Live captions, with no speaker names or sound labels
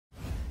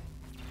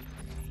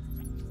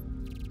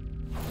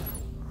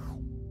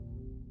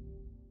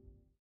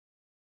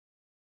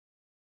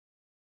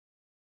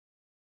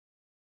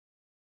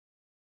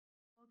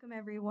Welcome,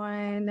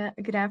 everyone.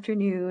 Good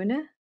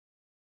afternoon.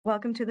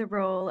 Welcome to the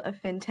role of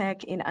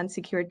FinTech in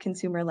unsecured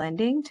consumer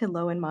lending to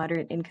low and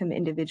moderate income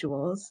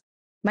individuals.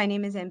 My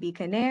name is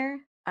Ambika Nair.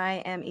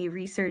 I am a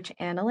research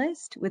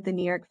analyst with the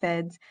New York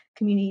Fed's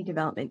Community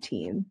Development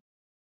Team.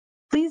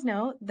 Please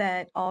note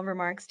that all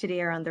remarks today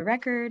are on the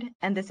record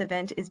and this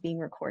event is being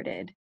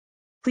recorded.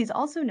 Please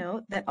also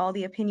note that all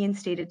the opinions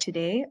stated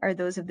today are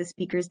those of the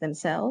speakers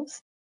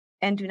themselves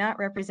and do not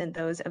represent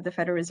those of the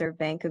Federal Reserve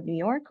Bank of New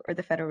York or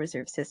the Federal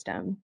Reserve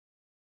System.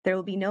 There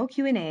will be no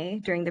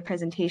Q&A during the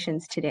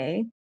presentations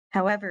today.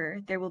 However,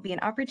 there will be an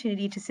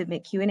opportunity to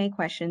submit Q&A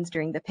questions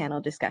during the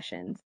panel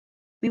discussions.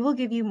 We will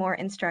give you more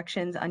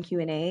instructions on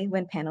Q&A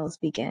when panels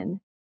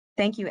begin.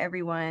 Thank you,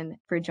 everyone,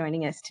 for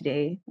joining us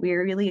today. We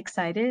are really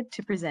excited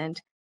to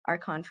present our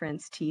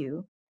conference to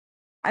you.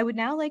 I would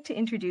now like to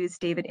introduce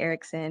David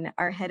Erickson,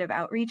 our Head of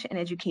Outreach and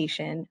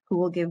Education, who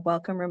will give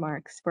welcome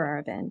remarks for our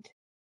event.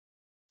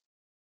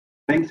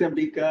 Thanks,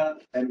 Ambika,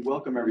 and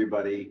welcome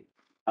everybody.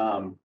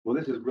 Well,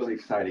 this is really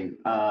exciting.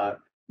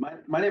 My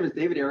name is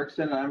David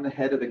Erickson, and I'm the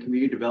head of the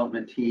community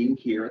development team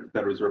here at the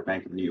Federal Reserve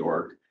Bank of New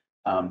York.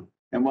 And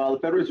while the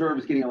Federal Reserve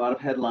is getting a lot of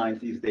headlines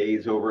these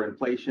days over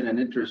inflation and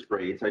interest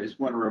rates, I just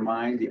want to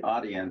remind the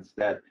audience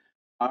that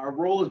our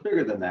role is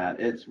bigger than that.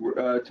 It's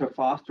to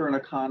foster an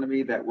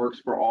economy that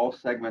works for all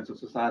segments of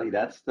society.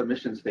 That's the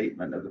mission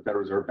statement of the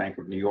Federal Reserve Bank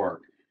of New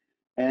York.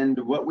 And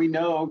what we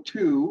know,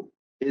 too,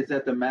 is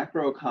that the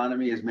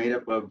macroeconomy is made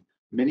up of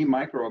many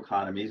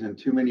microeconomies, and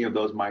too many of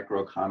those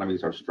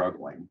microeconomies are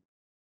struggling.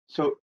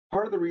 So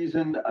part of the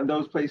reason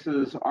those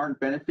places aren't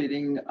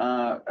benefiting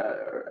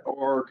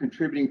or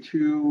contributing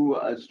to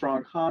a strong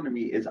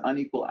economy is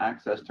unequal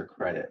access to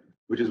credit,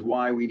 which is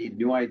why we need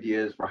new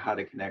ideas for how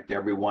to connect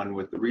everyone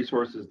with the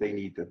resources they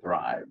need to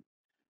thrive.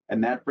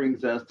 And that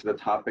brings us to the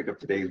topic of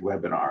today's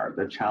webinar,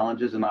 the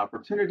challenges and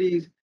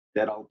opportunities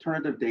that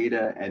alternative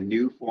data and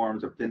new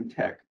forms of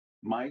FinTech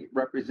might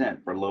represent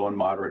for low and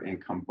moderate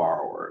income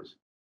borrowers.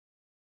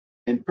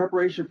 In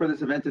preparation for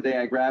this event today,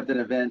 I grabbed an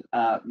event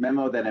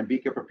memo that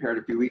Ambika prepared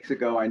a few weeks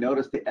ago. I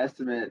noticed the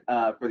estimate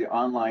for the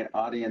online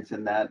audience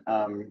in that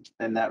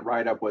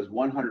write-up was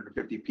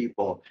 150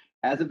 people.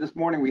 As of this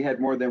morning, we had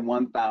more than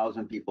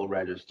 1,000 people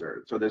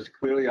registered. So there's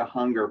clearly a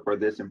hunger for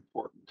this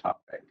important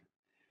topic,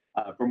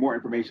 for more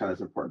information on this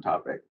important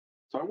topic.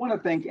 So I want to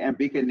thank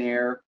Ambika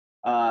Nair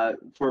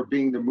for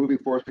being the moving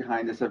force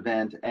behind this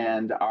event,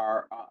 and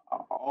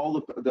all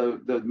of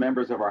the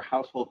members of our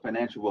household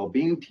financial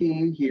well-being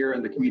team here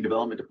in the community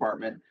development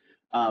department.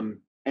 And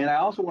I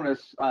also want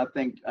to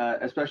thank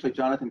especially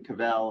Jonathan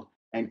Cavell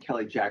and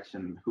Kelly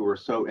Jackson, who were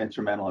so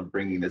instrumental in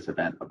bringing this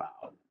event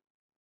about.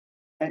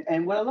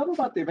 And what I love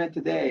about the event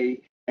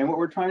today, and what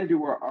we're trying to do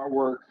with our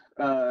work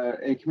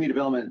in community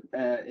development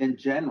in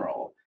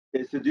general,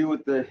 is to do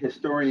with the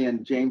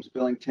historian James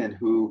Billington,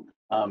 who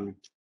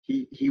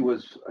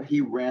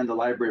he ran the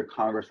Library of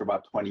Congress for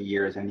about 20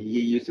 years, and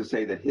he used to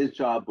say that his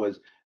job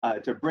was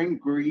to bring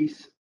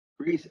Greece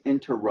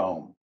into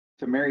Rome,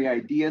 to marry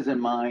ideas in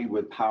mind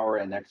with power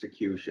and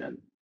execution.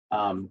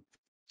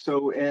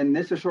 So in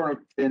this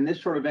short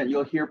event,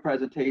 you'll hear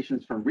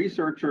presentations from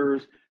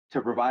researchers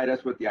to provide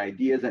us with the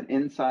ideas and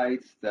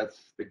insights.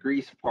 That's the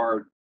Greece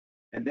part.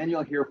 And then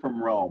you'll hear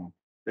from Rome,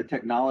 the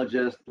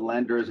technologists,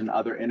 lenders, and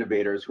other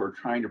innovators who are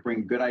trying to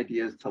bring good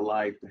ideas to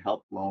life to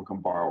help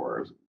low-income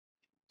borrowers.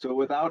 So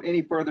without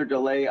any further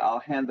delay, I'll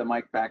hand the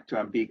mic back to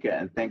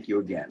Ambika, and thank you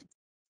again.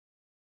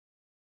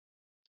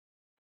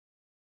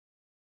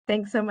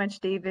 Thanks so much,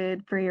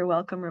 David, for your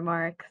welcome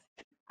remarks.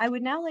 I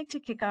would now like to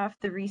kick off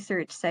the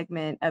research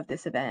segment of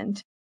this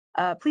event.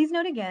 Please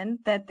note again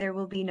that there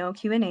will be no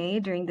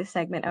Q&A during this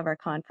segment of our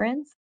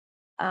conference,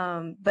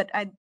 but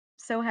I'm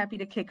so happy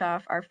to kick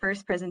off our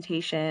first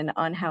presentation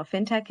on how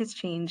FinTech has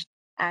changed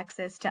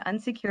access to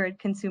unsecured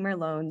consumer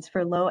loans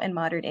for low and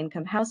moderate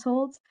income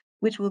households,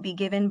 which will be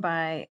given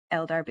by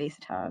Eldar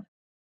Beysatov.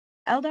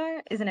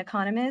 Eldar is an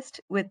economist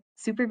with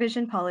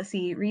supervision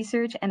policy,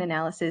 research, and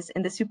analysis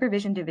in the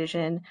Supervision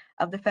Division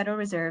of the Federal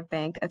Reserve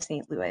Bank of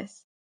St.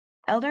 Louis.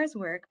 Eldar's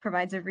work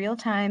provides a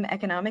real-time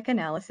economic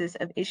analysis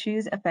of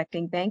issues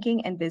affecting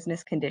banking and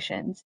business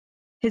conditions.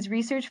 His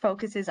research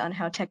focuses on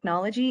how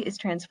technology is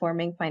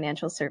transforming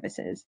financial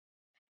services.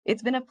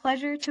 It's been a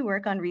pleasure to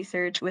work on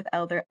research with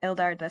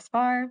Eldar thus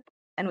far,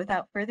 and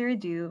without further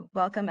ado,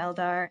 welcome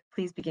Eldar.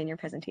 Please begin your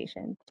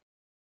presentation.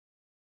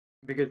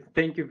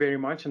 Thank you very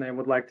much, and I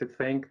would like to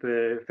thank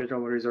the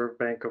Federal Reserve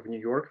Bank of New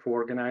York for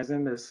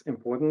organizing this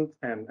important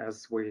and,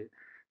 as we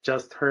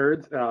just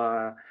heard,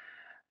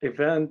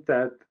 event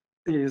that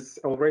is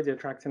already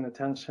attracting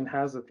attention,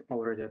 has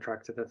already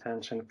attracted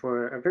attention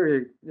for a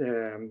very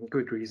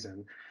good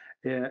reason.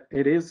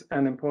 It is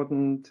an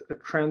important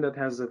trend that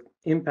has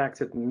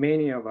impacted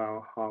many of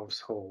our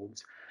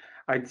households.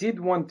 I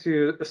did want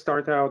to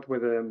start out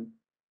with a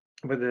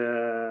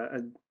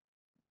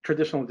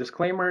traditional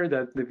disclaimer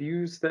that the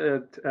views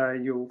that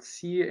you'll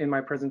see in my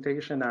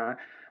presentation are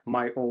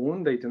my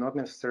own. They do not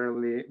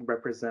necessarily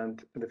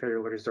represent the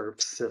Federal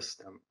Reserve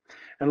System.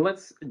 And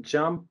let's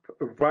jump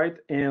right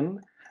in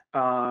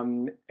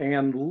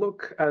and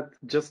look at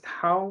just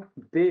how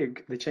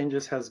big the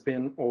changes has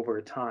been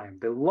over time.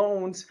 The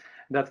loans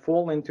that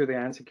fall into the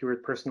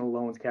unsecured personal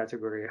loans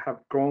category have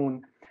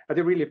grown at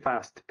a really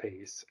fast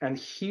pace. And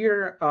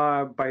here,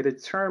 by the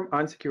term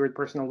unsecured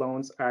personal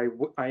loans, I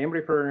am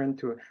referring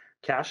to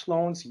cash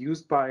loans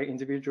used by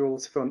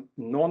individuals for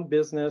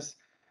non-business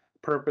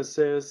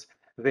purposes.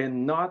 They're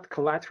not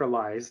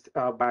collateralized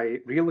by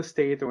real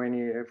estate or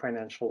any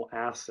financial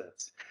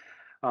assets.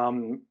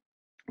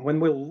 When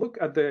we look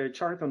at the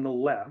chart on the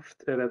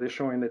left that is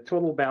showing the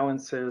total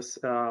balances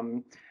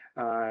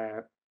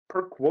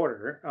per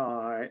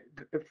quarter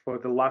for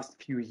the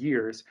last few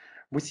years,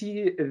 we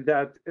see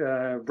that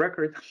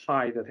record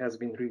high that has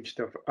been reached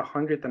of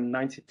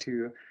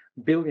 192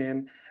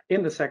 billion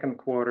in the second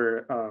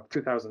quarter of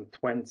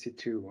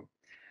 2022.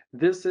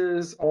 This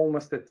is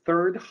almost a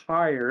third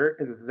higher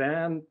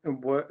than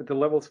what the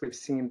levels we've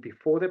seen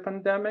before the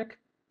pandemic.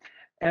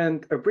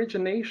 And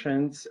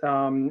originations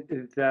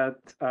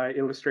that I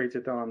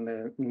illustrated on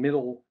the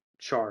middle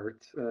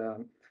chart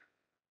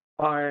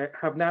I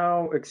have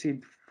now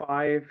exceeded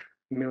 5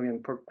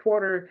 million per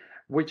quarter,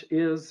 which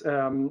is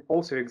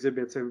also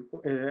exhibits a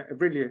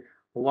really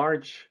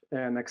large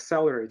and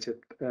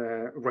accelerated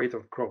rate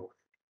of growth.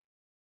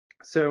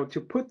 So to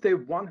put the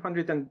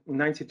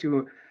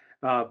 192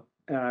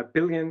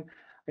 billion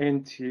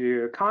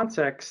into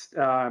context,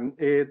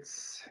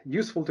 it's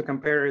useful to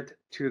compare it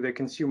to the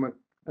consumer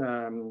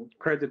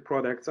credit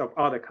products of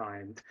other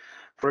kind.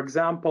 For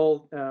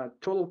example,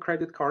 total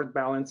credit card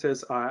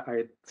balances are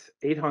at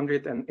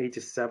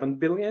 887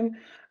 billion,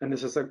 and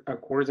this is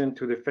according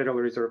to the Federal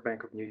Reserve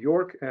Bank of New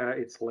York,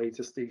 its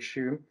latest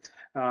issue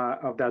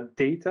of that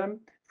data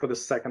for the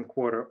second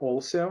quarter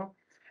also.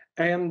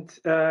 And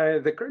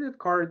the credit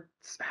cards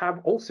have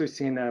also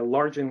seen a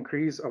large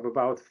increase of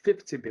about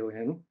 50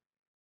 billion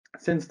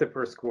since the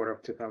first quarter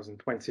of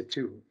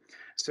 2022.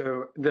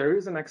 So there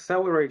is an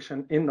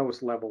acceleration in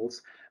those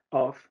levels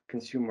of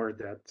consumer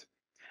debt.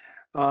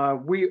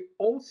 We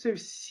also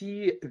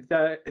see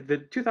that the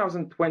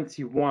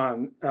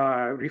 2021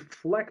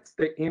 reflects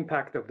the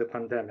impact of the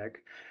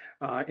pandemic.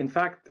 In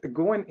fact,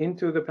 going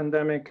into the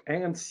pandemic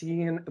and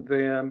seeing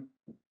the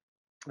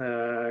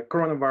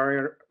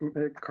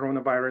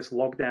coronavirus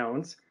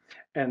lockdowns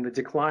and the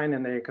decline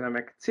in the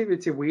economic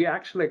activity, we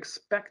actually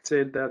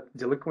expected that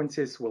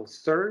delinquencies will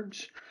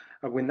surge.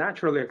 We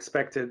naturally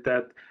expected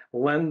that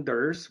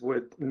lenders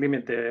would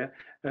limit their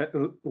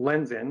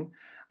lending,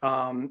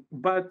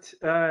 but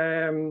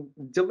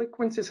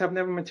delinquencies have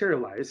never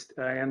materialized.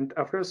 And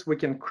of course, we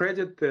can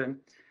credit the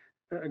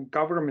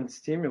government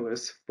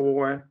stimulus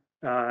for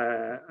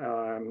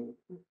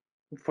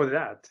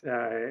that.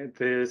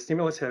 The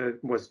stimulus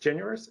was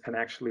generous and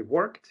actually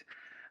worked.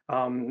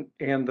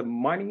 And the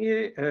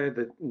money,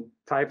 the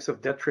types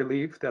of debt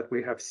relief that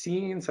we have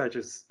seen, such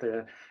as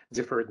the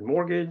deferred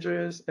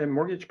mortgages and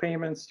mortgage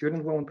payments,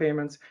 student loan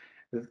payments,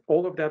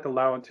 all of that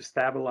allowed to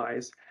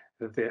stabilize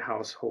the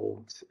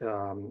household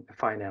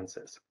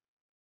finances.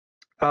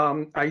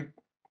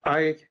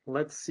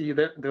 Let's see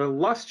the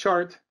last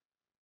chart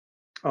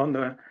on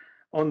the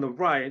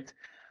right.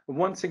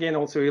 Once again,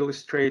 also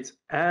illustrates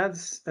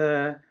as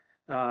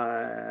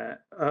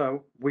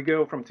we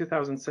go from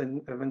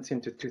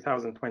 2017 to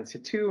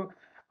 2022,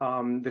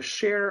 the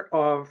share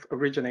of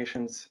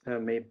originations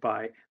made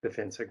by the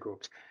FinTech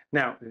groups.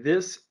 Now,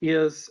 this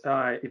is,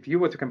 if you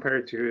were to compare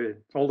it to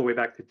all the way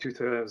back to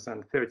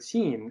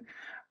 2013,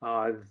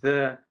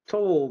 the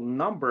total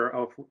number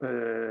of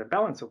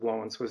balance of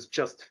loans was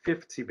just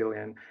 50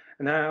 billion.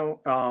 Now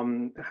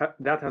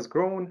that has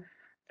grown,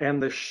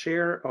 and the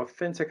share of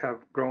FinTech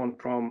have grown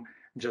from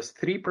just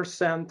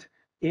 3%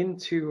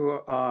 into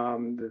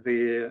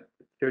the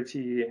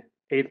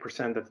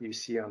 38% that you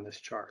see on this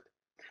chart.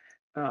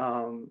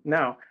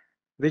 Now,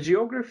 the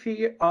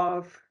geography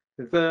of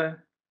the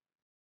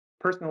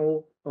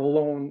personal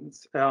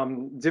loans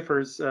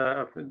differs,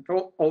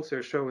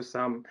 also shows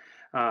some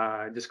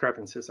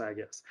discrepancies, I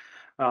guess.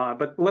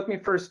 But let me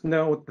first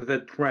note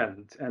the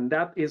trend, and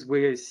that is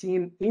we're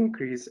seeing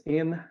increase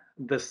in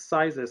the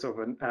sizes of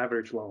an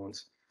average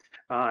loans.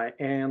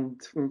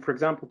 And for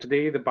example,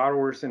 today the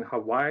borrowers in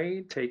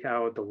Hawaii take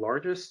out the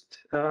largest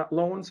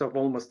loans of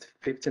almost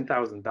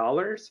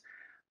 $15,000.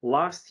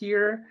 Last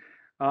year,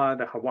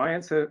 the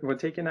Hawaiians were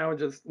taking out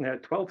just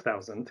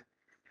 12,000,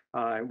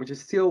 which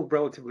is still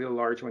relatively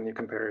large when you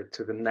compare it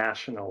to the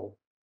national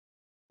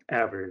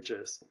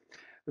averages.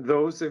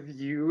 Those of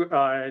you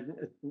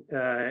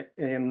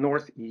in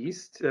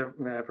Northeast,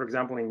 for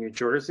example, in New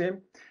Jersey,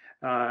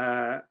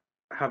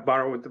 have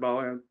borrowed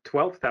about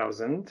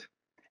 12,000.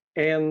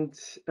 And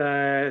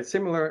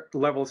similar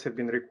levels have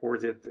been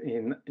recorded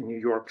in New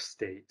York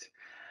State.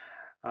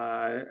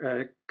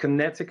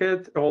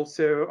 Connecticut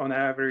also, on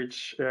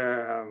average,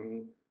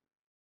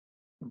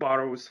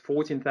 borrows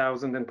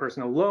 14,000 in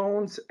personal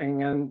loans,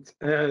 and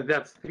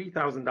that's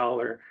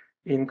 $3,000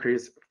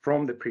 increase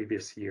from the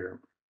previous year.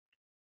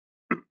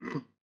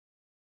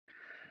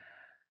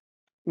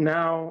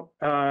 Now,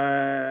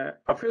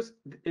 of course,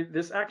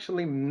 this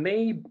actually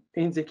may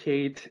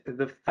indicate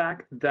the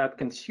fact that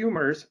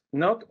consumers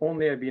not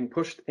only are being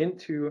pushed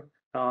into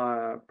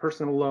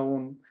personal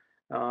loans,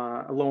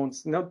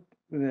 not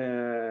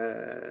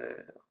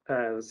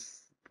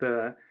as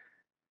the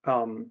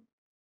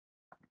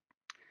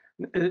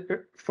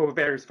for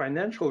various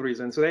financial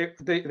reasons.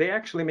 They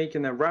actually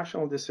making a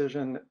rational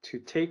decision to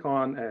take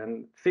on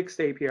a fixed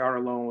APR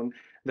loan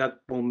that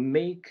will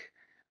make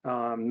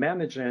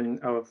managing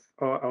of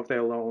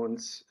their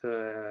loans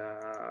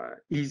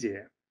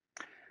easier.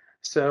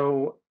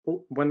 So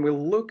when we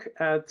look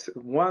at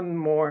one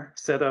more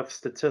set of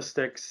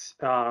statistics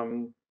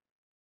that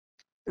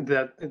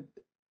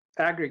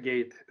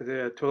aggregate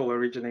the total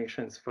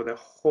originations for the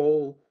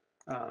whole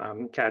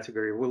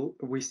category,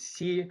 we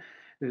see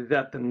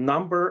that the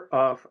number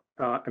of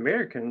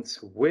Americans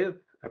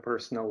with a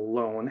personal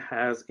loan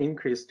has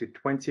increased to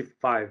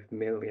 25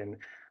 million.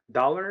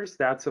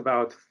 That's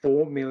about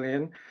 4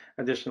 million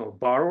additional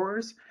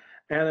borrowers.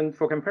 And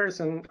for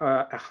comparison,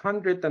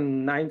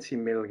 190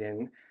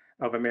 million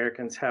of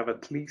Americans have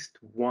at least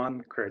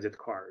one credit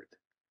card.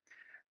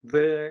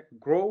 The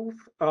growth,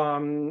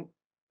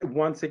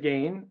 once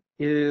again,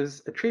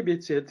 is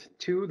attributed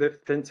to the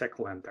FinTech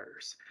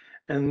lenders.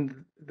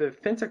 And the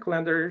FinTech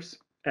lenders,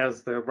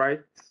 as the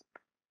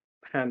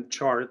right-hand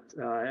chart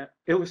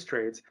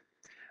illustrates,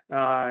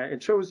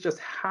 it shows just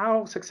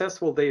how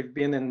successful they've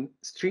been in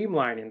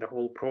streamlining the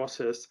whole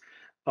process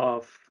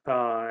of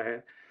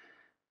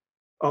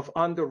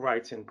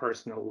underwriting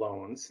personal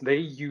loans. They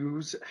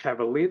use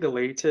heavily the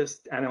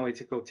latest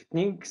analytical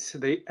techniques,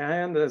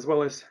 and as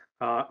well as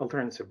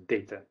alternative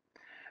data.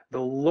 The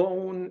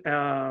loan,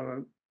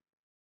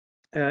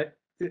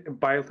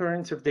 by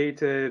alternative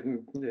data,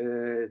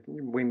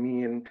 we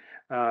mean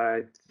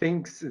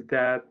things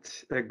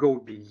that go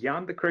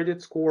beyond the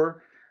credit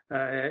score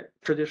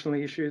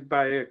traditionally issued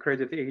by a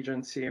credit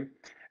agency.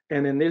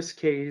 And in this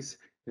case,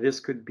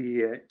 this could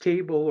be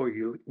cable or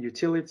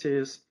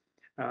utilities,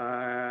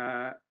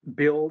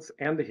 bills,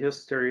 and the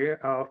history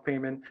of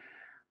payment.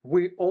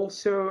 We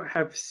also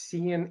have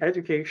seen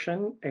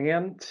education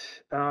and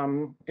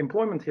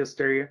employment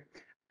history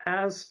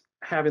as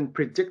having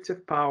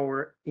predictive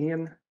power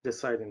in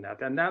deciding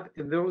that. And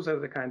those are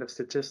the kind of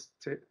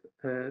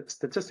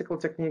statistical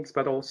techniques,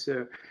 but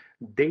also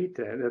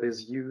data that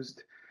is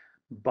used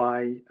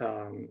by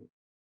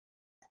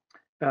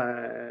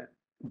the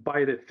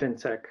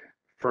FinTech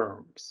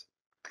firms.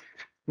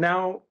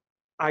 Now,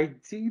 I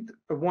did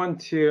want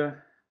to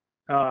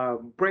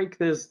break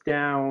this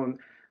down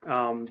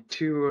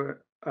to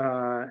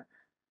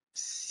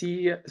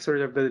see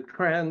sort of the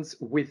trends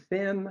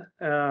within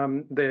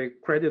the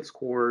credit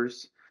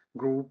scores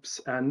groups.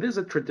 And this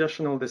is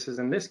traditional,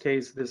 in this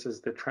case, this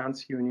is the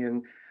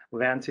TransUnion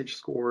Vantage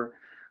score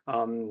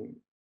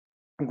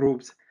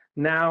groups.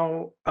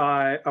 Now,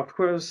 of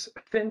course,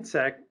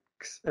 FinTechs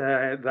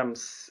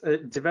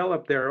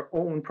develop their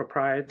own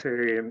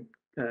proprietary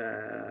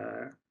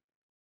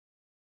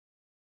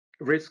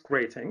risk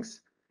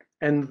ratings,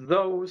 and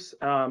those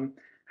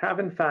have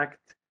in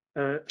fact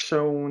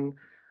shown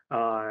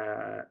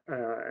that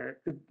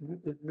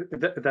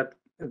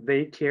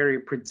they carry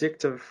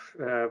predictive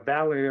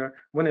value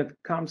when it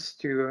comes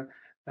to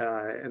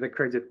the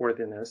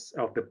creditworthiness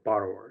of the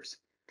borrowers.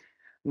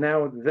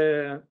 Now,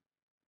 the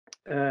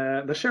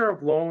share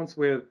of loans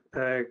with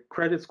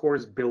credit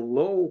scores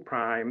below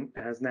prime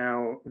has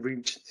now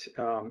reached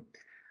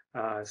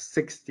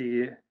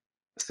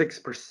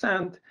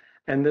 66%,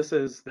 and this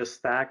is the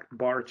stacked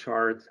bar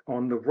chart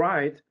on the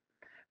right.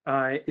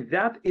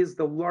 That is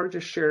the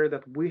largest share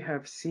that we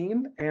have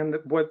seen. And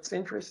what's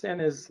interesting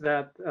is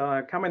that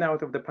coming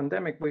out of the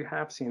pandemic, we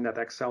have seen that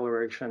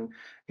acceleration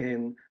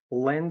in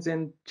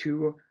lending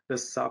to the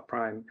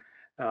subprime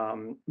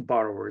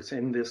borrowers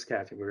in this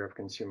category of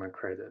consumer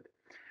credit.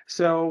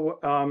 So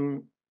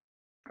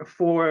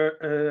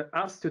for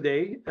us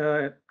today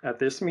at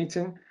this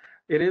meeting,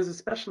 it is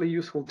especially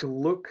useful to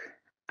look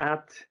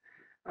at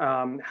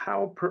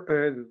how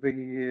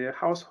the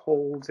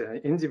households,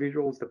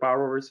 individuals, the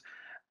borrowers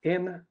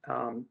in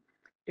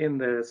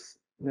this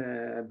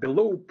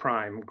below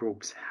prime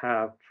groups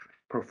have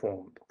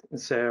performed.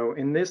 So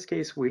in this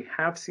case, we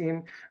have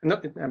seen,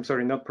 not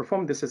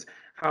performed, this is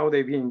how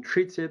they've been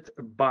treated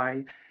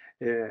by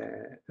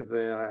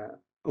the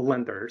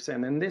lenders.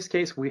 And in this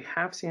case, we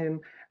have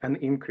seen an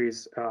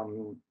increase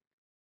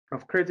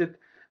of credit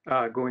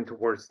going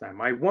towards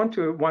them. I want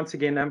to once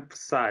again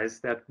emphasize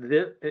that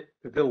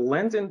the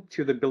lending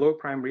to the below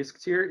prime risk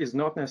tier is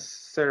not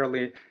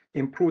necessarily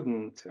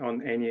imprudent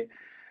on any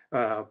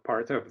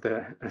part of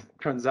the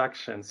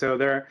transaction. So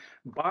there are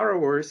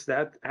borrowers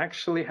that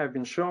actually have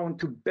been shown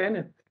to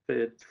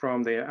benefit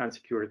from the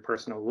unsecured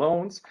personal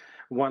loans.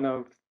 One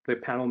of the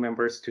panel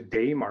members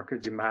today, Marco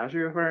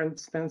DiMaggio, for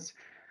instance,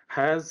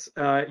 has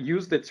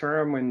used the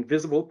term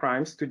invisible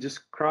primes to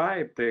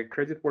describe the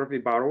creditworthy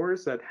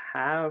borrowers that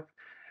have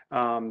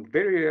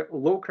very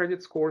low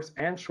credit scores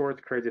and short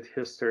credit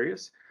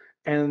histories.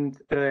 And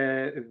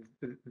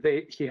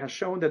he has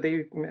shown that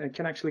they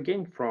can actually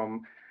gain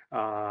from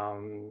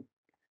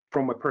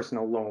from a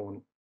personal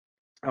loan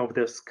of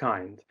this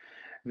kind.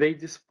 They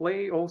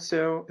display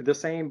also the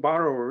same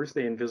borrowers,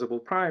 the invisible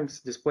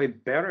primes, display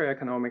better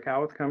economic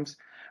outcomes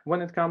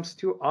when it comes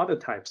to other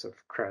types of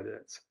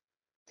credits.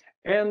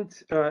 And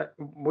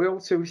we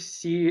also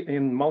see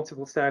in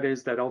multiple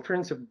studies that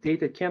alternative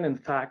data can, in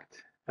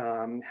fact,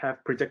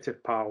 have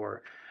predictive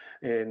power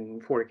in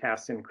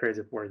forecasting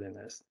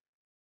creditworthiness.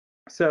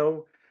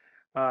 So,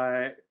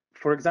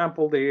 for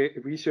example, the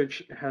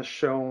research has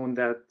shown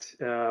that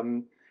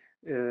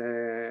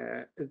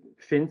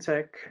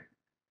FinTech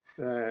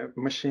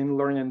machine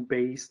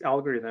learning-based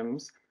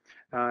algorithms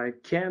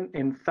can,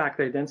 in fact,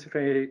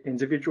 identify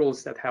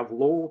individuals that have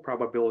low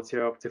probability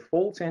of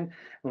defaulting.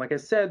 And like I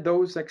said,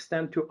 those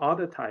extend to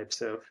other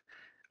types of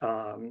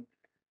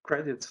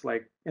credits,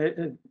 like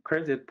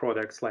credit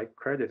products, like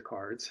credit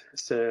cards.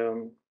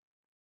 So,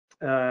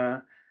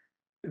 of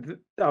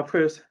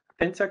course,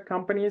 FinTech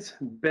companies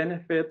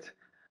benefit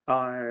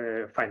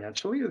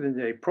financially.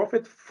 They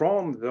profit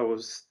from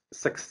those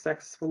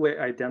successfully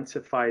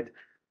identified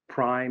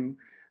prime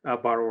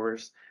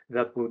borrowers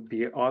that would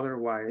be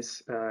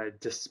otherwise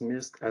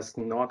dismissed as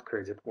not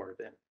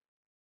creditworthy.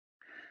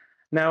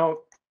 Now,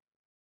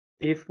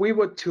 if we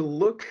were to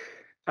look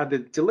at the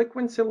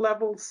delinquency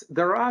levels,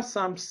 there are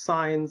some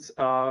signs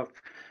of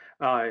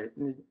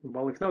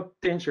well, if not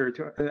danger,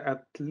 to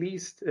at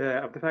least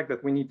of the fact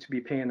that we need to be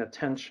paying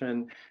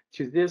attention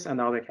to this and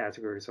other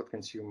categories of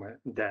consumer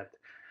debt.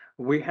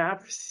 We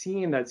have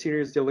seen that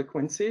serious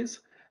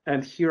delinquencies,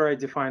 and here I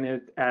define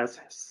it as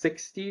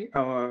 60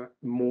 or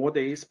more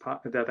days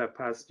that are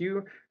past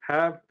due,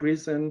 have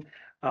risen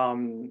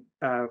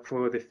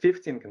for the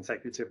 15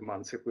 consecutive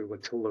months, if we were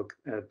to look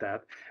at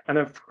that. And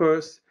of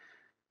course,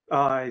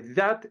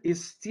 that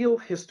is still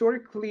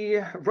historically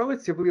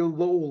relatively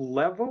low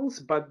levels,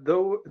 but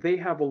though they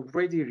have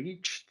already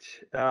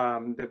reached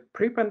the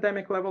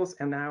pre-pandemic levels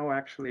and now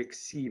actually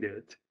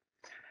exceeded.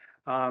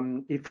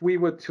 If we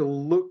were to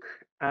look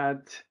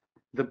at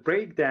the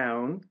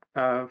breakdown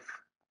of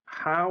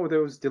how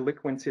those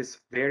delinquencies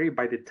vary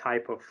by the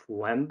type of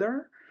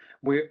lender,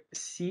 we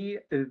see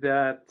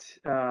that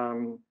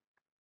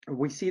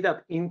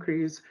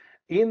increase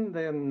in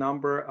the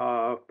number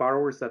of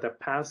borrowers that are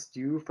past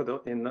due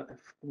in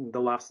the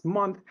last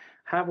month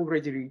have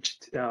already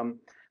reached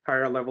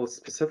higher levels,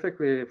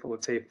 specifically for,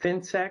 let's say,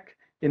 FinTech.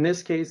 In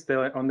this case,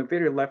 on the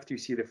very left, you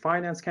see the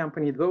finance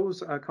company.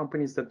 Those are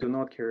companies that do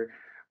not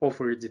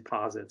offer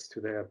deposits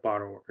to their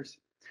borrowers.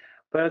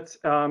 But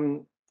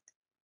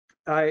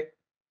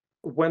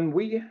when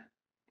we,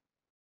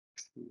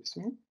 excuse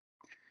me,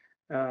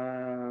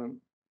 let's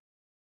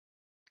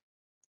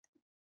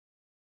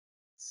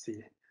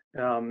see.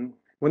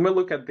 When we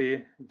look at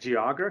the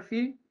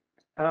geography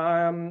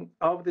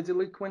of the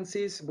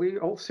delinquencies, we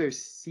also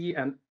see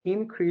an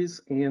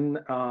increase in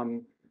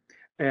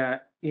the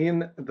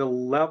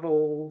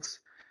levels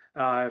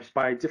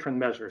by different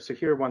measures. So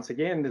here, once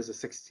again, there's a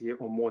 60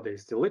 or more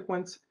days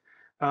delinquent.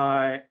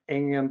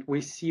 And we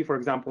see, for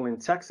example, in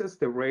Texas,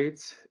 the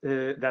rates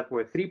that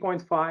were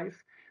 3.5.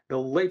 The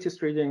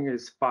latest reading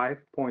is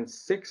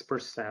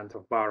 5.6%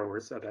 of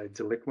borrowers that are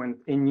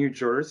delinquent. In New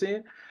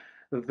Jersey,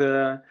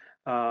 the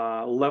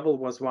level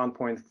was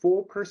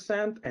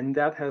 1.4%, and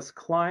that has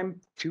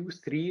climbed to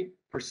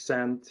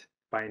 3%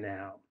 by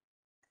now.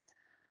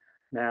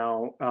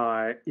 Now,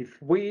 if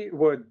we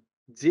would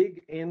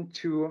dig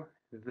into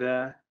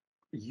the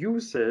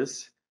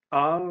uses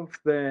of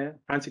the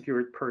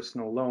unsecured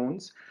personal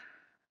loans,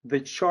 the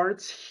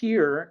charts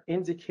here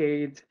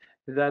indicate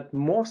that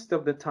most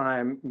of the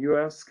time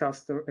US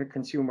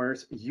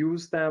consumers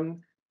use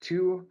them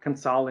to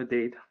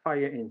consolidate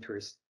higher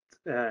interest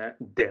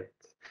debt.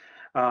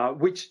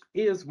 Which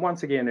is,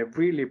 once again, a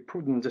really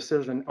prudent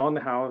decision on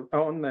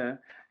the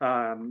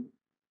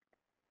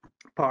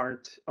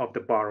part of the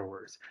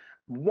borrowers.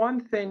 One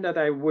thing that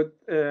I would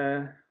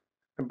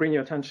bring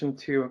your attention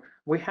to,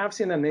 we have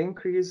seen an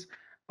increase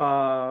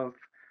of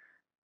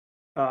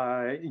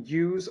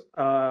use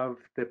of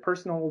the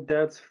personal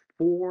debts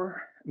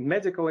for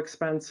medical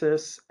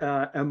expenses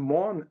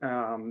among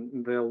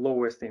the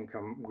lowest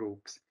income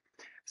groups.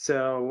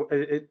 So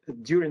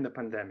during the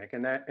pandemic,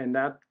 and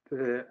that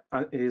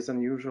is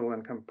unusual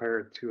when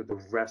compared to the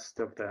rest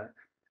of the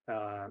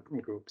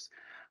groups.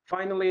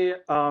 Finally,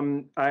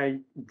 I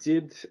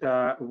did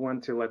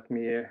want to let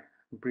me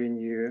bring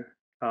you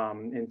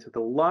into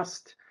the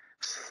last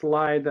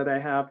slide that I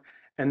have,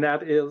 and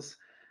that is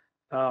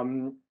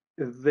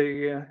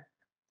the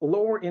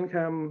lower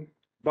income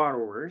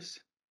borrowers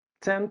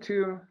tend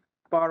to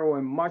borrow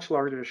a much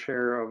larger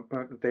share of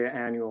their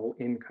annual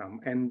income.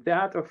 And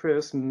that, of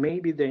course, may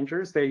be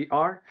dangerous. They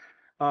are,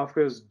 of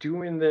course,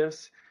 doing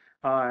this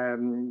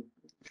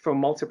for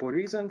multiple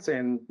reasons,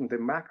 and the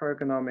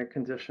macroeconomic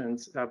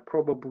conditions are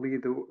probably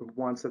the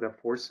ones that are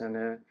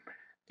forcing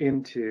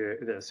into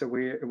this. So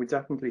we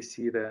definitely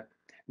see the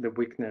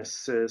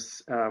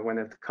weaknesses when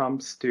it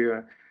comes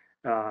to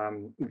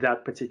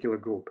that particular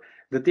group.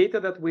 The data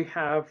that we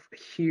have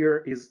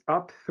here is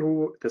up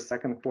through the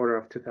second quarter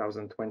of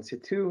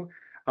 2022.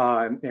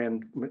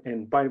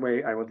 And by the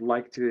way, I would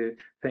like to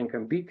thank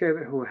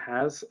Ambika, who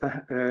has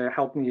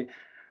helped me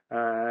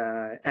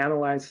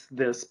analyze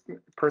this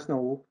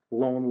personal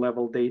loan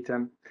level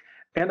data.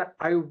 And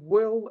I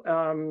will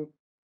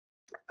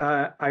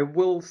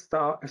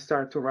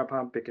start to wrap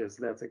up because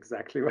that's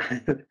exactly what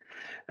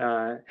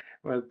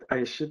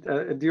I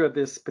should do at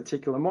this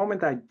particular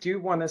moment. I do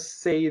want to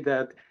say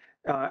that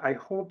I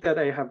hope that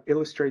I have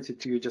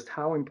illustrated to you just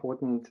how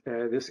important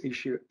this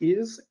issue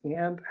is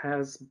and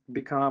has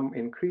become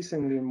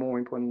increasingly more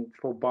important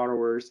for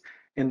borrowers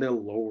in the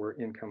lower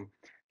income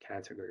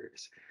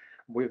categories.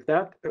 With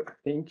that,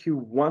 thank you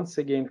once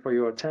again for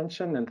your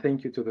attention, and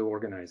thank you to the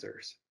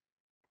organizers.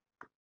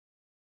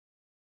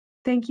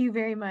 Thank you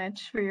very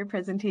much for your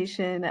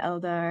presentation,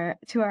 Eldar.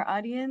 To our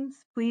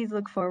audience, please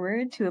look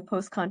forward to a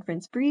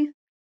post-conference brief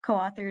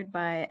co-authored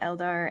by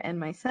Eldar and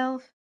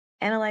myself,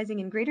 analyzing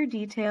in greater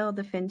detail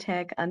the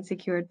FinTech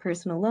unsecured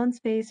personal loan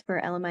space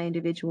for LMI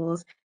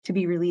individuals to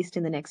be released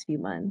in the next few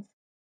months.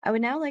 I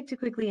would now like to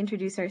quickly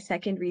introduce our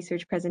second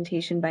research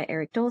presentation by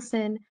Eric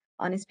Dolson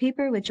on his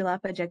paper with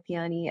Jalapa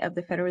Jagtiani of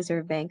the Federal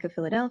Reserve Bank of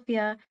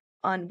Philadelphia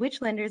on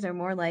which lenders are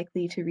more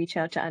likely to reach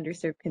out to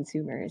underserved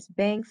consumers,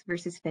 banks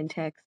versus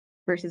FinTechs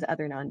versus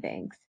other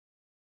non-banks.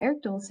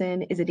 Eric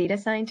Dolson is a data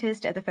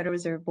scientist at the Federal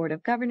Reserve Board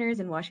of Governors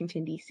in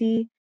Washington,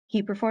 D.C.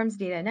 He performs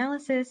data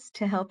analysis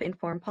to help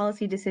inform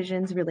policy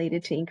decisions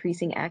related to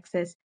increasing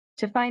access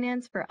to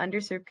finance for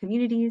underserved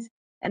communities,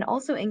 and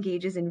also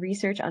engages in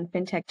research on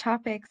FinTech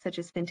topics such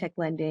as FinTech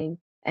lending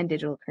and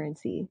digital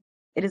currency.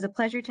 It is a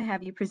pleasure to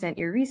have you present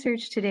your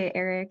research today,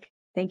 Eric.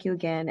 Thank you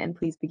again, and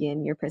please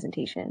begin your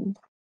presentation.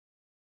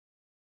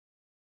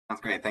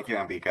 Sounds great. Thank you,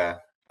 Ambika.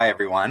 Hi,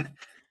 everyone.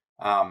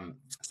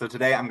 So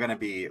today I'm going to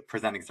be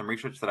presenting some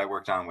research that I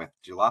worked on with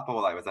Jalapa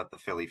while I was at the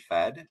Philly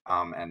Fed.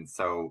 And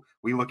so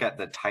we look at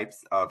the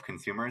types of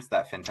consumers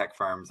that FinTech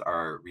firms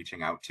are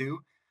reaching out to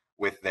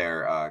with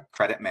their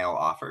credit mail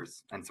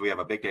offers. And so we have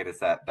a big data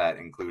set that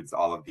includes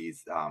all of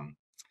these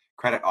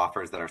credit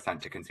offers that are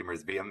sent to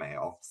consumers via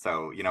mail.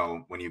 So, you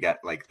know, when you get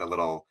like the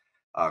little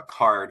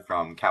card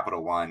from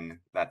Capital One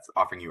that's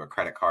offering you a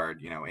credit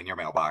card, you know, in your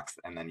mailbox,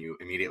 and then you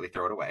immediately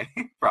throw it away,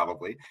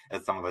 probably,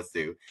 as some of us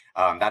do.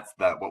 That's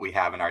what we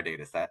have in our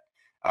data set.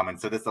 And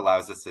so this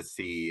allows us to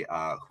see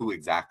who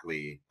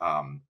exactly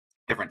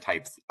different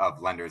types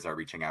of lenders are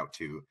reaching out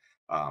to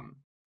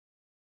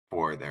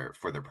for their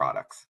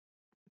products.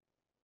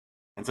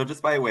 And so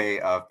just by way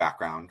of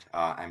background,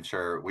 I'm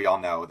sure we all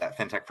know that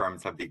FinTech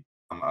firms have become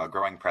a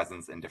growing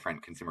presence in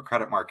different consumer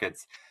credit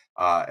markets,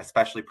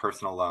 especially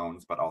personal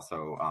loans, but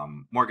also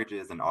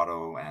mortgages and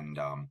auto and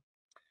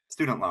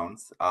student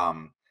loans.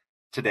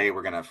 Today,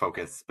 we're going to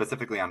focus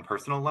specifically on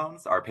personal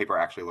loans. Our paper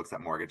actually looks at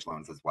mortgage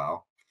loans as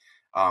well.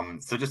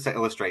 So just to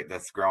illustrate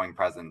this growing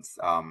presence,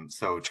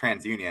 so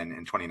TransUnion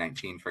in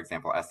 2019, for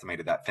example,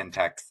 estimated that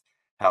FinTechs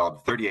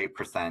held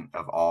 38%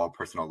 of all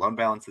personal loan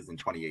balances in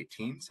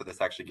 2018. So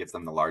this actually gives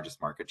them the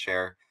largest market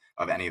share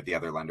of any of the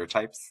other lender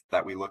types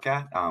that we look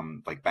at,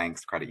 like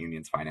banks, credit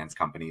unions, finance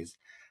companies.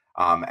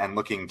 And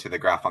looking to the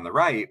graph on the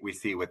right, we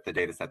see with the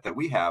data set that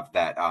we have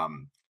that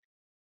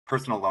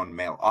personal loan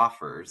mail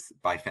offers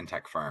by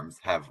FinTech firms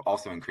have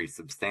also increased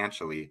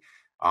substantially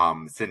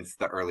since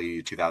the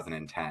early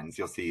 2010s.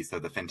 You'll see, so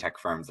the FinTech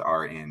firms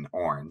are in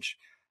orange.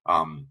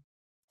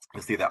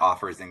 You'll see that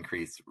offers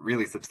increased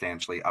really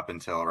substantially up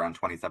until around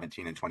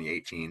 2017 and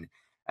 2018.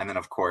 And then,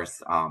 of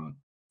course,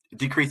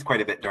 decreased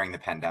quite a bit during the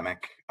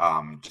pandemic,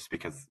 just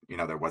because, you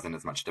know, there wasn't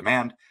as much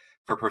demand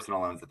for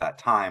personal loans at that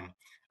time.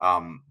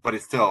 But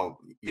it's still,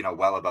 you know,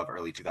 well above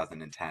early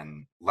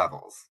 2010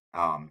 levels.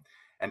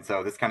 And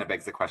so this kind of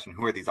begs the question,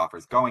 who are these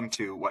offers going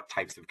to? What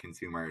types of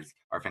consumers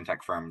are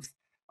FinTech firms,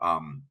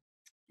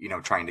 you know,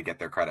 trying to get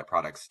their credit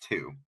products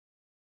to?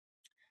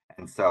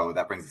 And so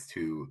that brings us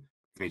to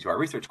our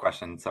research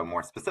question. So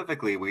more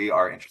specifically, we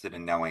are interested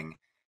in knowing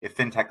if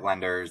FinTech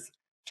lenders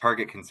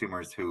target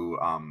consumers who,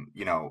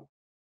 you know,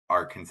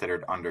 are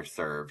considered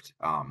underserved,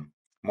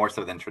 more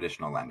so than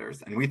traditional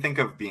lenders. And we think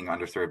of being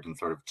underserved in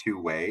sort of two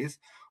ways.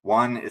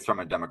 One is from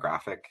a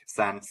demographic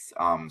sense.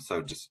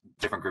 So just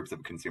different groups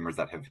of consumers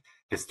that have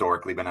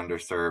historically been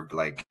underserved,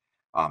 like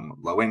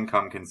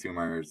low-income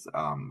consumers,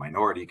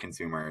 minority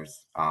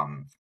consumers,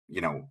 you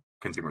know,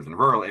 consumers in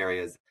rural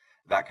areas,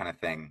 that kind of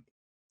thing.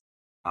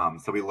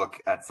 So we look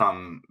at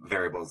some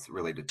variables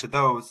related to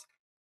those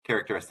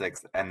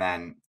characteristics. And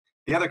then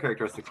the other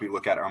characteristics we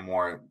look at are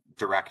more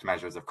direct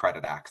measures of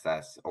credit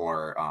access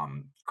or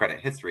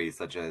credit history,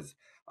 such as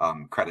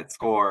credit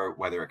score,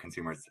 whether a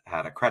consumer's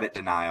had a credit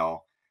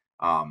denial,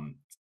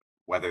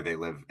 whether they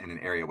live in an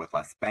area with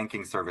less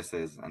banking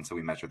services. And so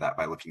we measure that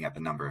by looking at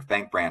the number of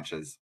bank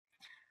branches.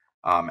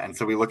 And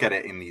so we look at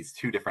it in these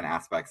two different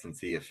aspects and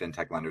see if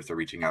FinTech lenders are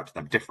reaching out to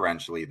them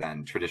differentially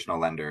than traditional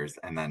lenders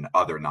and then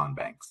other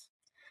non-banks.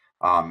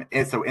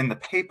 And so in the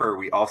paper,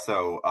 we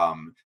also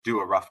do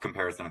a rough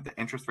comparison of the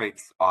interest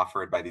rates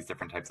offered by these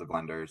different types of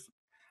lenders.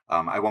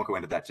 I won't go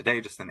into that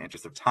today, just in the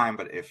interest of time,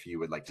 but if you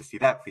would like to see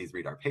that, please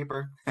read our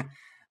paper,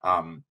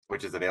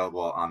 which is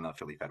available on the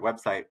Philly Fed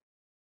website.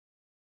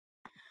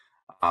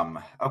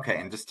 Okay,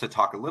 and just to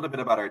talk a little bit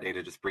about our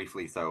data just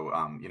briefly so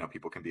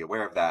people can be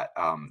aware of that.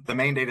 The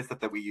main data set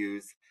that we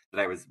use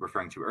that I was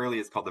referring to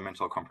earlier is called the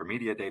Mintel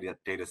Compromedia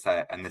data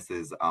set, and this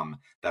is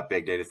that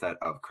big data set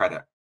of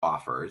credit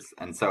offers.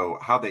 And so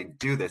how they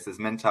do this is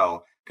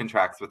Mintel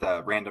contracts with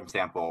a random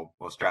sample,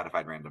 well,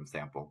 stratified random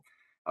sample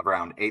of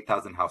around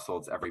 8,000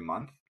 households every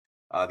month.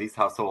 These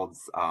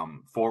households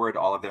forward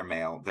all of their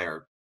mail,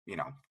 their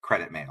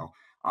credit mail,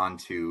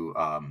 onto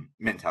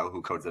Mintel,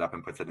 who codes it up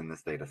and puts it in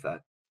this data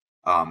set.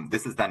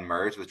 This is then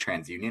merged with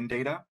TransUnion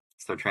data.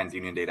 So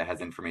TransUnion data has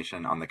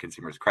information on the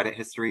consumer's credit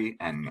history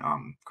and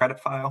credit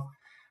file.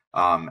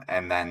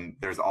 And then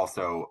there's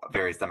also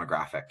various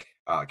demographic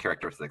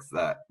characteristics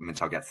that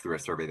Mintel gets through a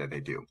survey that they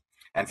do.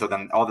 And so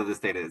then all of this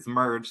data is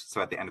merged.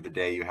 So at the end of the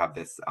day, you have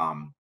this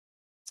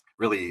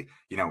really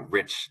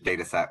rich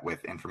data set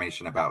with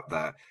information about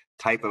the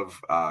type of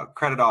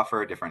credit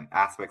offer, different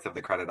aspects of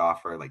the credit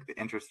offer, like the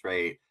interest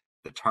rate,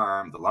 the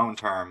term, the loan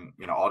term,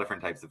 all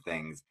different types of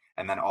things,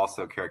 and then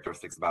also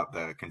characteristics about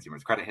the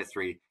consumer's credit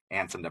history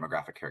and some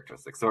demographic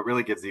characteristics. So it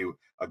really gives you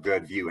a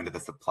good view into the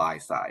supply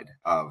side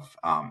of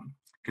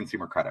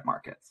consumer credit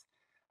markets.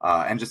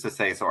 And just to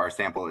say, so our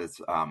sample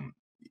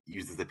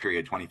uses the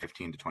period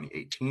 2015 to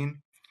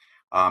 2018.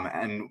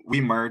 And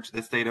we merge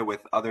this data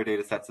with other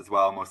data sets as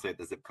well, mostly at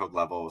the zip code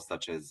level,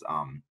 such as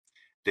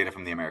data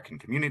from the American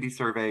Community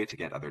Survey to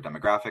get other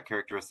demographic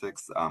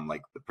characteristics,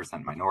 like the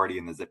percent minority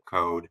in the zip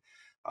code.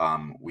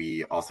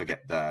 We also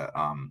get the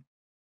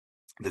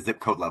zip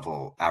code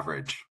level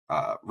average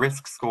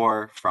risk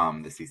score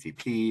from the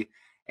CCP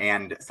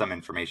and some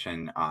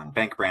information on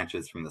bank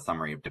branches from the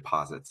Summary of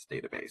Deposits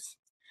database.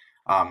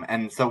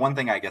 And so one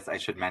thing I guess I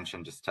should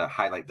mention just to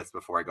highlight this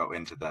before I go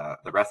into the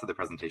rest of the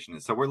presentation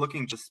is, so we're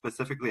looking just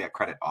specifically at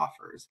credit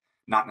offers,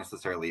 not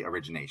necessarily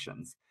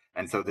originations.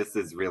 And so this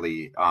is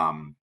really,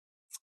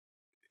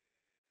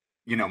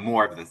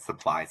 more of the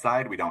supply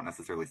side. We don't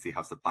necessarily see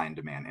how supply and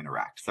demand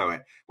interact. So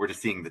we're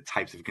just seeing the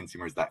types of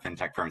consumers that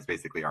fintech firms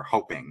basically are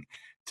hoping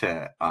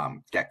to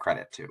get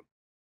credit to.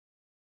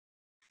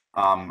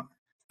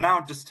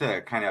 Now just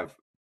to kind of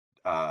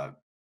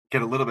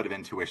get a little bit of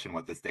intuition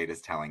what this data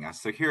is telling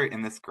us. So here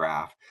in this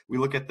graph, we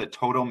look at the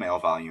total mail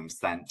volume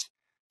sent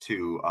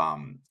to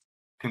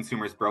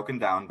consumers broken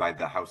down by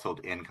the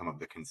household income of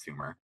the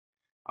consumer.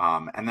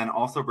 And then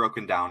also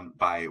broken down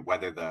by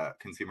whether the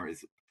consumer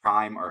is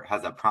prime or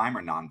has a prime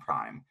or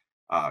non-prime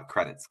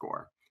credit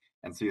score.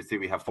 And so you see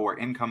we have 4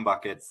 income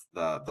buckets.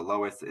 The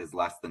lowest is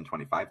less than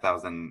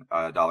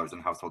 $25,000 in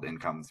household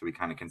income. So we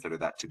kind of consider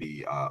that to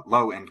be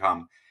low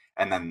income.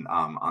 And then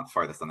on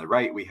farthest on the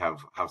right, we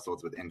have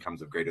households with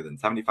incomes of greater than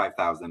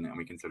 75,000, and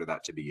we consider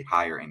that to be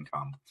higher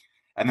income.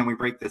 And then we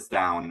break this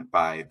down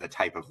by the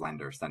type of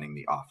lender sending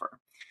the offer.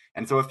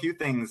 And so a few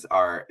things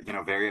are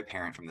very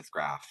apparent from this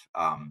graph.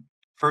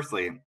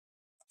 Firstly,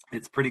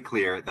 it's pretty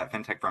clear that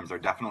fintech firms are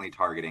definitely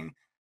targeting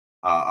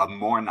a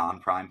more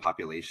non-prime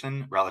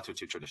population relative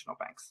to traditional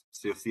banks.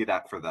 So you'll see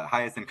that for the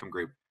highest income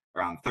group,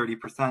 around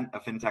 30%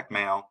 of fintech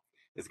mail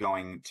is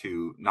going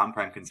to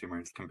non-prime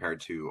consumers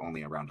compared to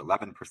only around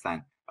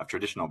 11% of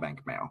traditional bank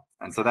mail.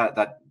 And so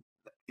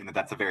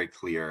that's a very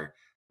clear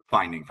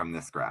finding from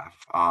this graph.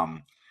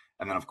 And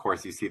then of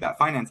course you see that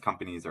finance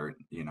companies or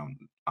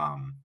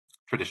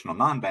traditional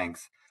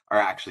non-banks are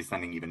actually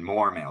sending even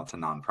more mail to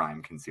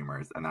non-prime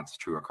consumers, and that's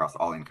true across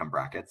all income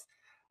brackets.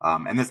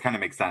 And this kind of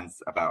makes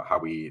sense about how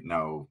we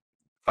know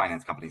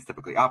finance companies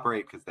typically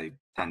operate, because they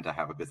tend to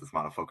have a business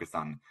model focused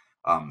on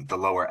the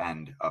lower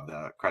end of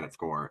the credit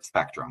score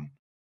spectrum.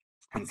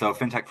 And so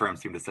fintech firms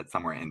seem to sit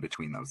somewhere in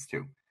between those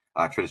two,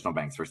 traditional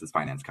banks versus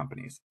finance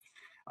companies.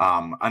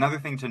 Another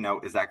thing to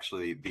note is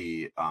actually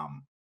the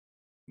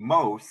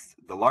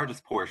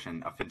largest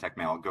portion of fintech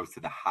mail goes to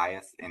the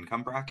highest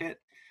income bracket.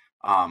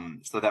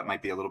 So that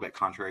might be a little bit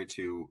contrary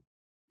to,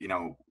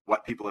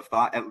 what people have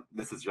thought.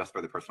 This is just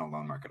for the personal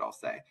loan market, I'll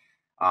say.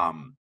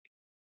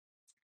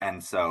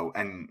 And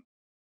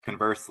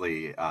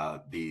conversely,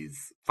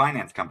 these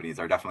finance companies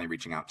are definitely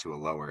reaching out to a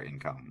lower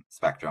income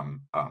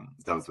spectrum,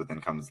 those with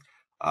incomes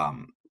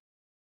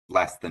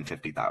less than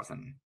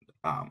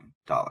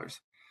 $50,000.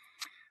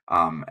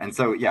 And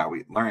so, yeah,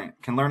 we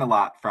can learn a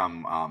lot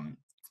from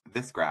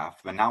this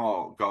graph, but now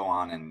I'll go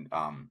on and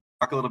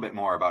talk a little bit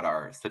more about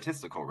our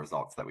statistical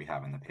results that we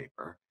have in the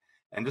paper.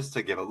 And just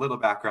to give a little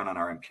background on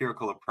our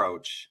empirical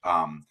approach,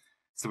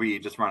 so we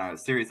just run a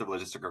series of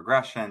logistic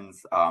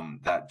regressions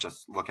that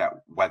just look at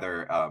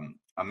whether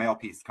a mail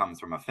piece comes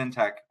from a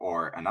fintech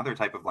or another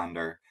type of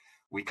lender.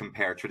 We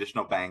compare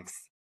traditional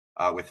banks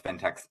with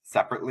fintechs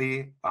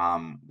separately,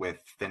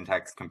 with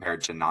fintechs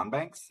compared to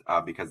non-banks,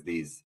 because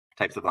these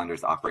types of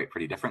lenders operate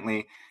pretty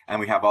differently. And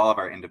we have all of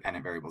our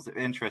independent variables of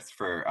interest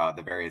for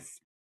the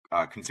various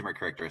consumer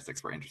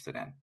characteristics we're interested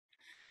in.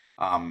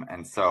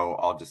 And so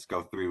I'll just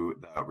go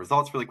through the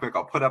results really quick.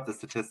 I'll put up the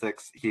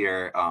statistics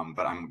here,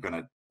 but I'm going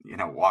to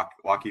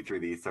walk you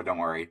through these, so don't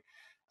worry.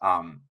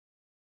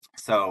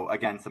 So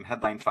again, some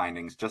headline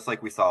findings, just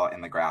like we saw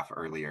in the graph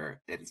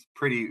earlier. It's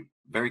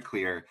very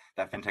clear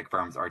that fintech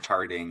firms are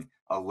targeting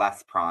a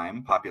less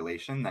prime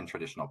population than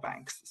traditional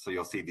banks. So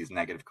you'll see these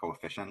negative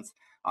coefficients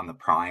on the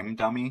prime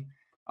dummy,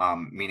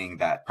 meaning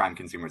that prime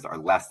consumers are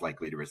less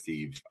likely to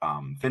receive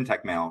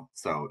FinTech mail.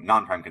 So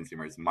non-prime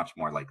consumers much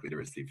more likely to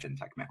receive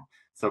FinTech mail.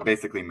 So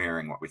basically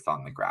mirroring what we saw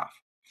in the graph.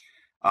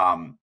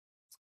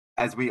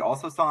 As we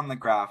also saw in the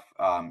graph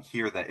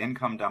here, the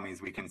income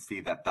dummies, we can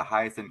see that the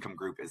highest income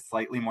group is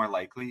slightly more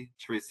likely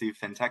to receive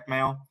FinTech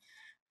mail.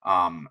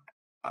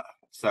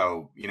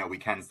 So, we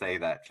can say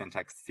that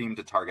FinTechs seem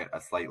to target a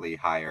slightly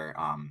higher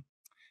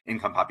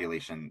income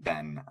population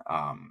than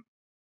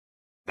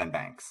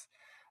banks.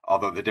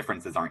 Although the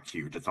differences aren't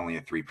huge, it's only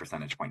a 3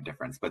 percentage point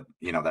difference, but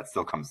that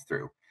still comes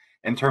through.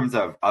 In terms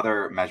of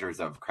other measures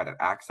of credit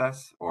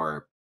access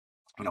or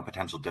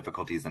potential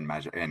difficulties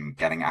in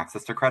getting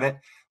access to credit,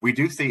 we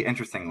do see,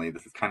 interestingly,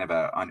 this is kind of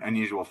an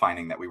unusual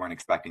finding that we weren't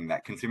expecting,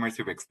 that consumers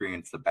who've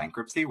experienced a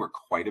bankruptcy were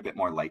quite a bit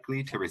more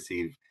likely to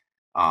receive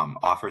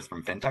offers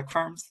from FinTech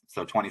firms,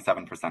 so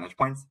 27 percentage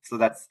points. So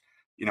that's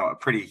a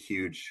pretty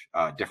huge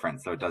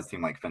difference. So it does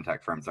seem like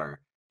FinTech firms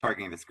are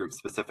targeting this group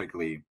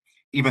specifically,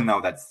 even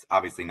though that's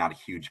obviously not a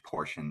huge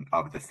portion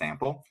of the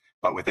sample.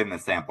 But within the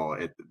sample,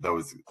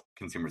 those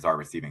consumers are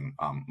receiving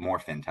more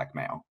FinTech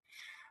mail.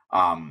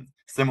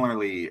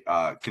 Similarly,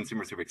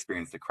 consumers who've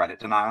experienced a credit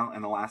denial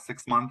in the last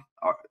 6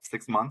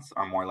 months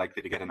are more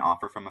likely to get an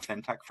offer from a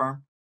FinTech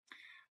firm.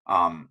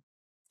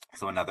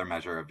 So another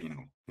measure of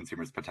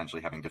consumers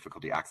potentially having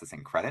difficulty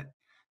accessing credit.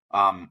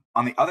 On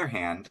the other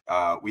hand,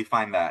 we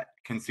find that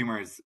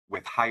consumers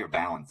with higher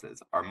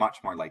balances are much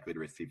more likely to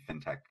receive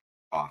FinTech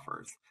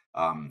offers.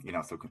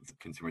 So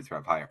consumers who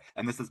have higher,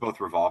 and this is both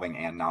revolving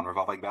and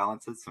non-revolving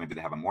balances. So maybe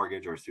they have a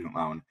mortgage or a student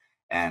loan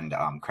and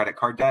credit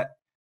card debt.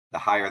 The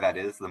higher that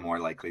is, the more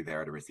likely they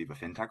are to receive a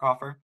FinTech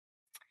offer.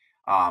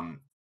 And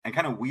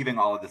kind of weaving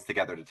all of this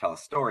together to tell a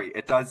story,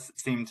 it does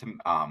seem to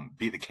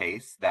be the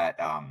case that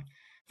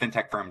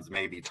FinTech firms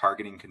may be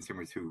targeting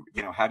consumers who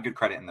had good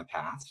credit in the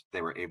past.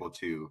 They were able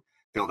to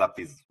build up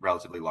these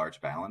relatively large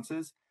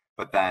balances,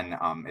 but then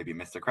maybe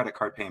missed a credit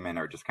card payment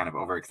or just kind of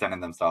overextended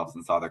themselves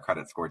and saw their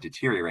credit score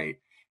deteriorate.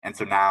 And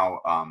so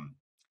now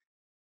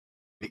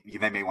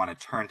they may want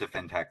to turn to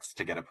FinTechs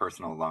to get a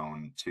personal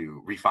loan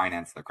to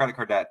refinance their credit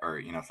card debt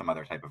or some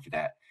other type of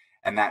debt.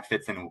 And that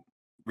fits in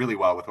really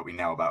well with what we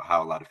know about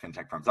how a lot of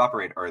FinTech firms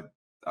operate, or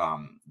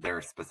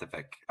their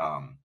specific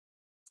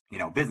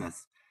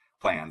business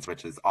plans,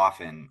 which is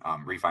often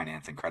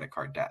refinancing credit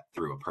card debt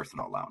through a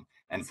personal loan.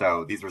 And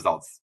so these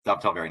results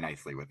dovetail very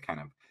nicely with kind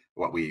of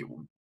what we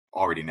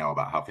already know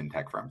about how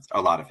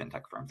a lot of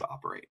FinTech firms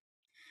operate.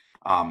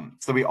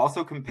 So we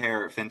also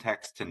compare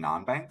FinTechs to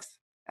non-banks,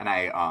 and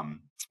I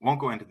won't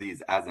go into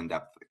these as in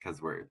depth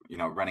because we're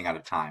running out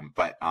of time.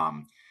 But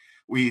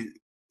we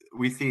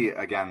see,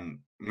 again,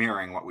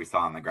 mirroring what we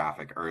saw in the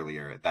graphic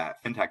earlier,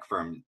 that FinTech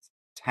firms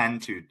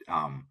tend to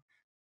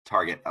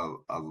target a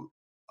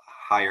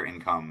higher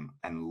income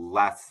and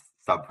less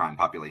subprime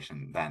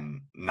population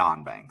than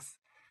non-banks.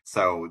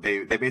 So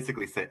they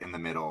basically sit in the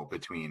middle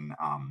between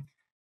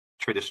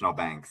traditional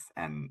banks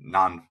and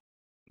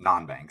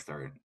non-banks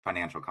or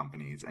financial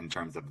companies in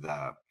terms of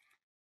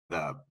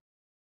the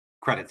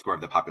credit score of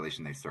the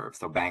population they serve.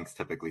 So banks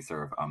typically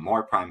serve a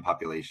more prime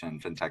population,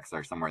 FinTechs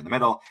are somewhere in the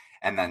middle,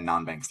 and then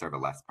non-banks serve a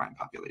less prime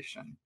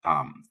population.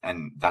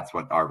 And that's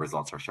what our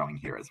results are showing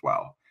here as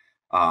well.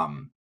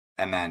 And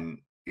then,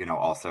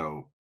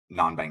 also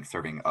non-banks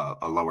serving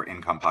a lower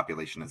income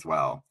population as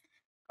well.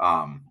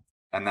 And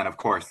then, of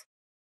course,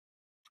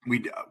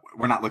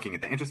 we're not looking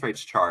at the interest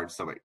rates charged,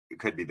 so it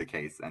could be the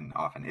case, and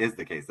often is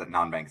the case, that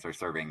non-banks are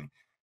serving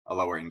a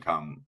lower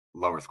income,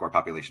 lower score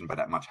population, but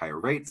at much higher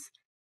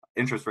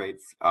interest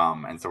rates.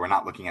 And so we're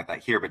not looking at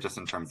that here, but just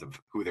in terms of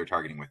who they're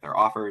targeting with their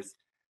offers,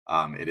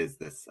 it is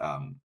this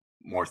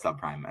more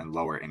subprime and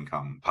lower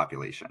income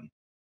population.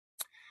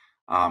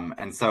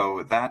 And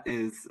so that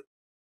is,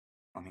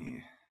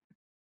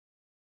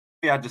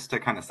 just to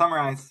kind of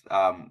summarize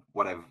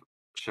what I've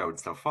showed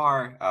so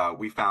far,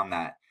 we found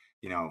that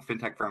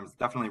FinTech firms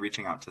definitely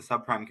reaching out to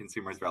subprime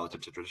consumers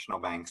relative to traditional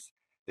banks.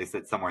 They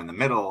sit somewhere in the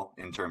middle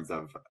in terms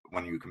of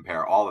when you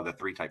compare all of the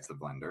 3 types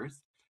of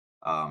lenders.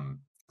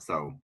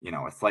 So,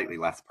 a slightly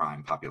less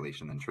prime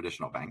population than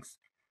traditional banks.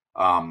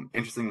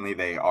 Interestingly,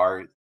 they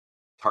are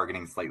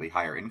targeting slightly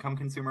higher income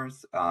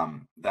consumers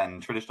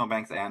than traditional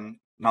banks and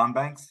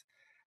non-banks.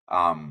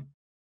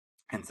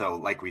 And so,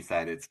 like we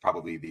said, it's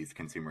probably these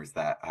consumers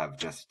that have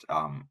just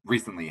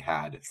recently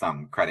had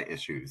some credit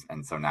issues.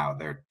 And so now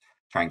they're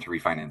trying to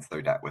refinance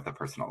their debt with a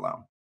personal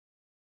loan.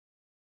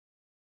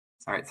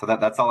 All right, so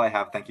that's all I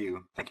have. Thank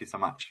you. Thank you so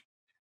much.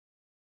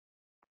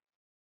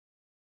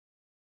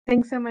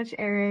 Thanks so much,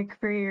 Eric,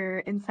 for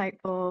your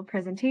insightful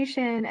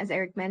presentation. As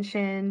Eric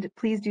mentioned,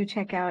 please do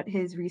check out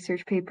his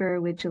research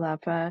paper with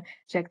Jalapa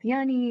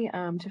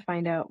Jagtiani to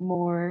find out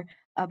more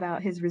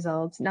about his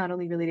results, not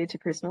only related to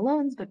personal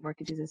loans, but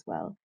mortgages as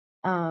well.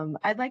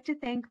 I'd like to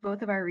thank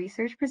both of our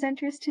research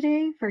presenters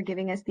today for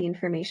giving us the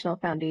informational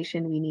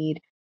foundation we need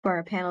for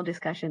our panel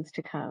discussions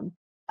to come.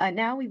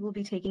 Now we will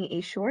be taking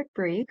a short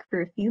break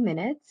for a few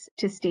minutes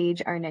to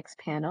stage our next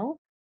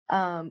panel.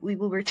 We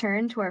will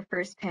return to our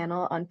first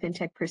panel on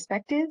FinTech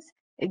perspectives,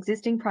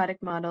 existing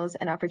product models,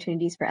 and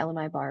opportunities for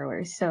LMI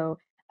borrowers. So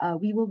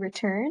we will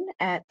return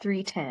at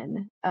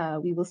 3:10.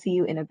 We will see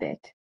you in a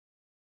bit.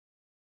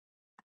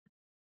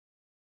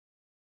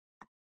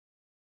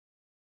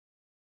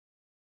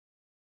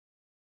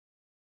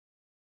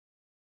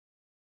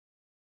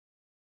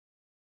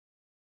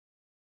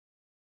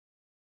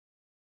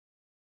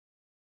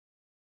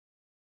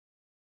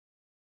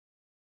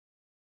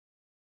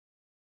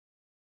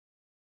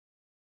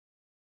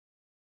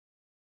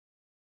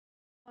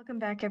 Welcome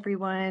back,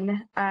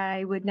 everyone.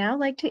 I would now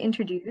like to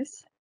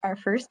introduce our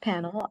first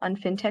panel on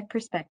FinTech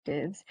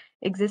perspectives,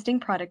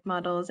 existing product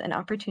models, and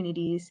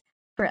opportunities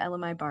for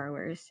LMI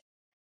borrowers.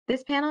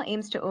 This panel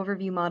aims to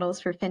overview models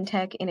for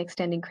FinTech in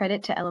extending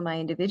credit to LMI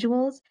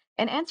individuals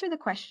and answer the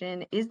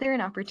question, is there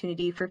an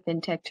opportunity for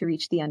FinTech to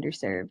reach the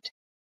underserved?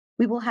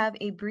 We will have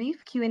a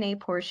brief Q&A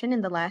portion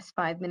in the last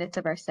 5 minutes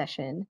of our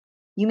session.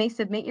 You may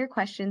submit your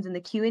questions in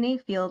the Q&A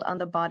field on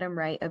the bottom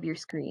right of your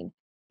screen.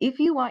 If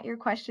you want your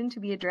question to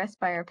be addressed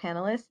by our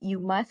panelists, you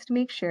must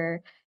make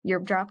sure your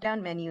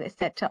drop-down menu is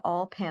set to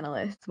all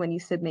panelists when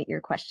you submit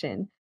your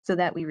question so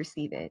that we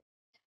receive it.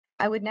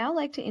 I would now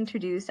like to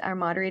introduce our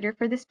moderator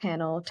for this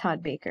panel,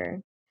 Todd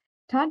Baker.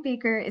 Todd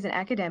Baker is an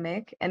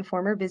academic and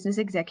former business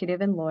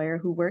executive and lawyer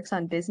who works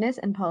on business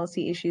and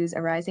policy issues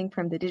arising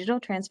from the digital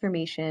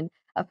transformation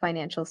of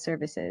financial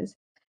services.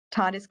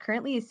 Todd is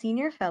currently a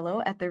senior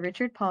fellow at the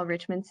Richard Paul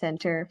Richmond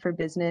Center for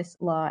Business,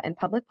 Law, and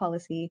Public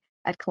Policy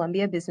at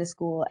Columbia Business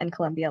School and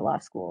Columbia Law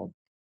School.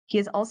 He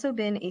has also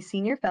been a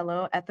senior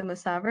fellow at the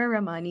Musawwir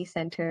Rahmani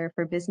Center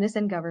for Business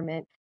and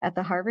Government at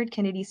the Harvard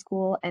Kennedy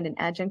School and an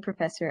adjunct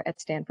professor at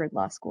Stanford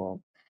Law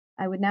School.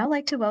 I would now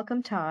like to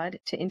welcome Todd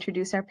to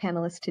introduce our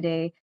panelists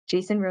today,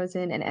 Jason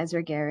Rosen and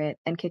Ezra Garrett,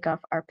 and kick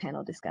off our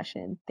panel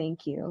discussion.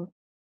 Thank you.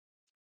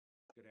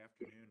 Good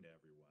afternoon to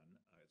everyone.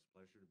 It's a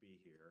pleasure to be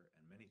here,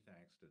 and many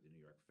thanks to the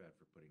New York Fed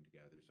for putting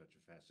together such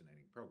a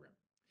fascinating program.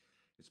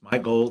 It's my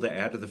goal to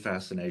add to the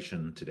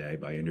fascination today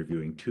by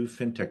interviewing two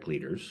FinTech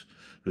leaders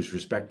whose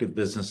respective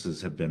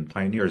businesses have been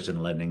pioneers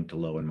in lending to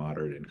low and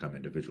moderate income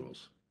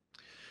individuals.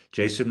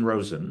 Jason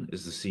Rosen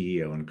is the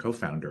CEO and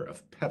co-founder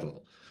of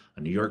Petal,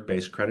 a New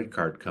York-based credit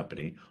card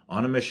company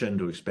on a mission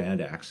to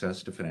expand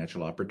access to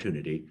financial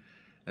opportunity,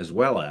 as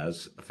well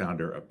as a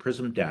founder of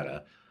Prism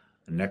Data,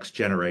 a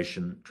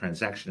next-generation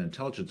transaction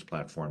intelligence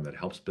platform that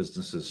helps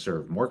businesses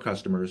serve more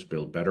customers,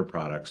 build better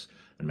products,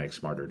 and make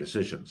smarter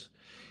decisions.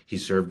 He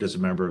served as a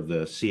member of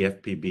the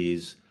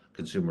CFPB's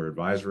Consumer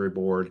Advisory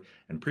Board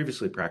and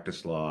previously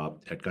practiced law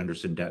at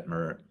Gunderson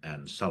Detmer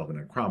and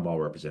Sullivan & Cromwell,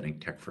 representing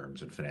tech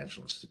firms and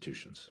financial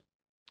institutions.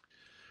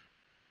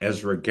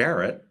 Ezra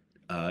Garrett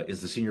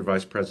is the Senior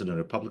Vice President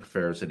of Public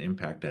Affairs and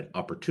Impact at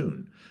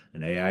Opportune,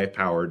 an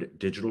AI-powered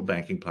digital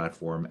banking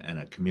platform and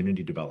a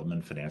community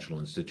development financial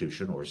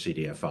institution, or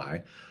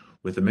CDFI,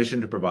 with a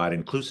mission to provide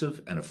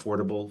inclusive and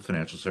affordable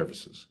financial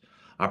services.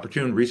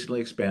 Opportune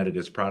recently expanded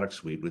its product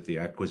suite with the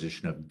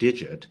acquisition of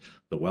Digit,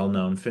 the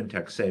well-known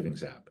FinTech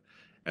savings app.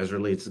 Ezra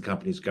leads the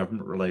company's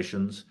government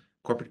relations,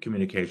 corporate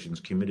communications,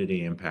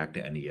 community impact,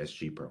 and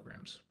ESG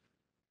programs.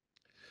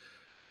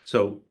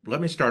 So let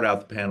me start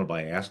out the panel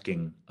by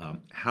asking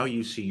how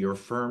you see your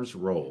firm's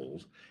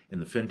roles in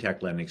the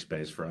FinTech lending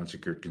space for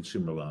unsecured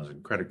consumer loans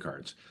and credit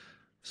cards,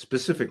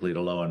 specifically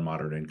to low and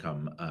moderate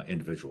income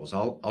individuals.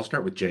 I'll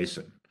start with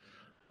Jason.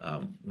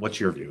 What's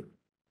your view?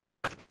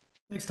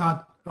 Thanks,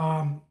 Todd.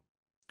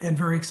 And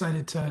very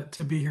excited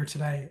to be here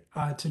today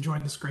to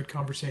join this great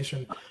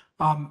conversation.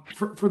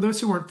 For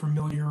those who aren't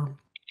familiar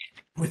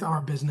with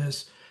our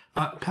business,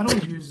 Petal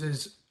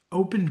uses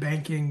open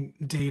banking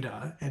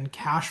data and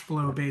cash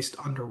flow based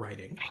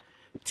underwriting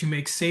to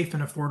make safe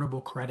and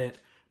affordable credit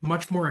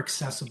much more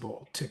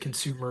accessible to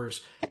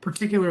consumers,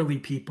 particularly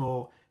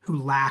people who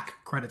lack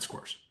credit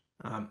scores.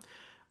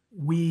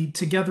 We,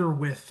 together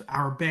with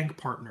our bank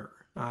partner,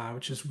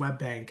 which is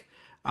WebBank,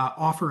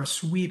 offer a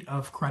suite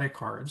of credit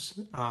cards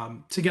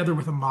together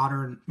with a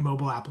modern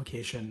mobile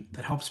application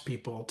that helps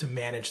people to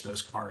manage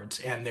those cards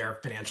and their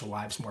financial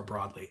lives more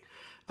broadly.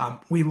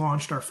 We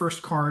launched our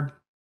first card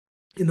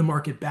in the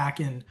market back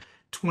in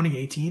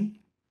 2018.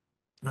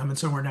 And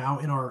so we're now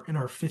in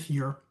our fifth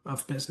year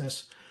of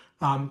business.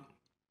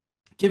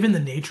 Given the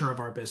nature of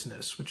our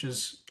business, which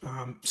is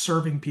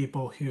serving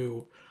people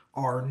who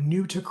are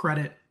new to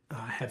credit,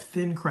 have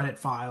thin credit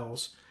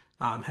files,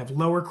 have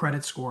lower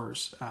credit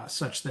scores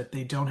such that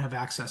they don't have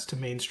access to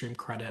mainstream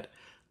credit,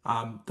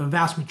 the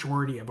vast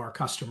majority of our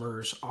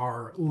customers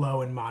are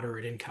low and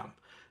moderate income.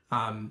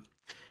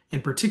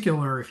 In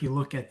particular, if you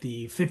look at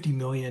the 50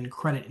 million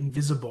credit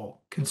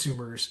invisible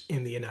consumers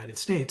in the United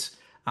States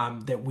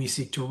that we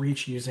seek to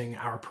reach using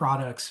our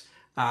products,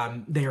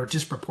 they are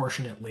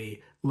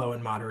disproportionately low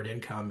and moderate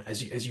income,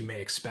 as you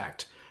may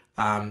expect.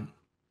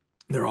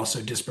 They're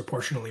also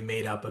disproportionately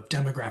made up of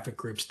demographic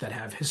groups that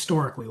have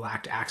historically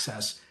lacked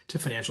access to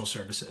financial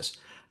services.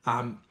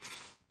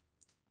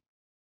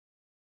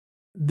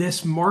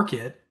 This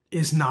market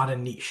is not a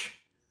niche,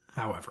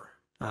 however.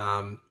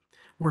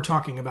 We're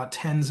talking about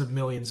tens of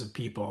millions of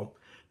people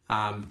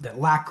that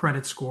lack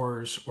credit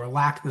scores or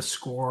lack the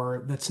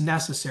score that's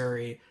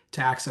necessary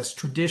to access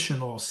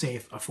traditional,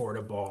 safe,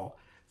 affordable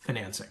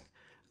financing.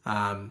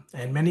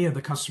 And many of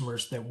the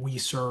customers that we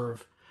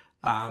serve,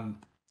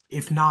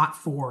 if not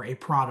for a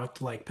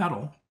product like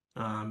Pedal,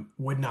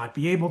 would not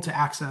be able to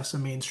access a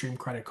mainstream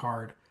credit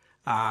card,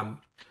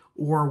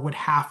 or would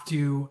have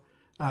to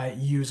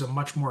use a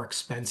much more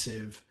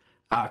expensive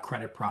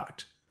credit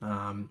product.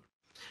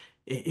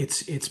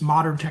 It's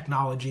modern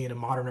technology and a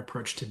modern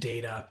approach to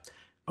data,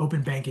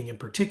 open banking in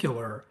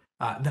particular,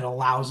 that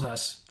allows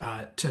us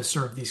to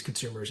serve these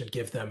consumers and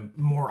give them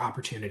more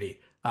opportunity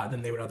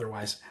than they would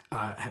otherwise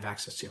have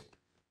access to.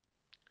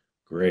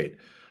 Great.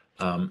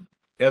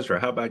 Ezra,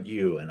 how about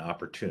you and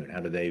Opportune? How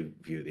do they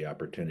view the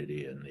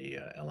opportunity in the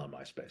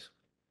LMI space?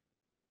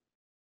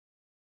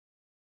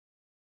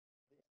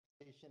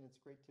 It's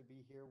great to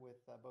be here with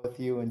both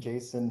you and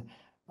Jason.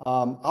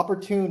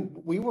 Opportune,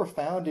 we were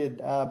founded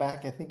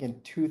back, I think,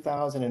 in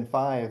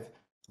 2005,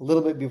 a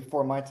little bit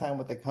before my time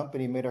with the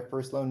company, made our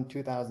first loan in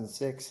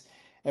 2006.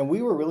 And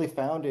we were really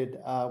founded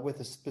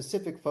with a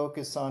specific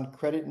focus on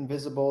credit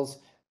invisibles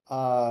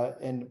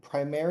and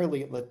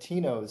primarily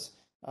Latinos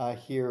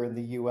here in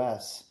the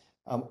US.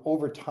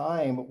 Over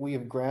time, we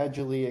have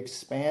gradually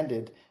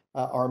expanded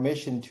our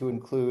mission to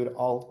include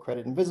all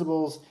credit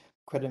invisibles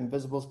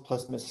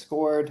plus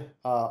misscored,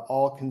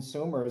 all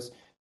consumers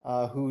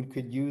who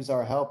could use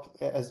our help.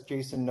 As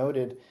Jason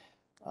noted,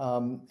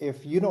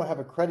 if you don't have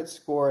a credit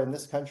score in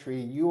this country,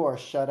 you are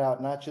shut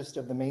out not just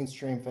of the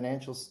mainstream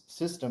financial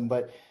system,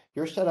 but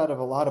you're shut out of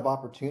a lot of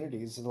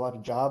opportunities. There's a lot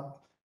of job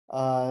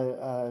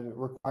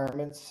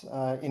requirements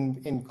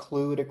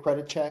include a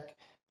credit check,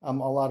 a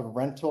lot of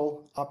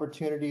rental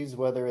opportunities,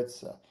 whether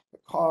it's a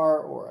car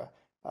or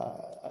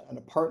an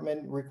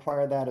apartment,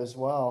 require that as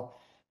well.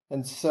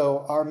 And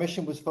so our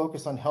mission was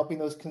focused on helping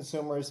those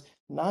consumers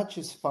not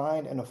just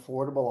find an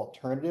affordable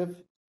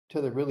alternative to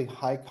the really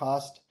high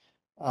cost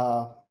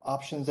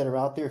options that are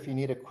out there if you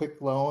need a quick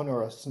loan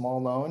or a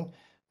small loan,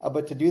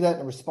 but to do that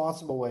in a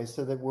responsible way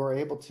so that we're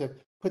able to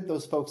put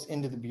those folks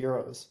into the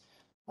bureaus.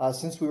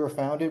 Since we were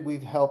founded,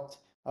 we've helped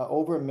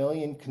over 1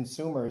 million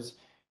consumers,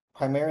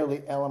 primarily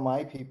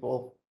LMI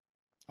people,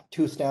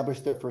 to establish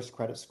their first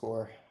credit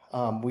score.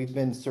 We've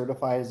been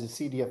certified as a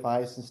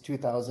CDFI since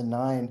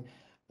 2009.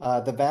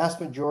 The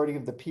vast majority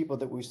of the people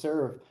that we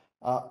serve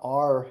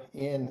are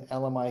in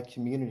LMI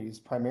communities,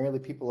 primarily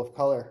people of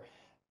color.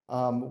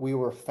 We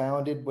were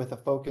founded with a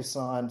focus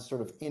on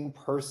sort of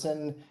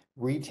in-person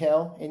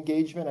retail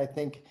engagement. I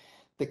think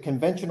the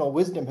conventional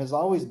wisdom has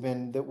always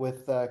been that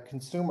with a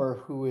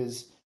consumer who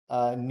is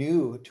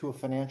new to a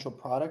financial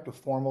product, a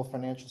formal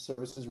financial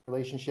services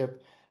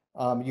relationship,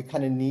 you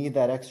kind of need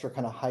that extra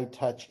kind of high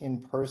touch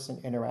in-person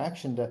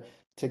interaction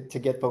to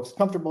get folks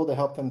comfortable, to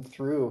help them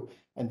through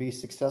and be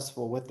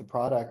successful with the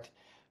product.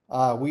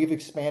 We've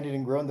expanded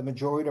and grown. The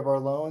majority of our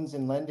loans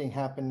and lending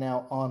happen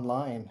now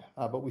online,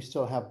 but we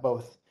still have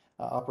both,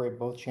 operate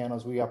both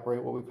channels. We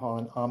operate what we call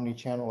an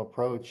omni-channel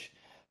approach.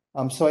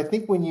 So I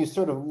think when you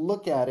sort of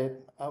look at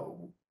it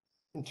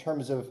in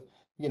terms of,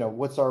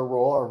 what's our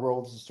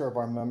role is to serve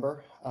our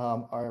member.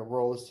 Our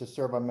role is to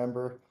serve our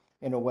member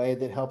in a way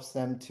that helps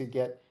them to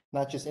get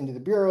not just into the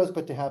bureaus,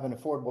 but to have an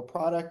affordable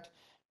product.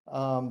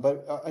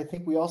 But I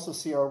think we also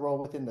see our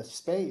role within the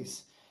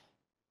space.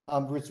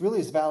 It's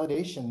really is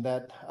validation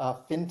that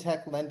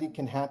FinTech lending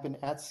can happen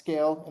at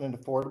scale in an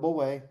affordable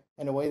way,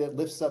 in a way that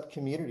lifts up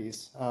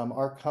communities.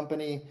 Our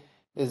company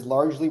is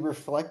largely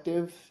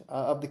reflective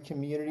of the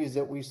communities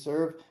that we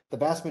serve. The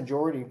vast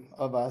majority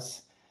of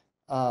us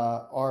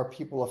are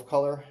people of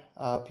color,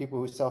 people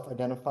who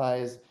self-identify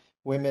as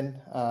women,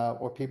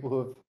 or people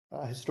who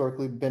have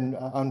historically been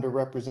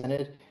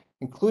underrepresented,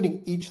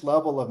 including each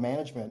level of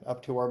management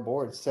up to our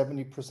board.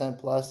 70%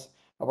 plus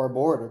of our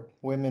board are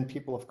women,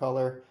 people of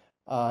color,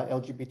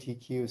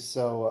 LGBTQ.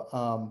 So,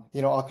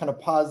 I'll kind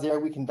of pause there.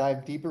 We can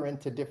dive deeper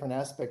into different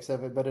aspects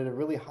of it, but at a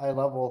really high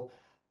level,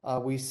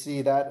 we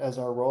see that as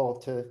our role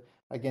to,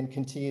 again,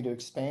 continue to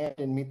expand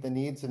and meet the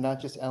needs of not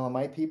just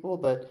LMI people,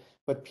 but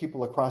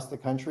people across the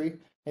country,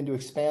 and to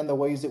expand the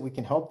ways that we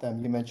can help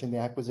them. You mentioned the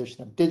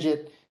acquisition of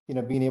Digit,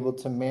 being able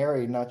to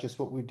marry not just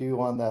what we do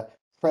on the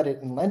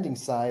credit and lending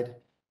side,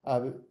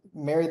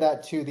 marry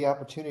that to the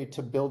opportunity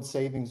to build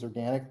savings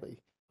organically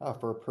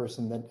for a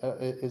person that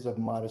is of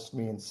modest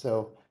means.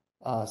 So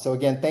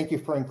again, thank you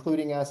for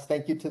including us.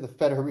 Thank you to the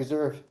Federal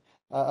Reserve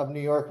of New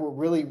York. We're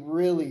really,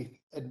 really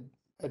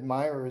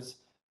admirers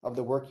of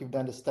the work you've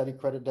done to study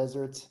credit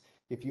deserts.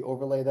 If you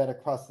overlay that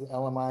across the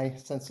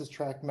LMI census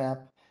tract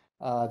map,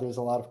 there's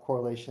a lot of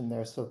correlation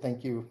there. So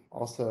thank you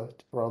also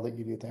for all that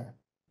you do there.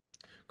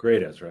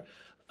 Great, Ezra.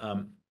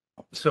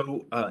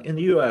 So in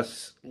the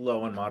U.S.,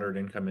 low and moderate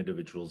income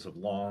individuals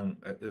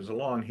there's a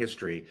long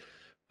history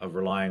of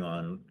relying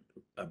on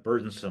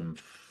burdensome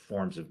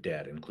forms of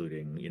debt,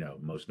 including,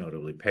 most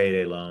notably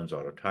payday loans,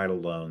 auto title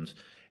loans,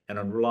 and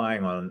on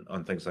relying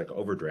on things like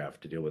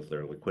overdraft to deal with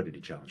their liquidity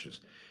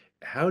challenges.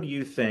 How do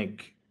you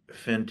think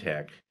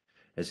FinTech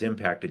has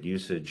impacted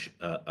usage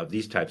of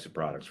these types of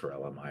products for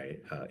LMI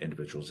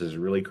individuals? Is it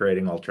really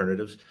creating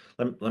alternatives?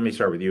 Let me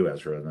start with you,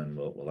 Ezra, and then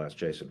we'll ask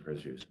Jason for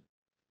his views.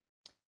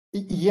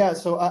 Yeah,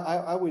 so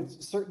I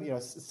would certainly,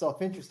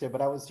 self-interested,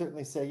 but I would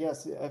certainly say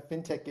yes,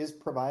 FinTech is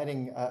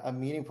providing a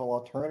meaningful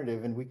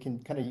alternative, and we can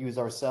kind of use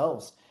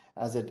ourselves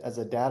as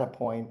a data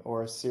point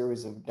or a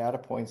series of data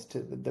points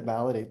to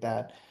validate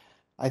that.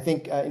 I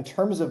think in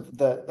terms of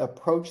the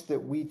approach that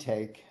we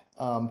take,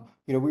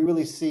 we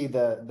really see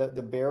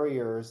the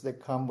barriers that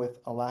come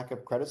with a lack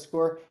of credit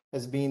score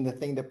as being the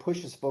thing that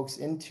pushes folks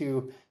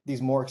into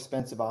these more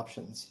expensive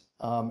options.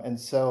 And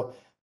so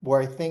where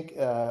I think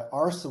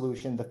our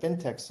solution, the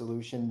FinTech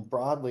solution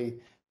broadly,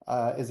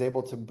 is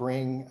able to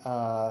bring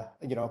a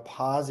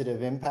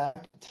positive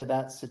impact to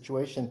that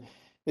situation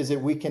is that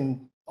we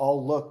can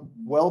all look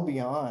well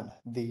beyond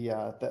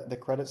the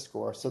credit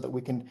score so that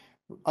we can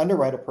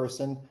underwrite a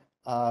person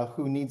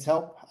who needs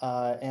help.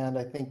 And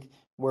I think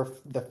where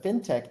the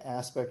FinTech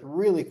aspect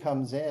really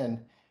comes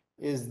in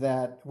is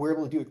that we're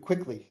able to do it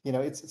quickly.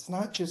 It's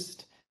not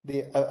just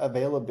the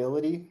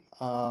availability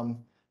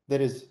that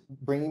is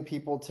bringing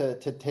people to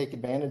take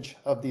advantage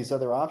of these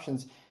other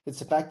options. It's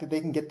the fact that they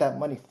can get that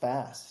money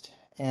fast.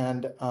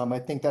 And I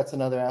think that's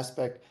another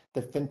aspect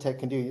that FinTech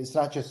can do. It's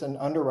not just an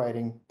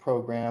underwriting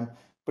program,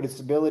 but its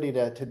ability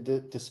to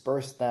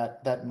disperse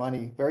that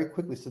money very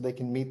quickly so they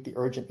can meet the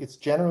urgent. It's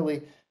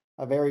generally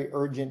a very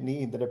urgent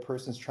need that a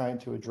person's trying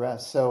to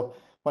address. So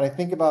when I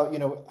think about,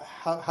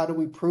 how do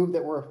we prove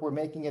that we're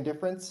making a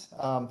difference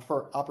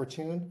for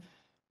Opportune,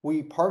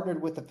 we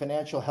partnered with the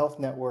Financial Health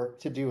Network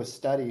to do a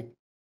study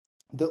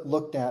that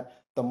looked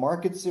at the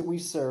markets that we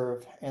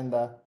serve and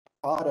the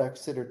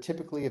products that are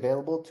typically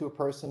available to a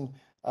person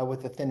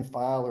with a thin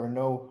file or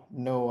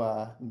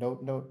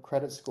no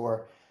credit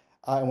score.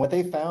 And what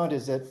they found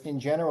is that in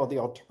general, the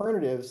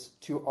alternatives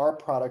to our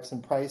products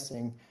and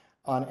pricing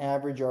on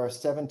average are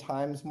 7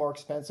 times more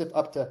expensive,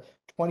 up to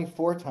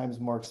 24 times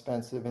more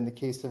expensive in the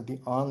case of the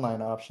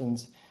online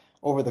options.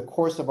 Over the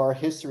course of our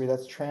history,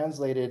 that's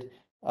translated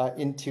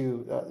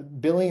into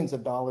billions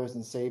of dollars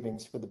in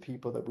savings for the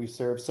people that we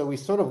serve. So we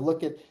sort of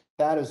look at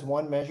that as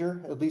one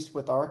measure, at least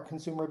with our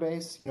consumer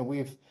base.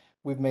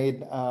 We've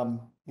made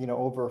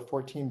over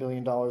 $14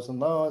 billion in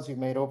loans. We've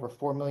made over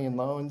 4 million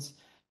loans,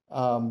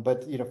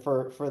 but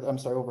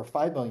over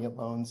 5 million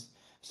loans.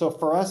 So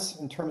for us,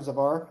 in terms of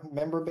our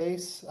member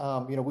base,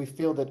 we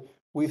feel that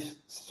we've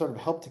sort of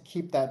helped to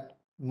keep that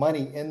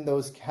money in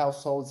those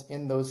households,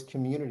 in those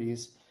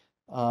communities.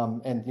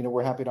 And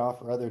we're happy to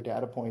offer other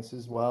data points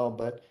as well.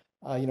 But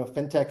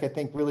FinTech, I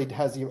think, really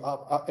has the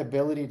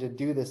ability to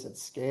do this at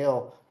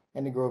scale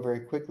and to grow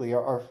very quickly.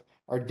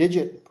 Our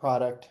Digit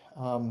product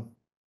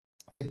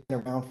has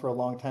been around for a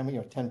long time,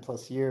 10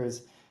 plus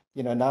years.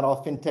 Not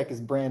all FinTech is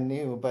brand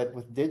new, but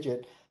with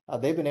Digit,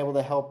 they've been able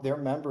to help their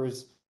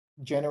members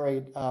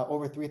generate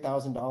over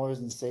 $3,000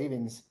 in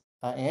savings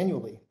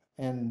annually.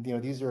 And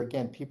these are,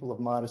 again, people of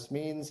modest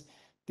means.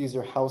 These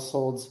are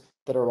households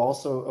that are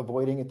also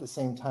avoiding at the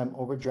same time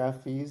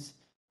overdraft fees.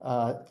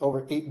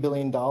 Over $8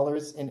 billion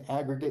in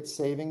aggregate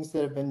savings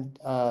that have been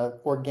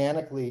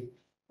organically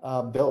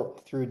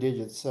built through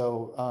Digit.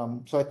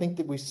 So I think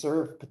that we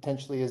serve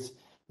potentially as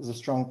a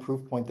strong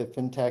proof point that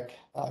FinTech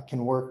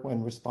can work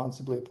when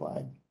responsibly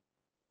applied.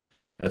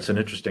 That's an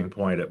interesting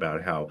point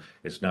about how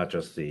it's not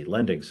just the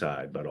lending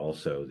side, but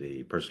also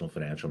the personal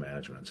financial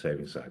management and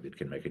savings side that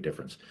can make a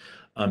difference.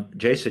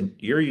 Jason,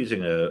 you're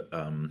using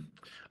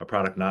a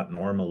product not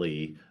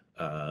normally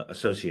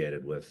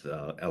associated with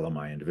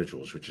LMI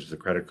individuals, which is the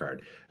credit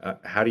card.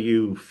 How do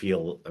you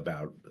feel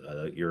about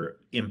your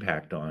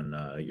impact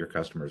on your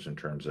customers in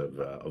terms of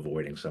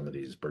avoiding some of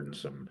these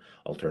burdensome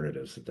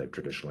alternatives that they've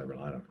traditionally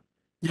relied on?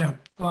 Yeah.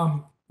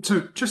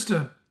 So just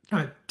to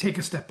kind of take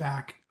a step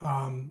back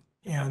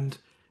and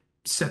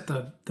set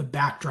the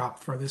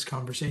backdrop for this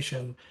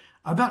conversation,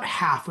 about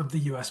half of the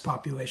U.S.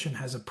 population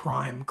has a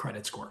prime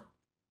credit score.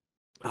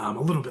 A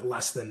little bit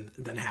less than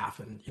half,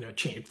 and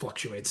change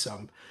fluctuates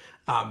some.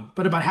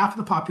 But about half of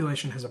the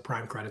population has a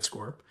prime credit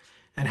score,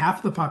 and half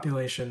of the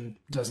population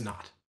does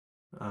not.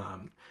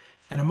 And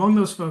among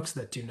those folks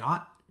that do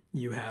not,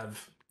 you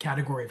have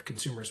category of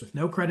consumers with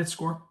no credit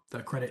score,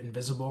 the credit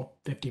invisible,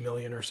 50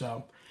 million or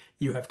so.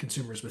 You have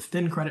consumers with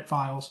thin credit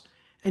files,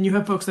 and you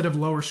have folks that have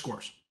lower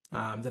scores,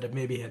 that have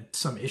maybe had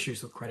some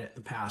issues with credit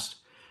in the past.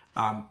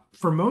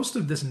 For most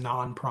of this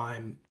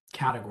non-prime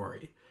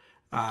category,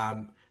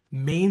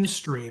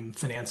 mainstream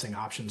financing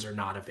options are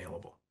not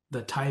available.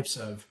 The types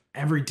of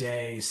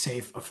everyday,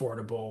 safe,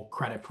 affordable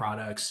credit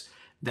products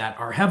that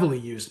are heavily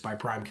used by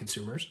prime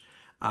consumers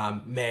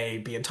may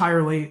be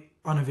entirely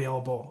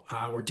unavailable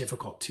or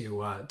difficult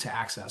to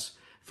access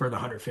for the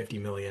 150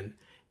 million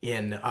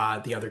in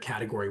the other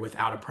category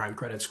without a prime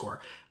credit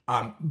score.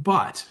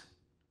 But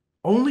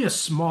only a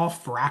small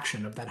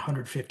fraction of that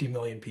 150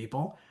 million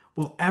people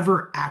will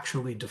ever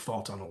actually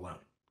default on a loan.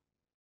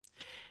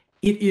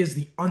 It is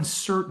the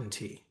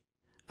uncertainty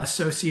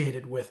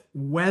associated with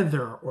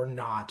whether or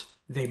not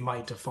they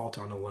might default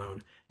on a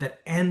loan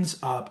that ends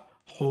up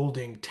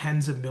holding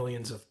tens of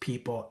millions of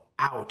people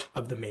out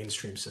of the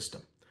mainstream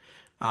system.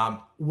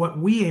 What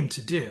we aim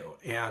to do,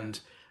 and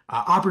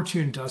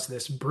Opportune does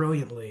this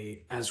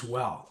brilliantly as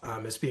well,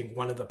 as being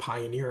one of the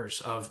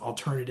pioneers of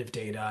alternative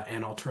data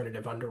and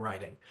alternative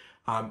underwriting.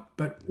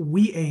 But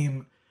we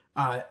aim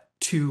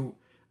to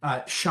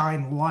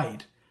shine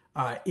light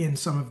in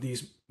some of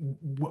these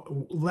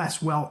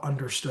less well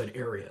understood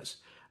areas,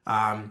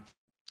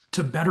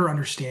 to better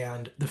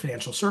understand the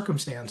financial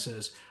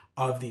circumstances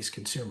of these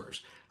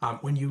consumers.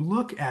 When you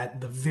look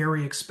at the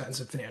very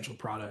expensive financial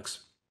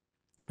products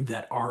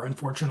that are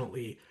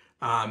unfortunately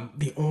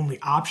the only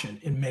option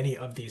in many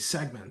of these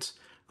segments,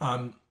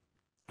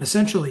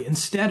 essentially,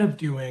 instead of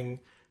doing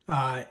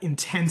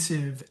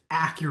intensive,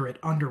 accurate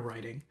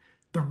underwriting,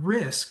 the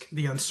risk,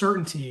 the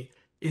uncertainty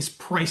is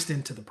priced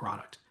into the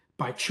product.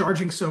 By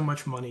charging so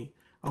much money,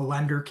 a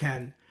lender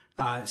can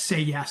say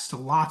yes to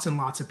lots and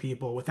lots of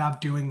people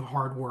without doing the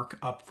hard work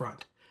up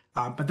front.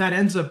 But that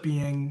ends up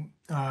being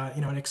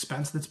an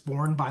expense that's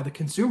borne by the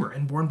consumer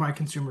and borne by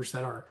consumers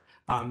that are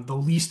the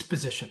least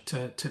positioned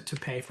to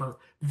pay for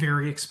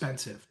very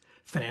expensive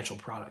financial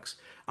products.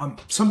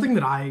 Something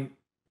that I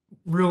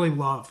really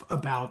love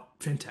about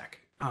FinTech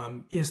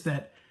is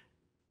that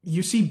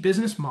you see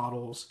business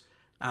models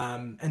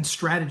and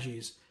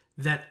strategies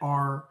that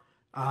are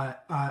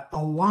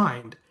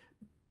aligned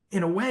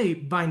in a way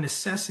by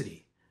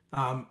necessity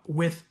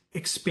with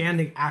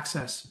expanding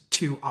access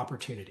to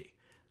opportunity.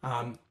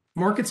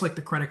 Markets like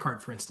the credit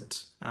card, for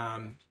instance,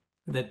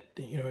 that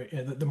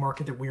the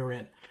market that we're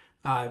in,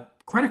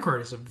 credit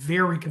card is a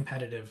very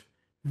competitive,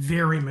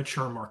 very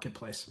mature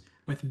marketplace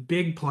with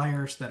big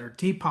players that are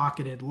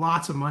deep-pocketed,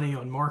 lots of money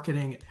on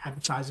marketing,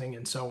 advertising,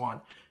 and so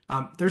on.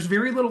 There's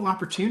very little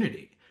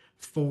opportunity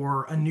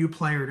for a new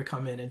player to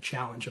come in and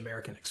challenge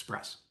American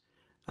Express.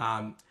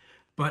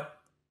 But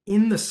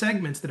in the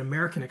segments that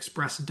American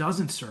Express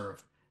doesn't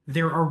serve,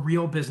 there are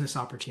real business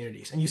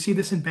opportunities. And you see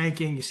this in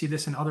banking, you see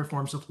this in other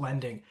forms of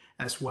lending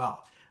as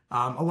well.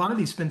 A lot of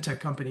these FinTech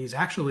companies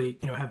actually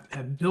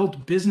have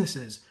built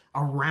businesses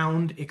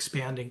around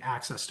expanding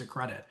access to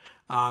credit.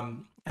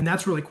 And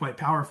that's really quite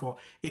powerful.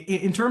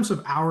 In terms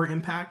of our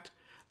impact,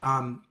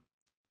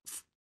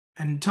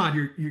 and Todd,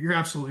 you're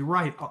absolutely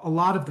right. A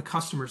lot of the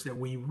customers that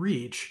we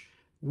reach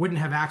wouldn't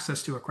have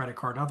access to a credit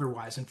card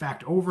otherwise. In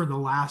fact, over the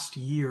last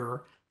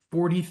year,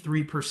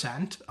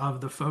 43%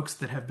 of the folks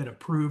that have been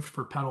approved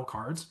for pedal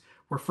cards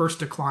were first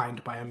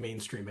declined by a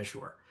mainstream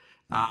issuer.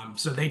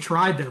 So they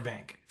tried their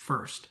bank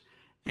first,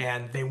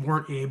 and they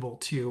weren't able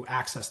to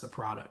access the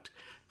product.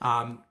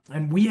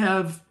 And we've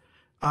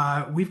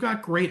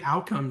got great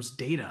outcomes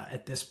data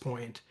at this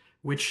point,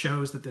 which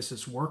shows that this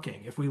is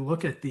working. If we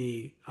look at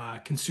the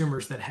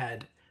consumers that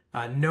had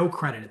no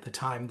credit at the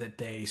time that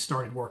they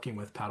started working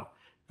with Pedal,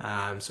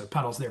 so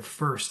Pedal's their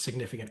first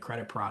significant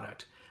credit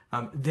product,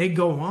 they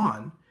go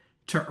on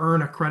to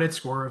earn a credit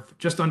score of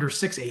just under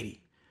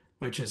 680,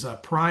 which is a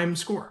prime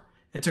score.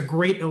 It's a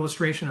great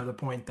illustration of the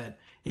point that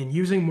in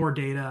using more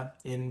data,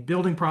 in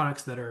building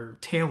products that are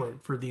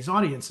tailored for these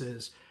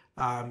audiences,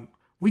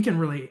 we can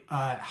really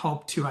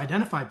help to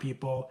identify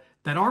people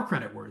that are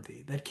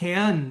creditworthy, that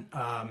can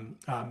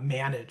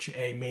manage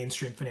a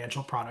mainstream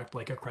financial product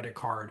like a credit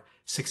card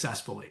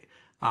successfully,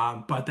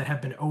 but that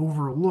have been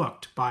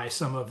overlooked by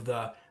some of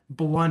the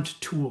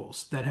blunt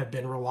tools that have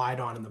been relied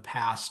on in the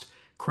past: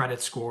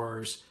 credit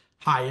scores,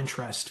 high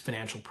interest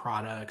financial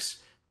products,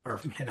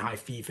 and high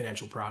fee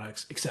financial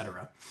products, et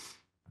cetera.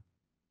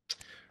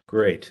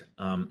 Great.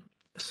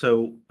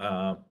 So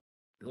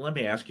let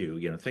me ask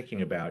you,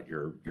 thinking about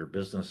your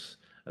business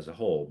as a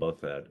whole,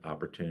 both at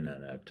Opportune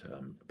and at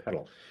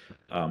Pedal,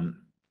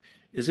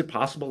 is it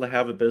possible to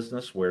have a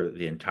business where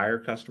the entire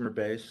customer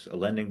base, a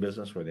lending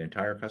business where the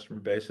entire customer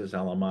base is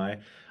LMI?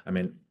 I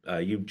mean,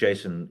 you,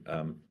 Jason,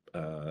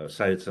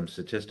 cited some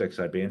statistics.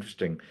 I'd be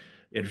interested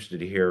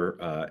to hear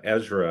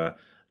Ezra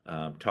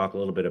talk a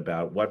little bit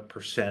about what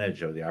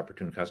percentage of the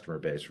Opportune customer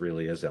base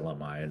really is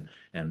LMI,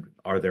 and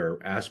are there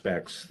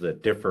aspects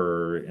that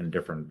differ in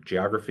different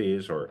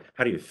geographies, or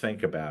how do you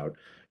think about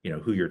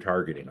who you're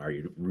targeting? Are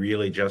you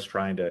really just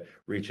trying to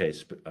reach a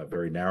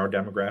very narrow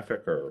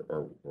demographic,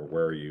 or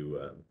where are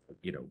you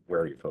where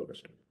are you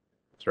focused?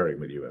 Starting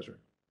with you, Ezra.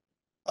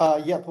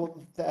 Yeah,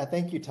 well,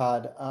 thank you,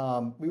 Todd.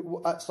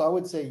 So I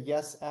would say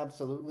yes,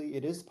 absolutely.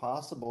 It is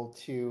possible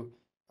to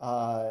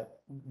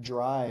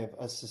drive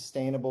a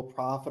sustainable,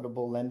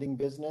 profitable lending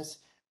business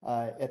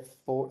at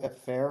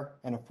fair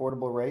and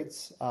affordable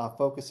rates,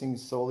 focusing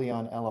solely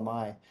on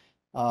LMI.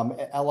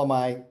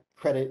 LMI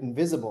credit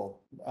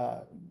invisible,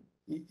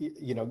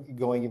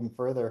 going even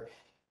further.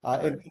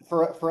 And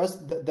for us,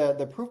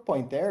 the proof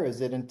point there is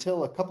that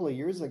until a couple of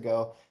years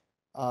ago,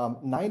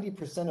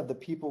 90% of the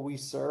people we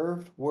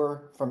served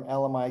were from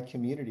LMI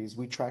communities.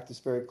 We track this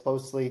very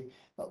closely,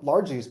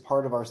 largely as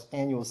part of our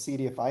annual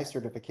CDFI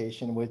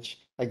certification, which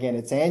again,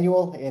 it's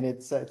annual and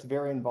it's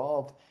very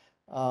involved.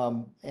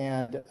 For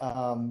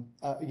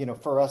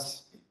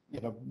us,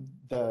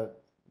 a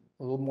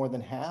little more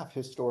than half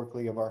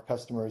historically of our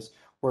customers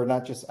were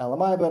not just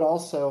LMI, but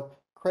also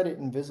credit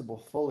invisible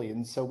fully.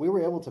 And so we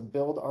were able to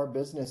build our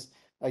business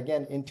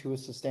again, into a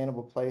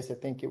sustainable place. I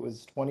think it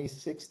was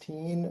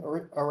 2016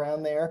 or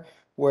around there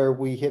where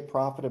we hit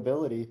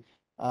profitability.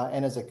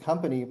 And as a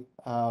company,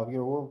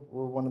 we're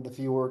one of the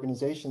few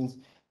organizations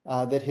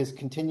that has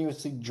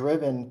continuously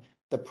driven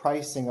the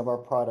pricing of our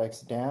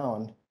products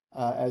down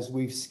as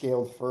we've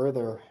scaled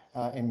further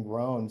and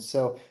grown.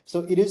 So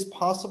it is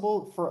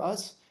possible for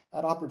us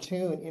at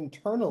Opportune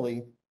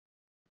internally.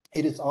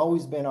 It has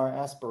always been our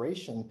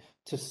aspiration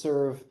to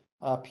serve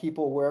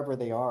people wherever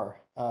they are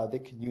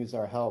that could use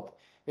our help.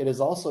 It has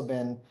also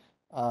been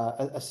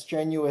a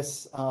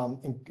strenuous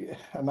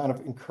amount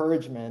of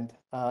encouragement,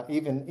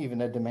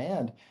 even a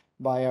demand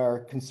by our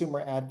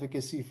consumer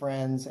advocacy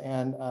friends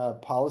and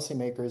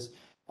policymakers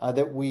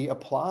that we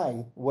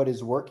apply what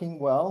is working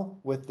well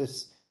with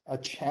this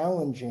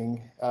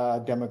challenging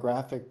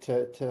demographic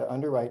to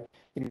underwrite.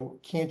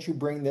 Can't you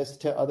bring this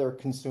to other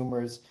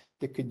consumers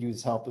that could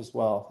use help as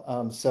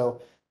well?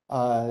 So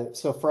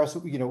for us,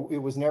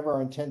 it was never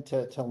our intent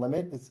to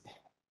limit. It's,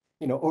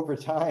 over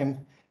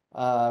time,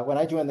 when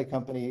I joined the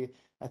company,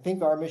 I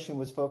think our mission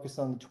was focused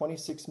on the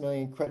 26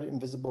 million credit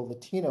invisible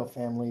Latino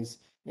families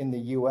in the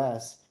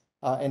U.S.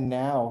 And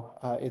now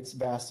it's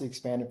vastly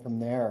expanded from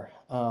there.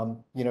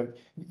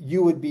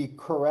 You would be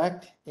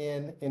correct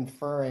in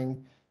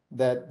inferring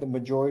that the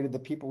majority of the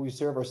people we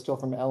serve are still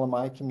from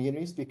LMI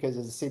communities, because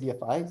as a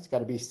CDFI, it's got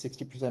to be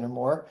 60% or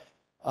more,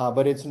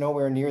 but it's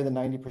nowhere near the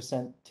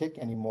 90% tick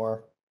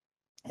anymore.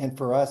 And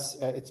for us,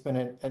 it's been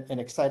an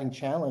exciting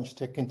challenge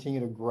to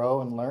continue to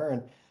grow and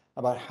learn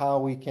about how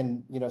we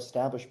can,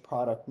 establish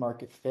product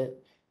market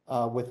fit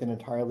with an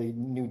entirely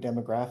new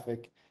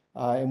demographic.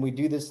 And we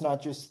do this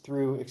not just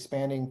through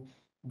expanding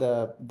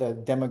the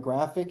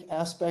demographic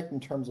aspect in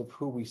terms of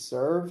who we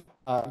serve.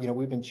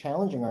 We've been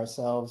challenging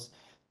ourselves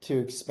to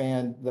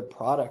expand the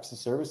products and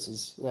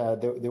services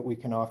that we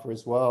can offer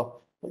as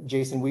well.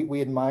 Jason,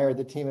 we admire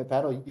the team at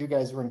Paddle. You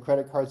guys were in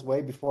credit cards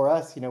way before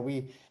us.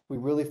 We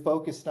really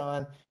focused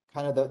on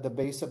kind of the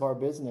base of our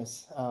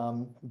business.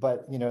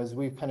 But as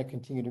we've kind of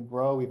continued to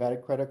grow, we've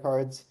added credit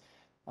cards,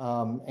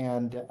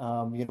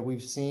 and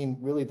we've seen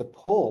really the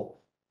pull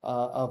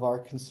of our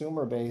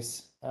consumer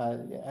base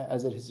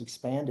as it has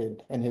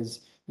expanded and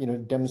has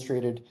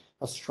demonstrated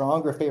a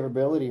stronger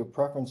favorability or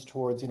preference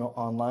towards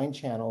online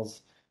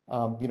channels.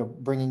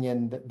 Bringing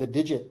in the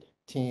Digit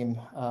team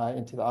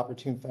into the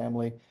Opportune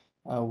family.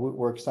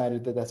 We're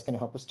excited that that's going to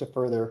help us to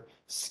further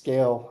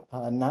scale,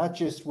 not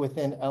just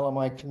within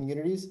LMI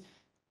communities.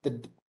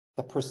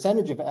 The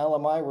percentage of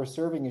LMI we're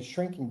serving is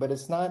shrinking, but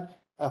it's not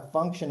a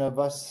function of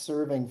us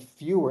serving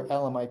fewer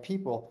LMI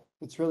people.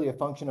 It's really a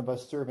function of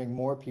us serving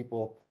more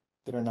people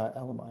that are not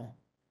LMI.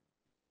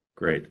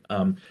 Great.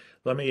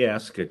 Let me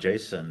ask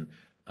Jason.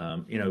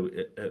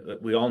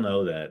 We all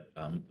know that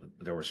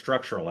there were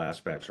structural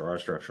aspects or are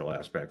structural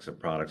aspects of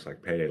products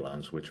like payday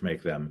loans, which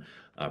make them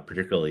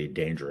particularly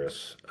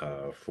dangerous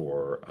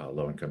for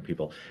low-income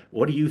people.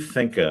 What do you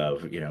think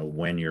of,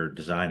 when you're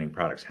designing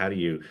products? How do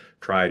you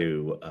try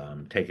to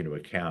take into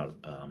account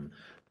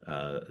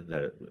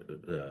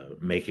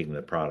making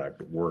the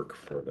product work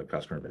for the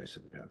customer base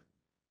that you have?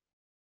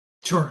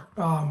 Sure.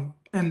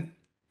 And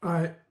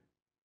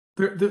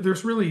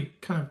there's really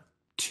kind of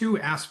two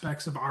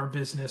aspects of our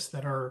business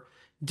that are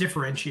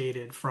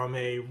differentiated from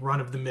a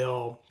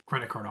run-of-the-mill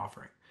credit card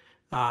offering.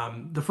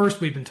 The first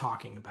we've been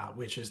talking about,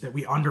 which is that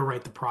we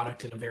underwrite the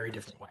product in a very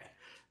different way.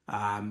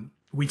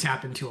 We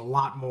tap into a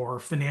lot more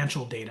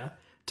financial data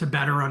to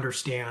better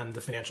understand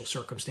the financial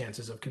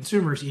circumstances of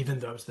consumers, even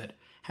those that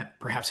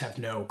perhaps have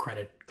no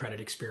credit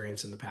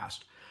experience in the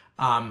past.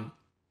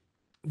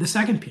 The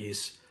second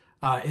piece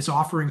is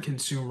offering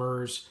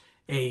consumers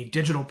a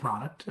digital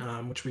product,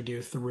 which we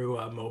do through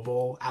a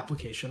mobile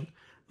application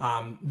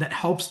that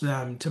helps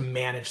them to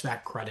manage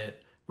that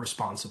credit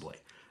responsibly.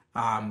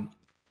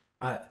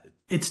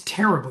 It's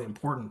terribly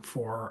important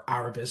for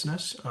our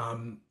business.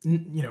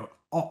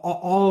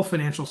 All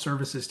financial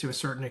services to a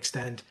certain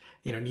extent,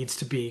 needs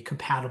to be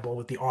compatible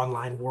with the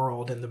online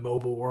world and the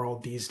mobile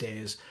world these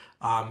days.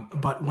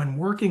 But when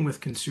working with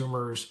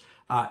consumers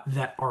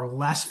that are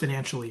less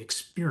financially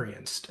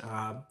experienced,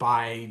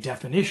 by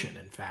definition,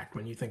 in fact,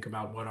 when you think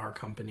about what our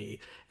company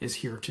is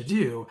here to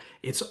do,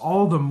 it's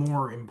all the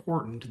more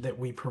important that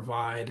we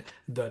provide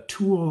the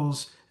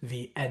tools,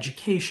 the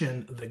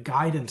education, the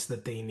guidance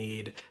that they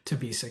need to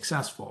be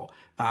successful.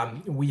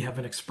 We have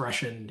an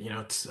expression,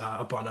 it's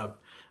up on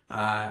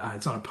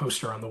it's on a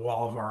poster on the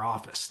wall of our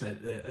office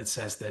that it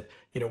says that,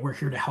 we're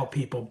here to help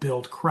people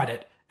build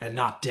credit and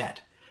not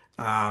debt.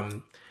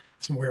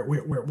 So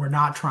we're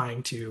not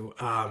trying to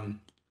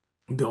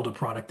build a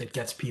product that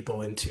gets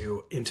people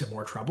into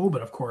more trouble,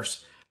 but of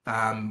course,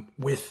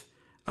 with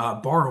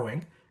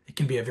borrowing, it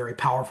can be a very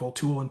powerful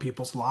tool in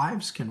people's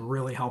lives, can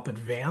really help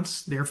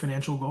advance their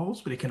financial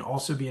goals, but it can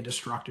also be a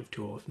destructive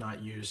tool if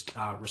not used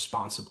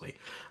responsibly.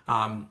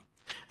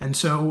 And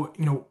so,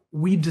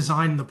 we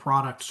designed the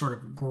product sort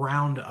of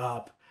ground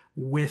up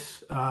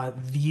with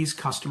these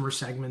customer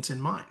segments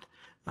in mind.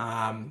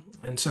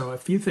 And so a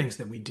few things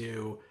that we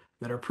do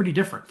that are pretty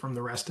different from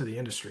the rest of the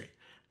industry.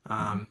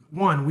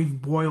 One,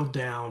 we've boiled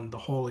down the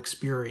whole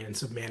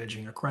experience of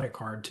managing a credit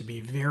card to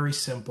be very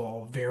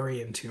simple,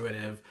 very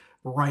intuitive,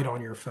 right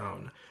on your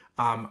phone.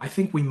 I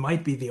think we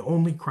might be the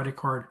only credit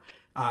card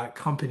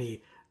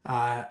company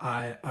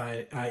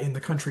in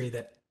the country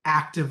that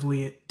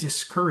actively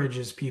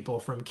discourages people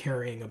from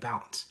carrying a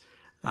balance.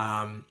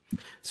 Um,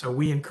 so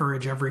we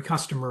encourage every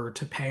customer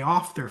to pay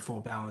off their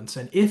full balance.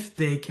 And if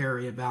they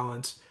carry a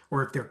balance,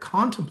 or if they're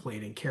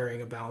contemplating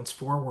carrying a balance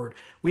forward,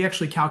 we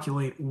actually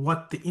calculate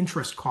what the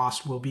interest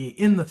cost will be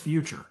in the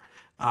future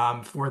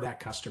for that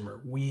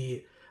customer.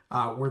 We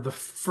were the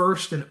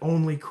first and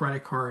only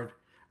credit card,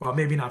 well,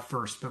 maybe not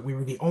first, but we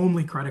were the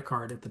only credit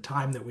card at the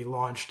time that we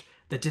launched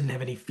that didn't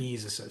have any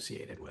fees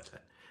associated with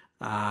it.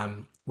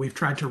 We've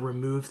tried to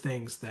remove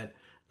things that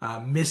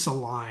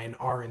misalign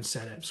our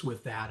incentives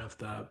with that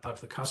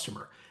of the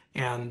customer.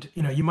 And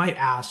you might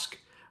ask,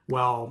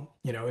 well,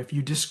 if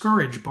you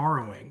discourage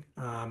borrowing,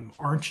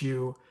 aren't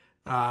you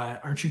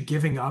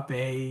giving up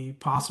a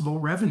possible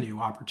revenue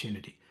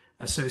opportunity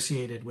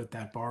associated with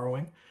that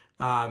borrowing?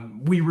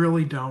 We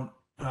really don't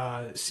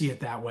see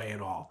it that way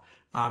at all.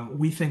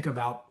 We think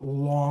about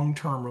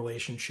long-term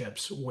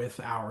relationships with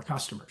our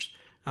customers.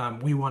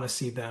 We want to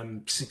see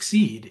them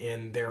succeed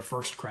in their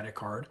first credit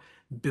card,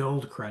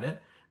 build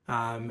credit,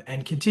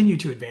 and continue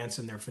to advance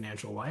in their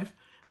financial life.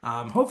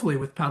 Hopefully,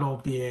 with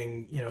Pedal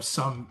being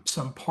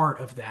some part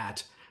of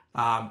that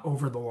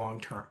over the long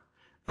term.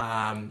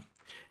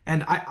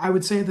 And I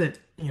would say that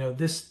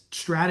this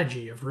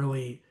strategy of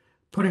really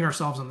putting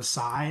ourselves on the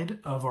side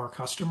of our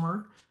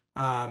customer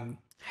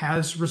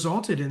has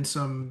resulted in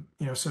some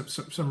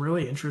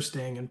really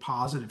interesting and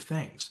positive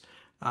things.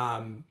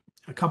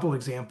 A couple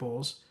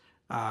examples.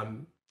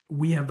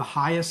 We have the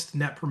highest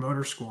net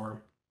promoter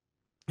score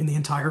in the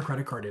entire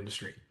credit card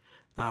industry.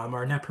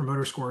 Our net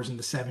promoter score is in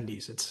the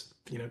 70s. It's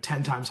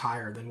 10 times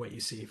higher than what you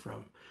see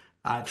from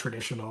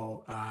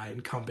traditional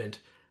incumbent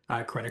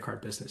credit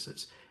card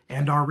businesses.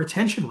 And our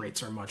retention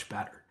rates are much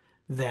better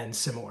than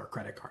similar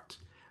credit cards.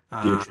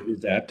 Do you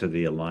attribute that to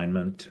the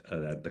alignment,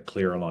 the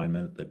clear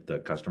alignment that the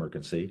customer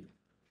can see?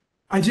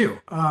 I do,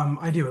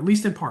 at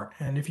least in part.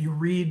 And if you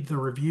read the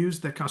reviews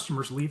that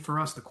customers leave for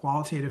us, the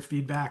qualitative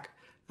feedback,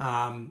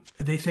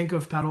 they think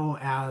of Pedal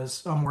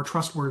as a more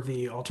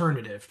trustworthy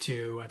alternative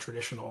to a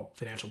traditional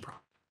financial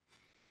product.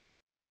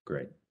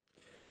 Great.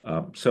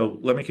 So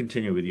let me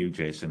continue with you,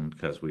 Jason,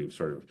 because we've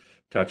sort of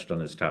touched on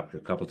this topic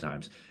a couple of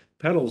times.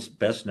 Pedal's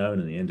best known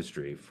in the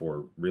industry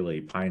for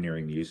really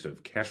pioneering the use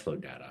of cash flow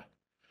data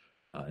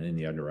in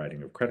the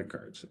underwriting of credit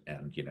cards.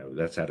 And,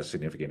 that's had a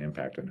significant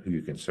impact on who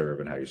you can serve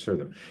and how you serve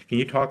them. Can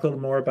you talk a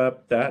little more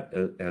about that?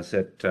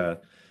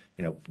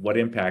 What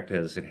impact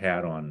has it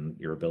had on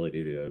your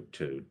ability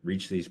to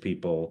reach these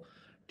people?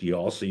 Do you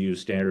also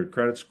use standard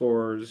credit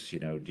scores?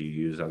 Do you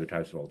use other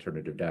types of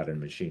alternative data and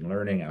machine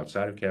learning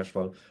outside of cash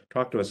flow?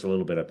 Talk to us a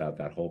little bit about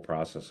that whole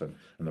process and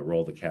the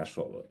role that cash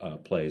flow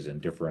plays in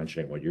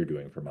differentiating what you're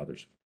doing from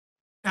others.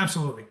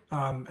 Absolutely.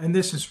 And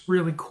this is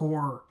really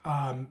core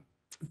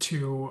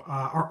to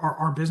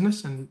our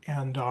business and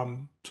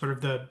sort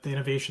of the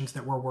innovations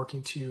that we're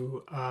working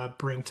to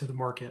bring to the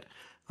market.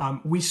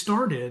 We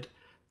started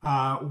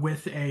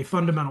with a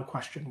fundamental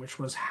question, which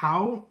was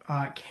how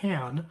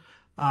can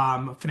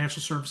a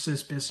financial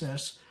services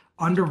business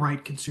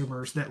underwrite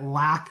consumers that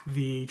lack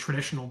the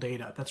traditional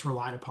data that's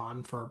relied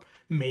upon for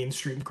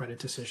mainstream credit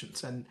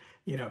decisions. And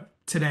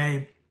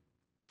today,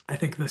 I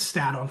think the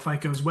stat on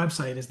FICO's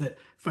website is that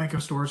FICO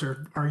scores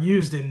are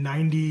used in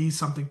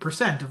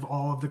 90-something% of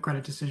all of the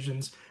credit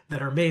decisions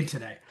that are made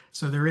today.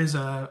 So there is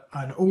an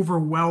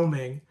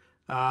overwhelming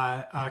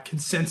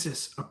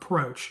consensus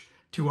approach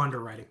to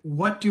underwriting.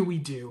 What do we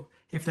do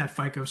if that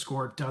FICO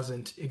score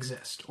doesn't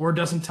exist or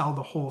doesn't tell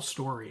the whole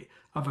story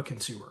of a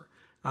consumer?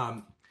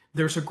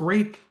 There's a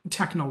great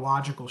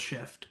technological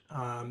shift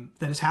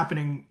that is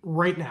happening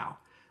right now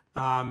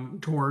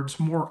towards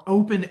more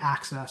open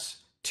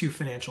access to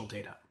financial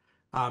data.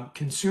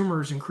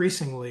 Consumers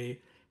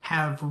increasingly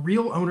have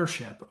real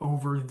ownership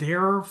over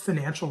their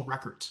financial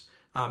records,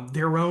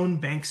 their own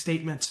bank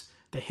statements,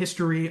 the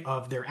history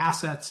of their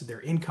assets, their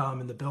income,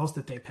 and the bills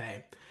that they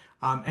pay.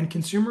 And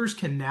consumers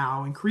can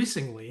now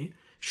increasingly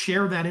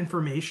share that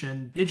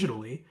information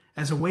digitally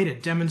as a way to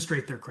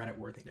demonstrate their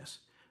creditworthiness.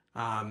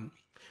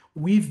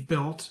 We've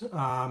built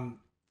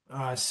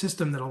a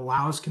system that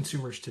allows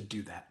consumers to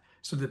do that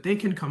so that they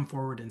can come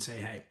forward and say,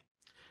 hey,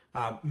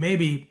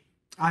 maybe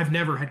I've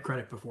never had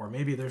credit before.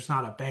 Maybe there's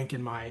not a bank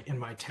in my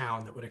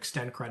town that would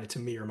extend credit to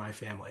me or my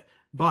family.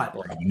 But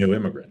or a new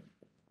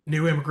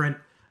immigrant,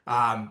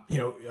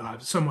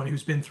 someone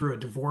who's been through a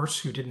divorce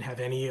who didn't have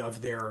any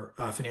of their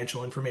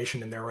financial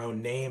information in their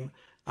own name,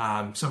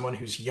 someone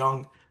who's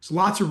young. There's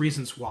lots of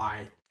reasons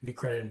why to be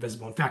credit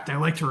invisible. In fact, I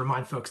like to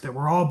remind folks that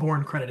we're all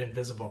born credit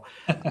invisible.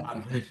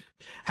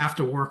 Have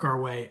to work our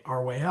way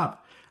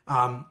up.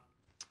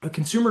 A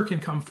consumer can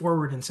come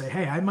forward and say,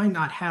 hey, I might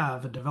not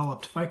have a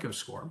developed FICO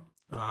score,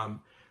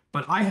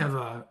 but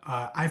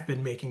I've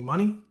been making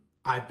money.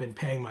 I've been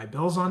paying my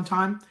bills on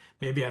time.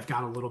 Maybe I've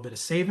got a little bit of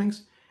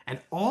savings. And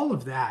all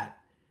of that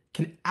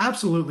can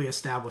absolutely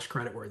establish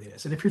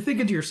creditworthiness. And if you're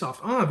thinking to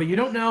yourself, oh, but you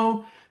don't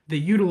know the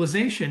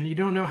utilization, you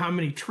don't know how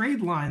many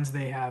trade lines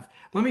they have,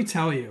 let me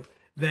tell you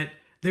that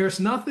there's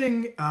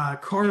nothing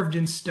carved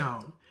in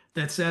stone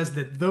that says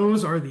that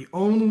those are the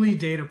only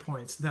data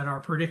points that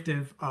are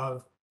predictive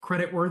of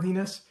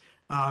creditworthiness.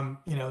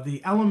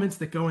 The elements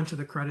that go into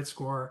the credit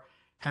score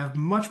have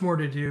much more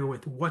to do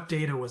with what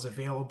data was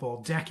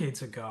available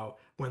decades ago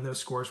when those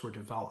scores were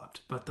developed.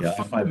 But the Yeah,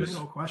 I find this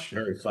fundamental question.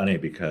 very funny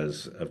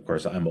because, of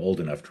course, I'm old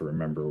enough to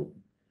remember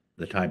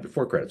the time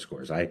before credit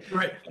scores.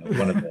 Right.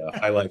 One of the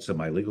highlights of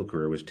my legal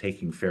career was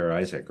taking Fair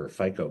Isaac or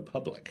FICO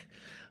public.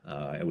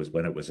 It was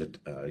when it was a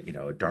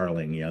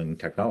darling young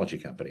technology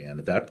company,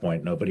 and at that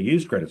point, nobody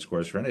used credit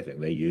scores for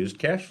anything. They used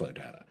cash flow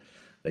data.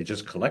 They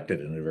just collected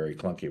it in a very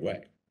clunky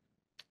way.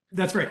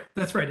 That's right.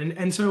 That's right.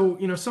 And so,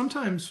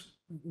 sometimes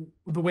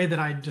the way that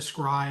I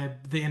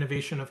describe the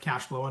innovation of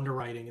cash flow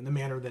underwriting in the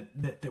manner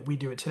that we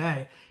do it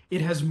today,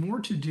 it has more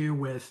to do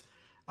with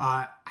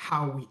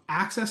how we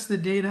access the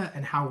data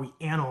and how we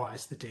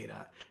analyze the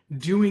data,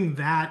 doing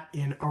that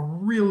in a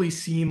really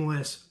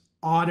seamless,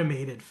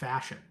 automated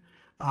fashion,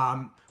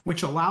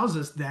 which allows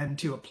us then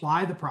to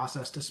apply the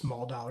process to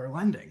small dollar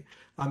lending.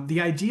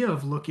 The idea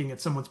of looking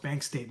at someone's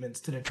bank statements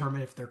to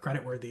determine if they're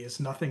creditworthy is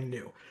nothing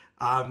new,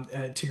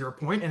 to your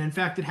point. And in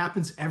fact, it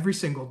happens every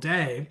single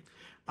day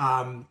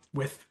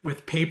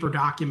with paper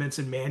documents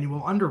and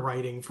manual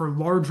underwriting for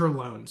larger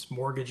loans,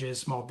 mortgages,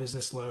 small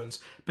business loans,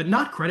 but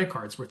not credit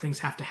cards where things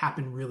have to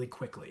happen really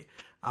quickly.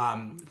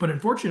 But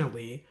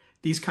unfortunately,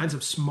 these kinds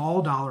of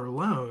small dollar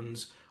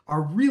loans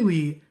are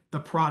really the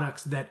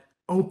products that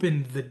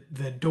open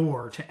the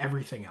door to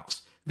everything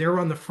else. They're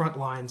on the front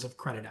lines of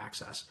credit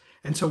access.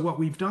 And so what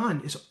we've done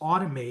is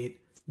automate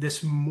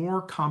this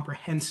more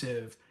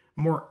comprehensive,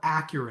 more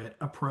accurate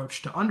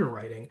approach to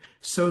underwriting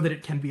so that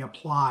it can be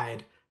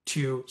applied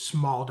to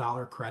small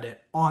dollar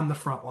credit on the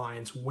front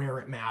lines where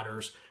it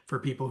matters for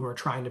people who are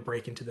trying to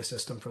break into the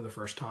system for the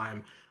first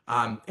time.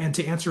 And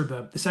to answer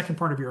the second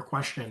part of your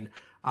question,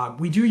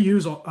 we do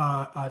use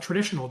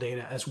traditional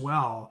data as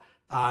well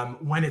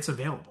when it's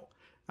available.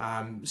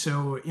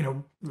 So,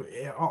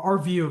 our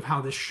view of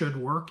how this should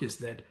work is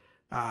that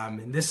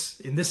in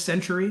this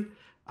century,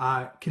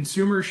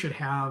 consumers should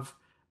have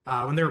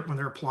when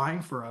they're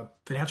applying for a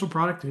financial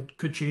product that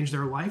could change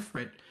their life,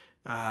 right?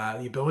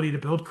 The ability to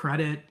build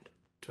credit,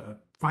 to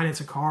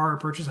finance a car or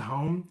purchase a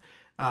home.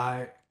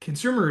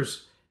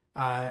 Consumers'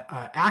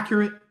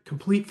 accurate,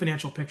 complete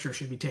financial picture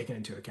should be taken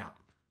into account.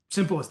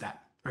 Simple as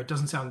that, right?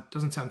 Doesn't sound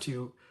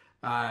too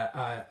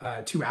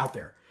out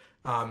there.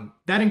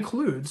 That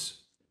includes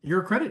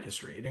your credit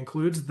history. It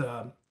includes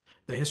the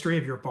history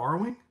of your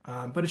borrowing,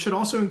 but it should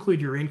also include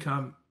your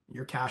income,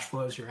 your cash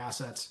flows, your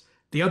assets,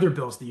 the other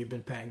bills that you've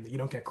been paying that you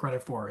don't get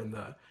credit for in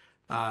the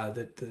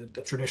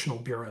traditional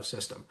bureau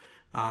system.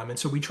 And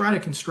so we try to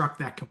construct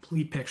that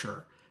complete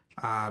picture.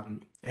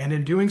 And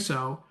in doing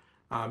so,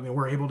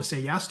 we're able to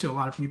say yes to a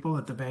lot of people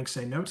that the banks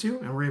say no to,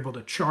 and we're able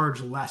to charge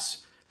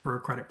less for a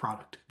credit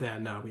product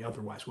than we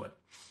otherwise would.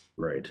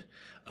 Right.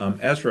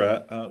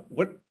 Ezra,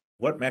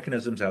 what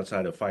mechanisms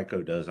outside of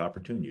FICO does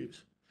Opportune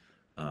use?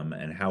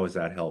 And how has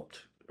that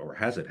helped, or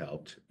has it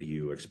helped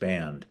you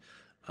expand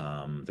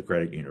the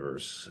credit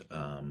universe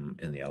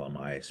in the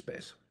LMI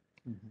space?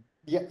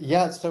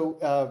 Yeah.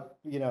 So,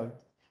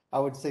 I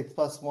would say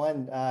plus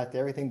one to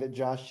everything that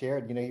Josh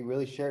shared. You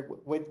really shared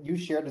what you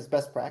shared as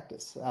best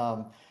practice.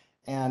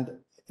 And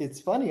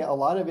it's funny, a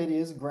lot of it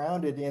is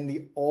grounded in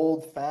the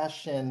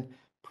old-fashioned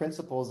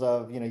principles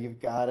of, you've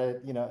got to,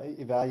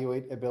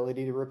 evaluate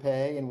ability to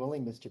repay and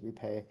willingness to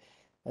repay.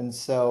 And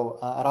so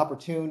at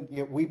Opportune,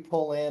 we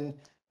pull in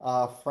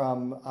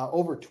from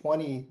over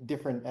 20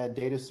 different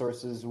data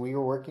sources. We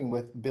are working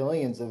with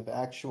billions of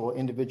actual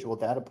individual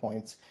data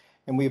points,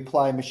 and we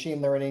apply machine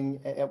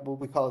learning, what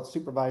we call it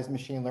supervised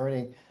machine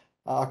learning,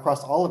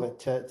 across all of it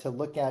to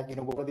look at,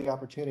 what are the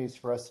opportunities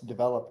for us to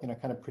develop,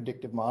 kind of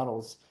predictive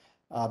models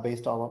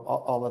based on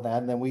all of that.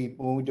 And then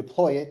when we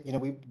deploy it,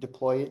 we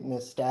deploy it in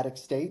a static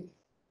state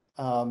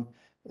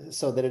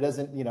so that it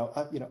doesn't,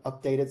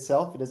 update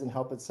itself. It doesn't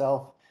help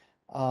itself.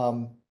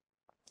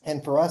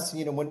 And for us,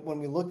 when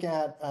we look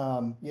at,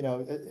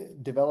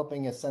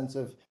 developing a sense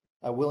of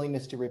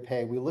willingness to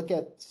repay, we look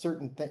at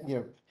certain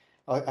things,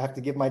 I have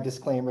to give my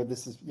disclaimer.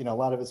 This is, a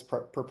lot of it's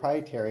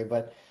proprietary,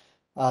 but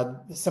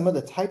some of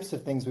the types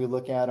of things we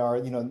look at are,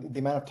 the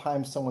amount of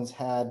time someone's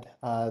had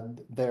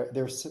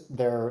their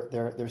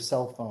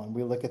cell phone.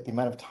 We look at the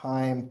amount of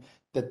time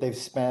that they've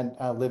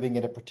spent living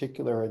at a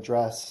particular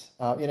address.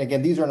 And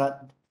again, these are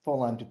not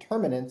full-on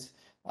determinants,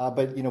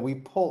 but we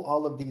pull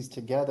all of these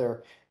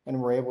together, and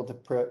we're able to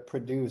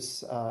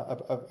produce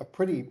a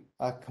pretty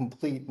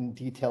complete and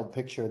detailed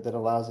picture that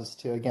allows us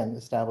to, again,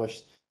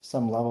 establish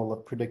some level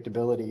of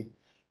predictability.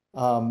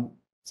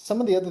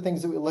 Some of the other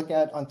things that we look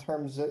at in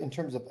terms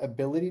of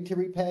ability to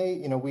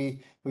repay,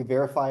 we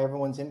verify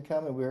everyone's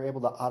income, and we're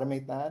able to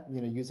automate that,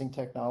 using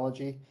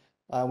technology.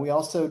 We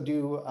also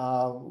do,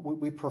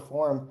 we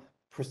perform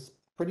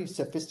pretty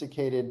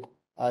sophisticated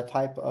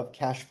type of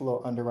cash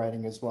flow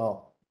underwriting as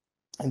well.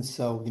 And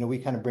so, we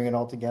kind of bring it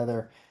all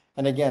together.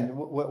 And again,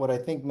 what I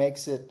think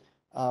makes it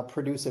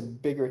produce a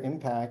bigger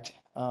impact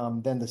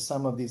than the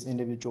sum of these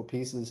individual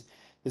pieces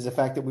is the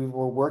fact that we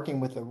were working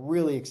with a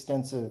really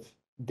extensive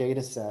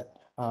data set.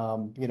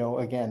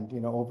 Again,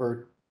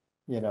 over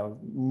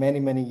many,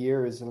 many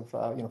years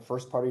of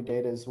first party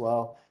data as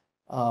well.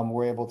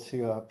 We're able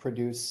to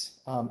produce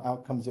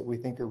outcomes that we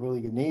think are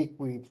really unique.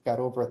 We've got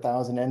over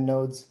 1,000 end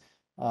nodes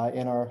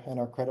in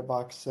our credit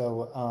box.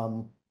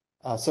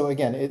 So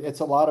again,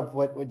 it's a lot of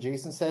what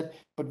Jason said,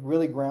 but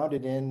really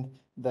grounded in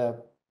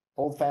the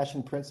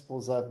old-fashioned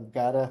principles of we've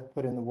got to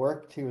put in the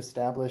work to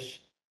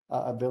establish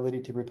ability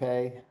to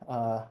repay,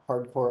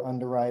 hardcore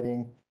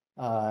underwriting,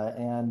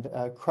 and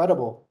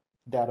credible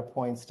data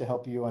points to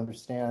help you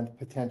understand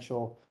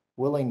potential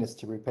willingness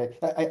to repay.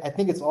 I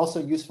think it's also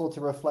useful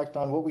to reflect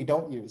on what we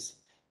don't use.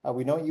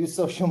 We don't use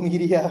social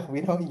media.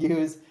 We don't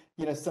use,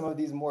 some of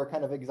these more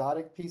kind of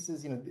exotic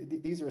pieces.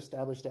 These are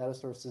established data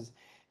sources.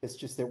 It's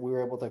just that we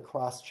were able to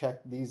cross-check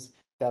these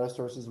data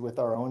sources with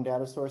our own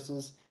data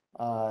sources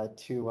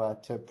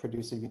to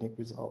produce a unique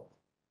result.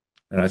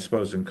 And I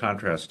suppose in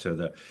contrast to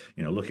the,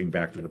 looking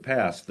back to the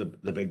past,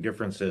 the big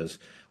difference is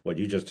what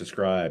you just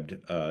described,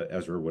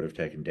 Ezra would have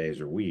taken days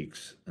or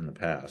weeks in the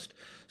past.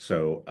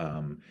 So,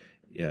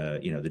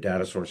 the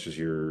data sources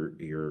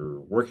you're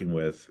working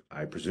with,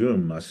 I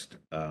presume, must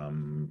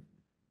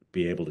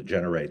be able to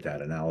generate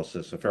that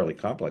analysis, a fairly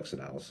complex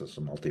analysis,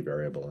 a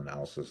multivariable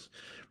analysis,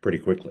 pretty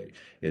quickly.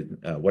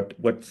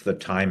 What's the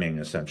timing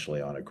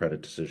essentially on a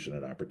credit decision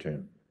at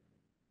Opportune?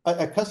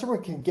 A customer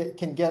can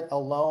get a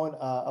loan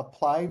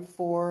applied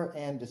for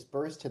and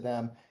dispersed to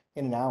them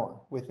in an hour,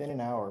 within an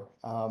hour.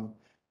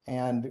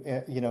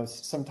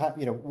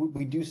 Sometimes,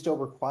 we do still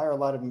require a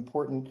lot of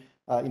important,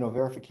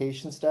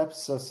 verification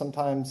steps. So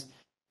sometimes,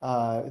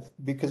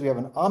 because we have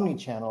an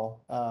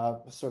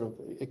omni-channel sort of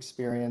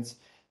experience,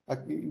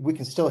 we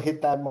can still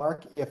hit that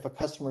mark. If a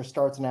customer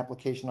starts an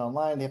application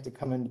online, they have to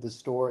come into the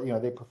store.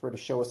 They prefer to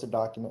show us a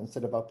document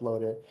instead of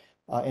upload it,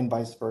 and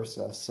vice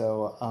versa.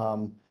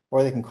 So,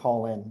 or they can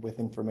call in with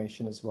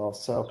information as well.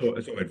 So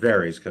it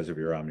varies because of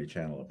your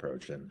omni-channel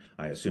approach, and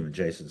I assume in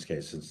Jason's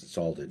case, since it's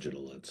all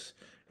digital,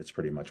 it's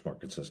pretty much more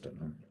consistent.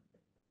 Huh?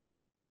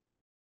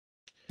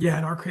 Yeah,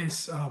 in our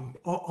case,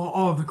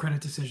 all of the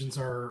credit decisions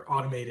are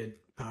automated,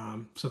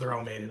 so they're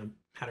all made in a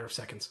matter of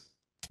seconds.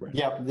 Right.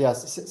 Yeah,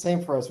 yes,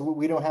 same for us.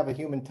 We don't have a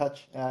human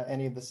touch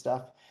any of the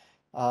stuff.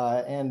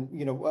 And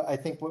I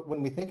think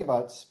when we think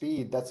about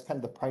speed, that's kind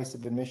of the price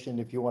of admission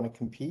if you want to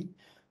compete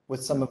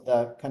with some of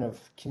the kind of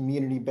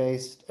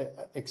community-based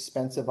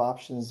expensive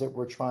options that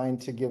we're trying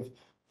to give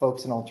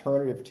folks an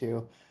alternative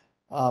to.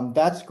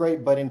 That's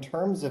great, but in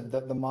terms of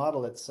the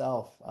model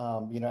itself,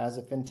 as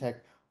a FinTech,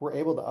 we're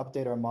able to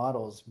update our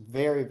models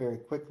very, very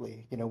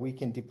quickly. We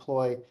can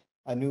deploy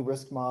a new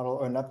risk model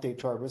or an update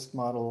to our risk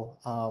model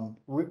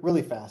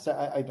really fast.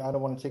 I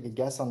don't want to take a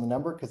guess on the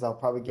number because I'll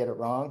probably get it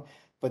wrong,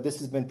 but this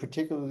has been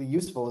particularly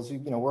useful as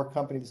we're a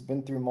company that's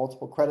been through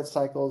multiple credit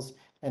cycles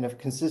and have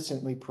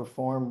consistently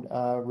performed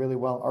really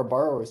well. Our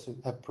borrowers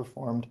have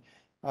performed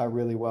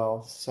really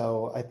well.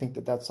 So I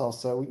think that's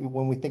also,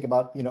 when we think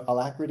about,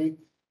 alacrity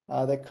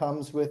that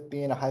comes with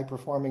being a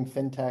high-performing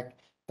FinTech,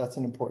 that's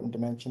an important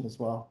dimension as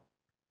well.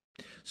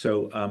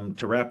 So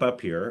to wrap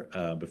up here,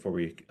 before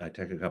we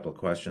take a couple of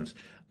questions,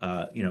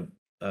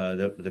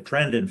 the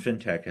trend in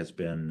FinTech has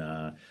been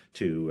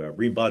to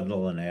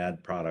rebundle and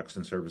add products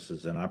and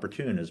services, and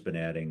Opportune has been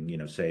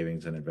adding,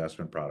 savings and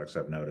investment products,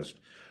 I've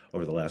noticed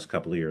over the last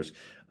couple of years.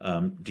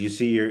 Do you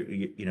see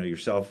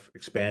yourself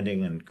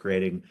expanding and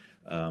creating,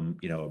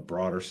 a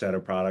broader set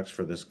of products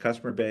for this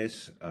customer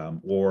base,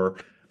 or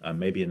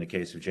maybe in the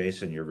case of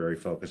Jason, you're very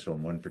focused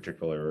on one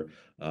particular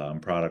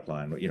product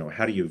line?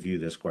 How do you view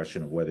this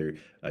question of whether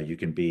you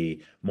can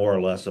be more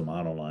or less a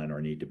monoline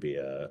or need to be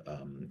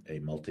a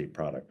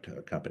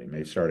multi-product company?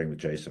 Maybe starting with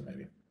Jason,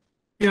 maybe.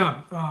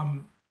 Yeah.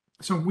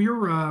 So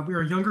we're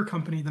a younger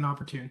company than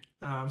Opportune,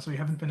 so we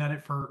haven't been at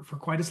it for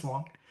quite as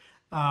long.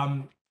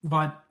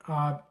 But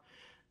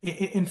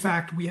in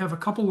fact, we have a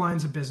couple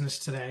lines of business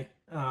today.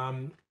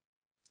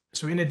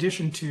 So in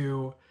addition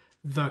to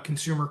the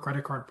consumer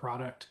credit card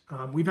product,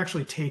 we've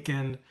actually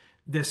taken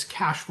this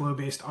cash flow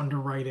based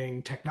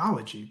underwriting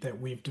technology that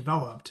we've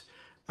developed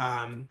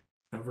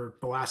over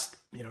the last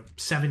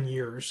 7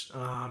 years,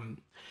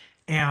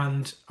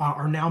 and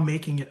are now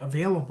making it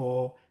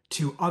available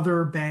to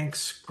other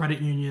banks, credit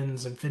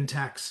unions, and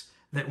FinTechs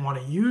that want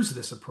to use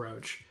this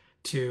approach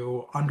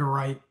to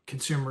underwrite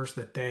consumers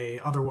that they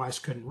otherwise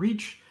couldn't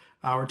reach,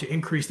 or to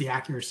increase the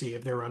accuracy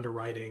of their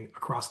underwriting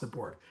across the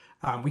board.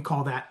 We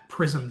call that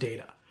PRISM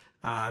data.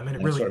 And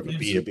it really sort of a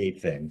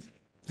B2B thing.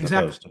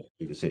 Exactly. To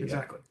B2C,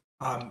 exactly.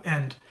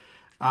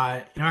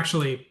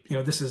 Actually,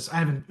 I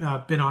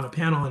haven't been on a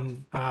panel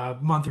in a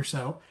month or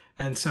so,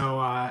 and so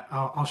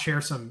I'll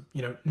share some,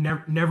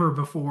 never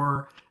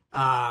before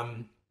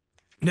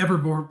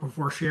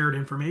shared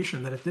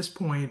information that at this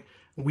point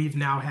we've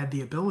now had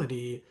the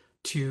ability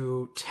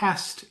to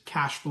test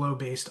cash flow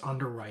based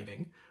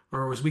underwriting,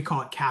 or as we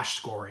call it, cash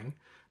scoring.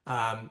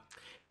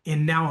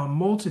 in now a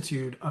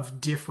multitude of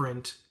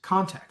different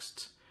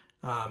contexts.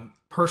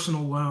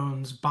 Personal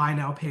loans, buy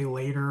now, pay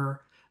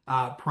later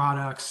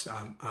products,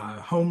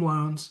 home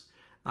loans.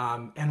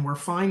 And we're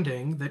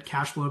finding that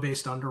cash flow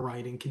based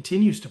underwriting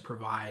continues to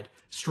provide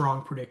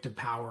strong predictive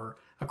power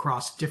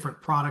across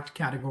different product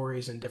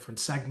categories and different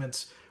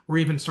segments. We're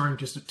even starting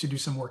to do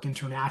some work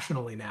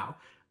internationally now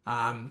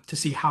to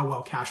see how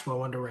well cash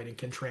flow underwriting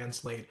can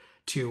translate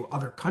to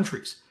other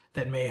countries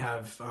that may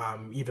have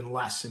even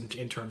less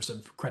in terms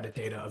of credit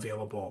data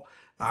available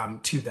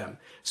to them.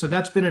 So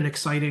that's been an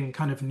exciting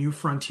kind of new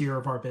frontier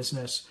of our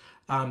business.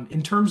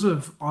 In terms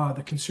of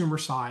the consumer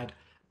side,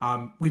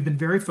 we've been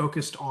very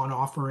focused on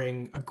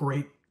offering a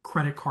great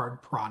credit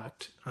card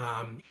product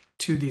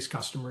to these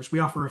customers. We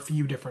offer a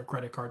few different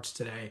credit cards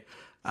today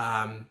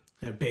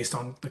based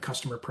on the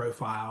customer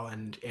profile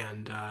and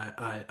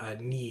a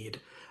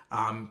need.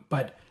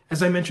 But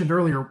as I mentioned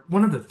earlier,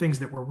 one of the things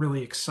that we're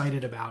really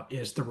excited about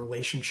is the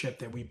relationship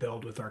that we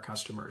build with our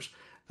customers.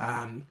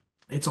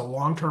 It's a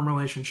long-term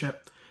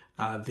relationship.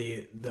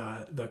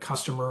 The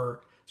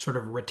customer sort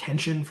of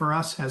retention for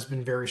us has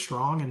been very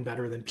strong and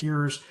better than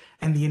peers,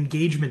 and the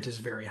engagement is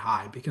very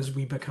high because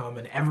we become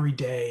an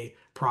everyday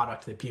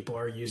product that people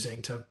are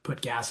using to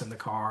put gas in the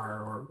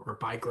car or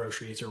buy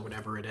groceries or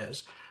whatever it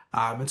is.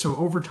 And so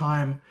over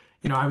time,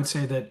 I would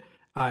say that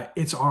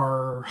it's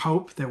our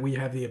hope that we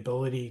have the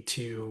ability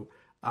to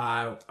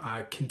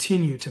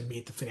continue to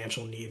meet the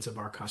financial needs of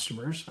our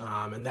customers.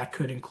 And that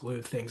could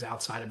include things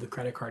outside of the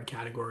credit card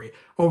category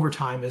over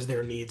time as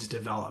their needs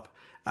develop.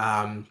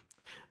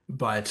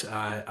 But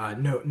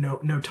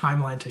no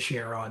timeline to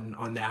share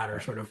on that or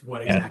sort of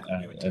what exactly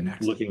we would do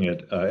next. Looking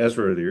at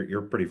Ezra,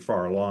 you're pretty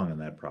far along in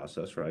that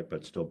process, right?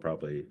 But still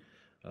probably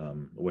a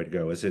way to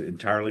go. Is it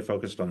entirely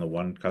focused on the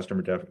one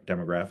customer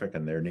demographic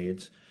and their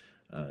needs?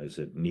 Is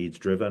it needs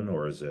driven,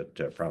 or is it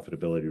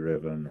profitability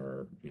driven,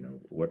 or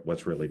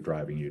what's really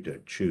driving you to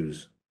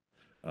choose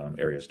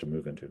areas to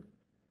move into?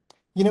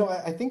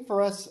 I think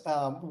for us,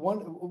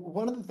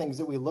 one of the things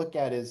that we look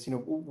at is,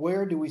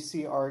 where do we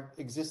see our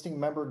existing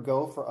member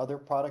go for other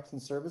products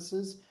and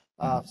services?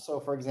 So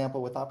for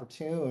example, with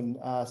Opportune,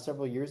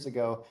 several years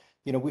ago,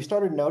 we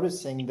started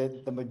noticing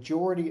that the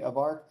majority of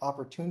our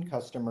Opportune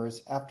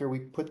customers, after we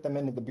put them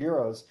into the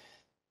bureaus,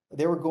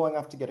 they were going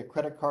off to get a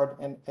credit card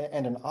and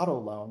an auto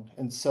loan.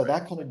 And so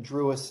that kind of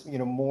drew us,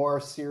 more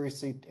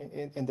seriously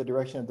in the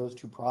direction of those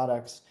two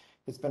products.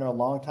 It's been a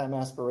long time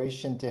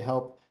aspiration to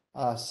help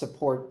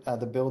support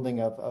the building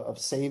of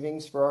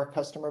savings for our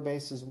customer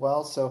base as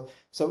well. So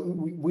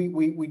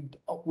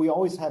we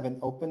always have an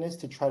openness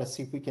to try to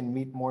see if we can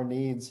meet more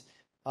needs.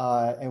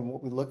 And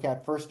what we look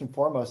at first and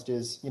foremost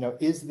is,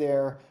 is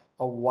there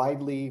a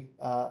widely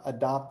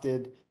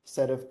adopted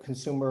set of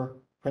consumer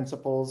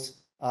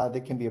principles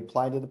that can be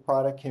applied to the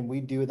product? Can we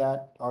do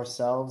that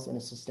ourselves in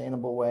a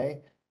sustainable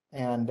way?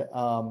 And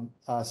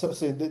so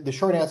the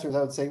short answer is,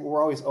 I would say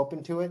we're always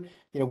open to it.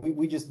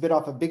 We just bit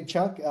off a big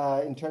chunk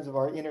in terms of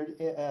our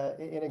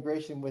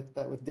integration with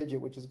Digit,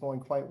 which is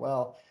going quite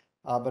well.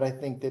 But I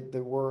think that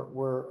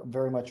we're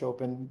very much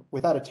open,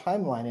 without a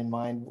timeline in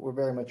mind. We're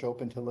very much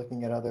open to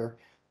looking at other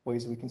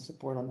ways we can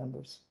support our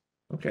members.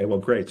 Okay, well,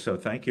 great. So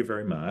thank you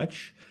very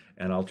much.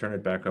 And I'll turn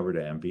it back over to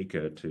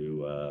Ambika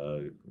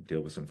to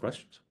deal with some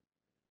questions.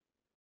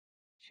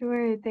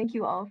 Sure. Thank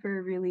you all for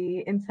a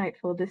really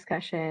insightful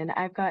discussion.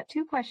 I've got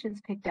two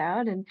questions picked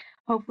out, and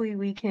hopefully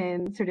we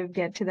can sort of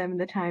get to them in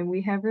the time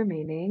we have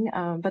remaining.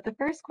 But the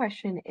first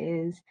question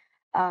is,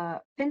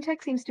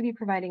 FinTech seems to be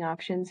providing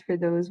options for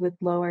those with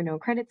low or no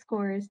credit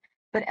scores,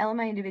 but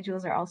LMI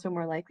individuals are also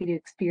more likely to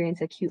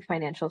experience acute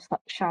financial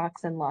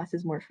shocks and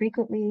losses more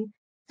frequently.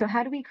 So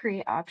how do we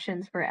create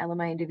options for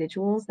LMI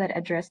individuals that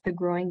address the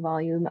growing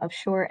volume of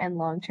short and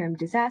long-term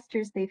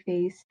disasters they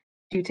face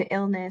due to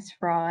illness,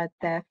 fraud,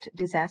 theft,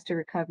 disaster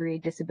recovery,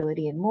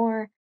 disability, and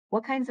more?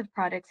 What kinds of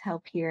products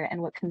help here,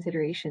 and what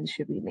considerations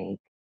should we make?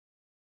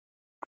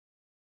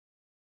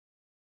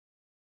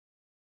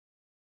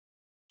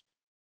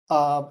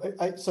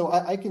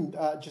 I can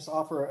just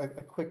offer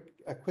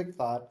a quick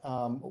thought.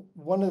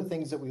 One of the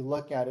things that we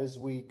look at as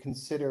we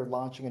consider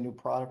launching a new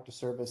product or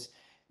service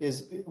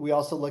is we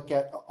also look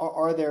at,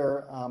 are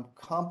there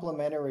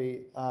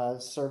complementary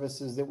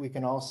services that we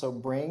can also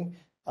bring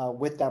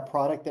with that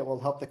product that will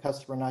help the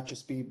customer not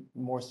just be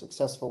more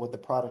successful with the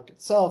product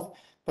itself,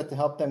 but to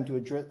help them to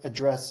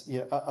address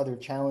other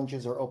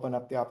challenges or open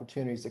up the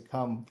opportunities that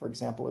come, for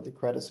example, with the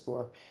credit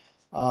score.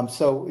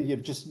 So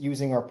just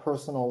using our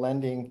personal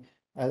lending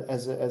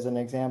as an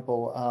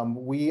example,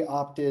 we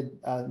opted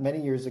many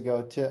years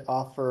ago to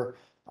offer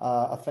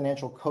a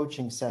financial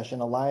coaching session,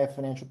 a live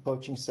financial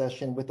coaching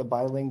session with a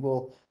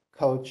bilingual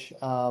coach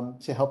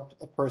to help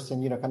a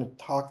person, kind of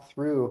talk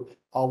through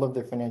all of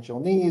their financial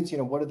needs.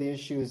 What are the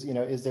issues?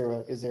 Is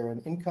there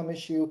an income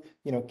issue?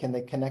 Can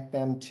they connect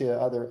them to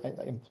other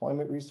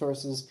employment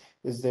resources?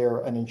 Is there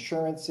an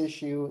insurance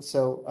issue?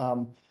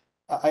 So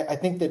I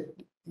think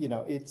that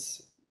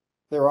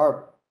there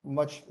are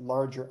much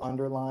larger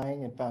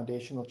underlying and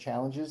foundational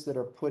challenges that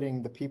are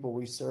putting the people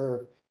we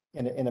serve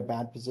in a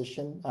bad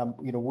position.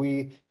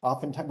 We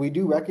oftentimes we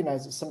do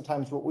recognize that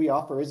sometimes what we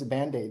offer is a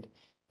Band-Aid,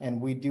 and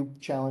we do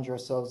challenge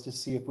ourselves to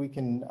see if we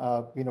can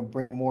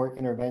bring more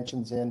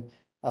interventions in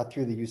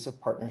through the use of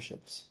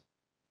partnerships.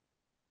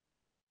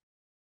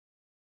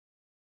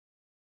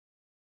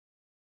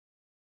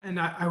 And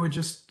I would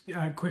just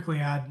quickly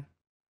add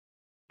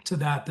to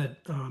that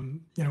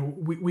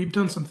we've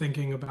done some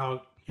thinking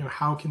about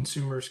how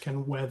consumers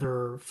can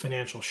weather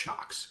financial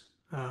shocks.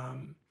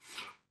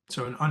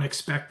 So an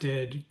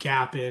unexpected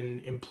gap in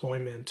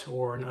employment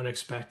or an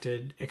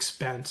unexpected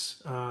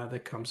expense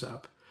that comes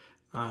up.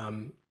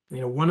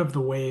 One of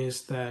the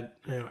ways that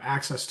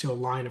access to a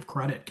line of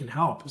credit can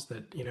help is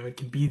that it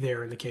can be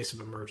there in the case of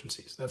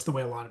emergencies. That's the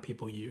way a lot of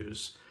people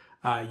use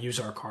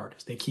our card.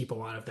 Is they keep a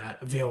lot of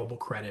that available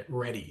credit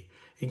ready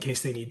in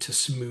case they need to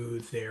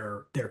smooth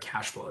their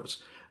cash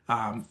flows.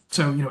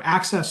 So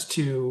access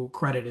to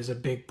credit is a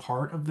big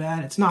part of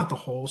that. It's not the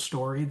whole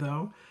story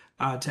though.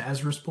 To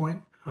Ezra's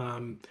point,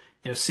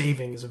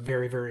 saving is a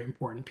very, very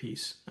important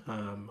piece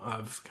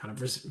of kind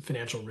of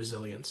financial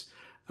resilience,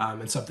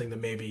 and something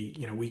that maybe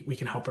we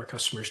can help our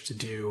customers to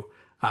do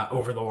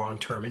over the long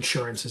term.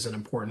 Insurance is an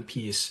important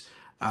piece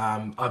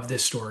of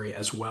this story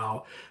as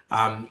well.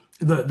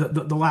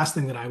 The last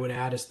thing that I would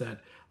add is that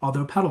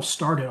although Petal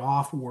started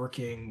off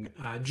working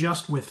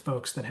just with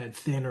folks that had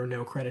thin or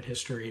no credit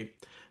history,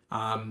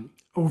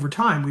 over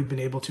time we've been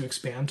able to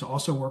expand to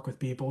also work with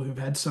people who've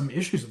had some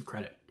issues with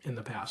credit in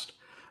the past.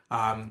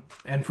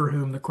 And for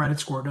whom the credit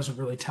score doesn't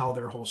really tell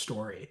their whole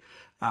story.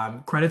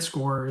 Credit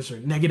scores or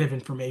negative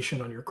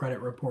information on your credit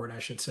report, I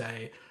should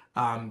say,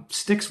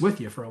 sticks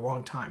with you for a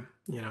long time.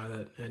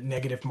 The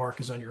negative mark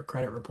is on your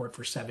credit report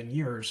for 7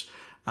 years,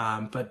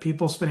 but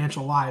people's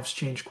financial lives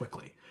change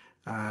quickly.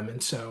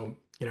 And so,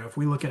 if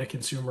we look at a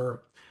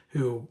consumer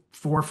who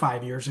 4 or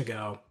 5 years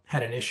ago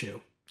had an issue,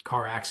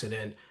 car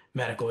accident,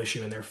 medical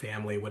issue in their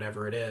family,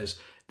 whatever it is,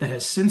 that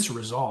has since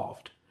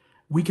resolved,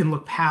 we can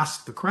look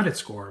past the credit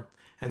score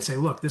and say,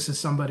 look, this is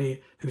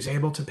somebody who's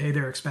able to pay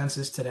their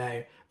expenses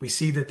today. We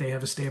see that they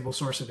have a stable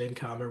source of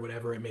income or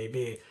whatever it may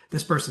be.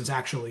 This person's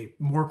actually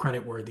more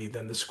creditworthy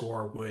than the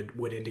score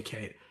would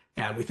indicate.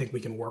 And we think we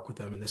can work with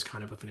them in this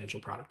kind of a financial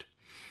product.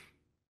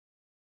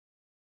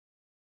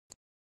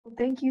 Well,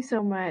 thank you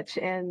so much.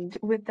 And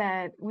with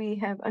that, we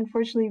have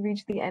unfortunately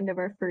reached the end of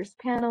our first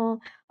panel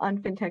on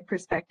FinTech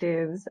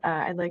perspectives.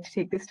 I'd like to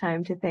take this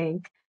time to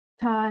thank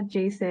Todd,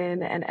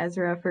 Jason, and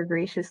Ezra for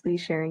graciously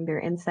sharing their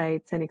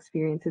insights and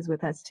experiences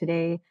with us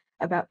today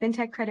about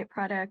FinTech credit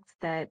products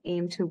that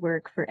aim to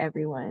work for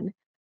everyone.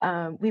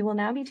 We will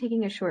now be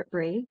taking a short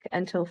break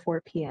until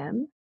 4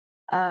 p.m.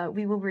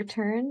 We will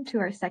return to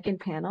our second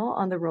panel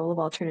on the role of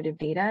alternative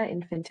data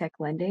in FinTech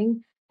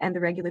lending and the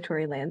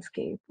regulatory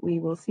landscape. We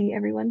will see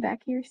everyone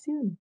back here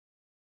soon.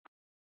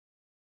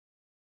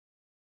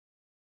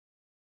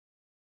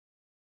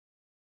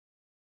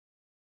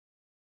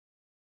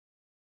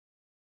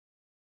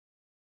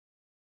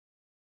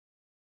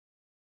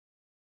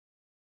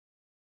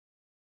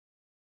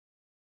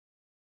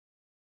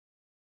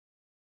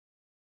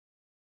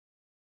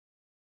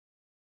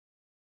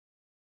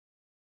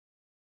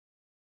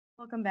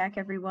 Welcome back,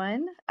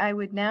 everyone. I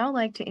would now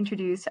like to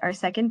introduce our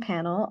second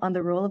panel on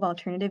the role of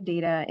alternative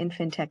data in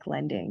FinTech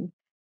lending.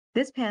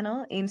 This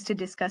panel aims to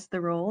discuss the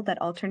role that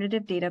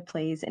alternative data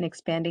plays in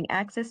expanding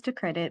access to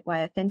credit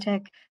via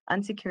FinTech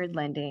unsecured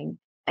lending,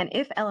 and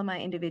if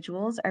LMI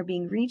individuals are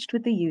being reached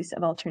with the use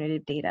of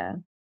alternative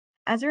data.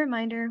 As a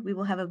reminder, we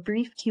will have a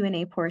brief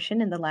Q&A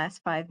portion in the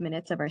last 5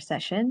 minutes of our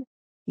session.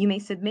 You may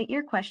submit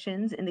your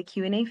questions in the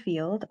Q&A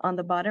field on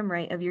the bottom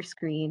right of your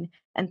screen,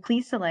 and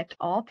please select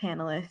all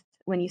panelists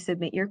when you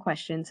submit your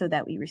question so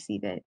that we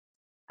receive it.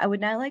 I would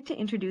now like to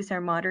introduce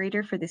our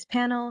moderator for this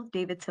panel,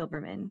 David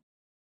Silberman.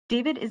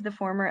 David is the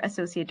former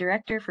Associate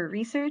Director for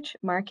Research,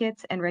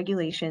 Markets, and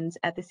Regulations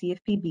at the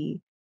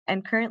CFPB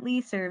and currently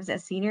serves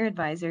as Senior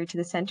Advisor to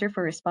the Center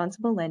for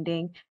Responsible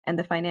Lending and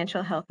the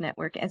Financial Health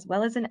Network, as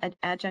well as an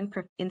adjunct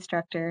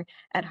instructor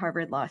at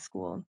Harvard Law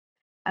School.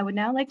 I would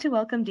now like to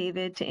welcome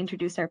David to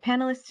introduce our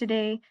panelists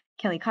today,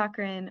 Kelly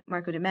Cochran,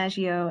 Marco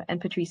DiMaggio,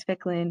 and Patrice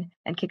Ficklin,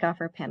 and kick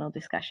off our panel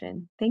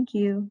discussion. Thank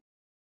you.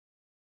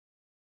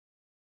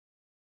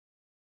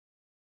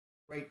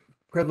 Great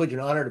privilege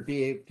and honor to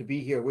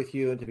be here with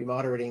you and to be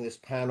moderating this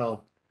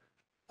panel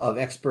of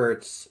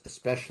experts,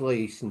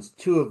 especially since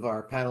 2 of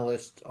our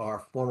panelists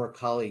are former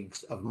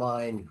colleagues of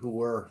mine who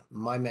were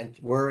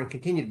and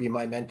continue to be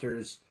my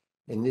mentors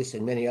in this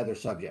and many other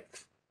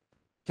subjects.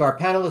 So our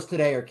panelists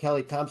today are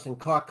Kelly Thompson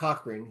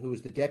Cochran, who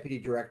is the Deputy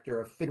Director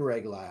of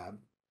FinReg Lab,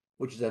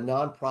 which is a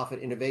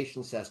nonprofit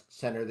innovation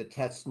center that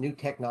tests new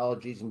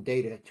technologies and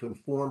data to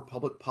inform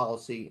public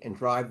policy and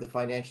drive the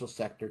financial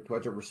sector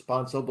towards a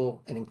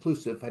responsible and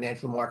inclusive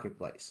financial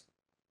marketplace.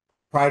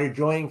 Prior to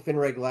joining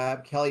FinReg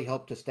Lab, Kelly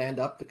helped to stand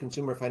up the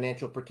Consumer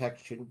Financial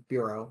Protection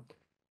Bureau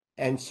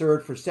and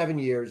served for 7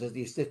 years as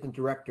the Assistant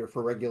Director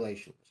for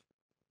Regulations.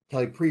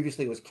 Kelly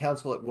previously was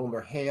counsel at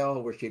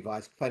WilmerHale, where she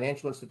advised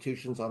financial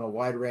institutions on a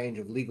wide range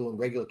of legal and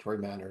regulatory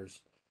matters,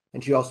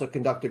 and she also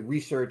conducted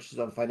research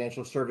on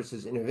financial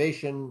services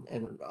innovation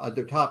and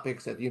other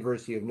topics at the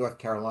University of North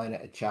Carolina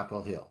at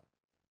Chapel Hill.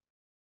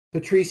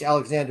 Patrice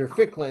Alexander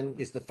Ficklin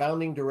is the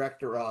founding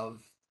director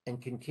of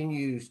and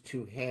continues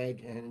to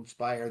head and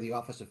inspire the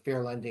Office of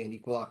Fair Lending and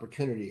Equal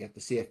Opportunity at the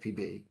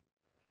CFPB.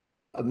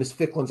 Ms.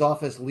 Ficklin's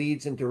office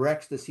leads and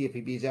directs the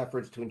CFPB's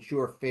efforts to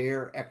ensure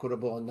fair,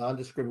 equitable, and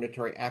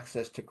non-discriminatory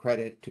access to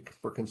credit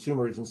for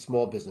consumers and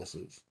small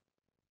businesses.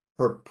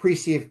 Her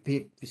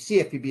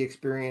pre-CFPB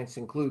experience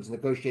includes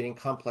negotiating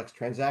complex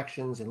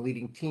transactions and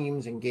leading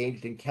teams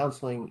engaged in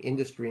counseling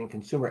industry and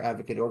consumer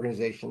advocate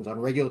organizations on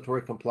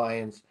regulatory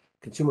compliance,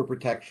 consumer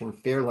protection,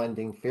 fair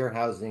lending, fair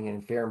housing,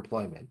 and fair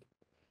employment.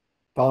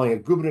 Following a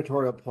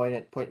gubernatorial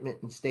appointment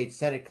and state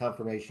Senate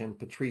confirmation,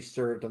 Patrice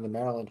served on the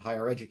Maryland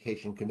Higher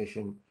Education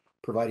Commission,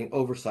 providing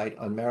oversight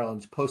on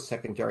Maryland's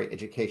post-secondary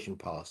education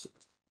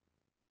policies.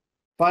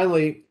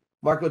 Finally,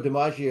 Marco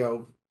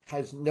DiMaggio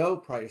has no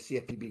prior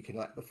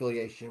CFPB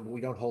affiliation.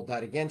 We don't hold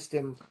that against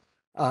him.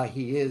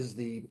 He is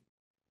the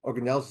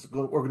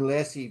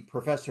Organelli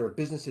Professor of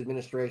Business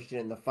Administration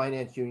in the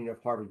Finance Union of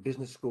Harvard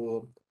Business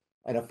School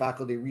and a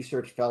faculty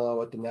research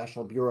fellow at the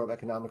National Bureau of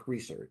Economic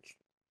Research.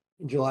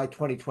 In July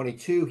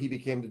 2022, he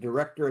became the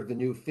director of the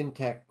new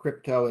FinTech,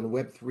 Crypto, and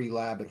Web3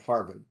 lab at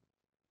Harvard.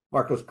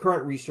 Marco's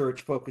current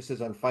research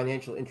focuses on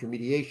financial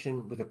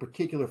intermediation with a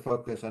particular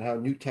focus on how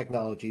new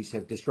technologies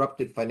have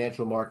disrupted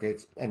financial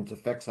markets and its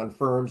effects on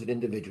firms and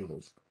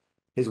individuals.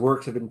 His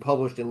works have been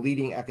published in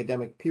leading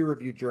academic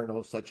peer-reviewed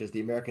journals such as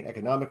the American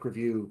Economic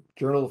Review,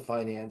 Journal of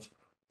Finance,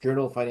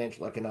 Journal of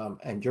Financial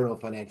and Journal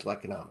of Financial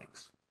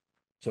Economics.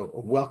 So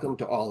welcome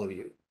to all of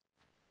you.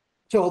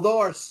 So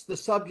although the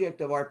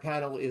subject of our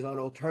panel is on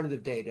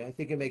alternative data, I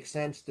think it makes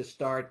sense to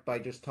start by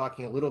just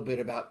talking a little bit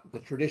about the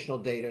traditional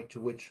data to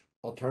which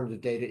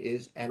alternative data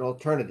is an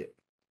alternative.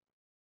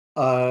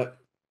 So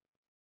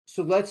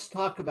let's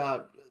talk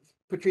about,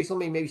 Patrice, let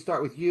me maybe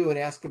start with you and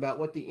ask about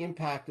what the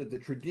impact of the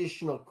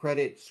traditional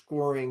credit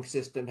scoring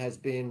system has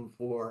been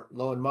for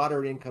low and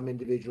moderate income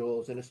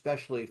individuals, and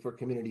especially for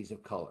communities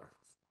of color.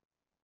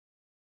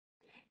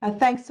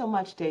 Thanks so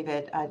much,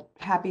 David.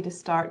 Happy to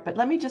start, but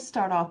let me just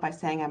start off by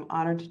saying I'm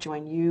honored to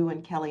join you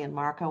and Kelly and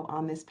Marco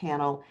on this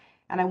panel.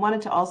 And I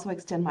wanted to also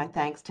extend my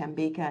thanks to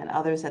Ambika and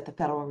others at the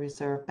Federal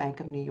Reserve Bank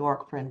of New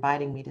York for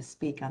inviting me to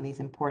speak on these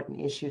important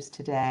issues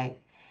today.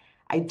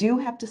 I do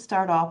have to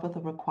start off with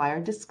a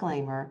required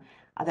disclaimer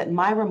that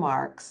my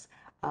remarks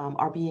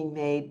are being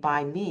made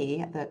by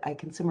me, a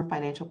Consumer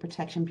Financial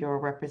Protection Bureau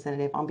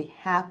representative, on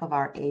behalf of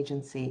our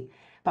agency,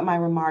 but my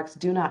remarks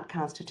do not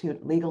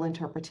constitute legal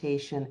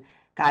interpretation,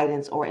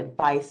 guidance, or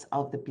advice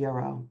of the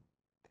Bureau.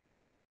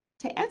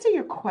 To answer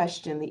your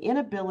question, the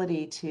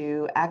inability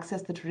to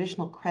access the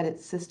traditional credit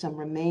system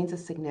remains a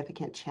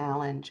significant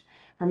challenge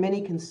for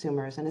many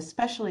consumers, and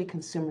especially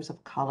consumers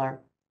of color.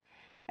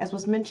 As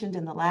was mentioned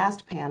in the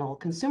last panel,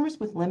 consumers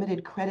with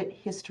limited credit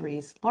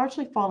histories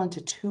largely fall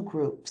into two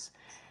groups.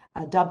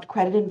 Dubbed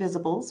credit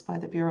invisibles by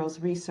the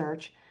Bureau's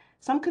research,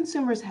 some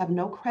consumers have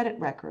no credit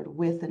record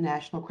with the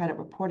national credit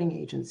reporting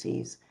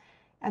agencies.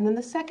 And then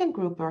the second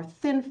group are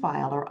thin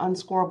file or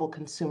unscorable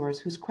consumers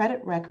whose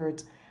credit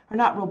records are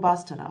not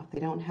robust enough. They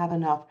don't have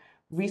enough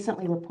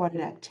recently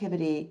reported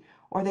activity,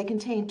 or they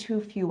contain too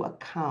few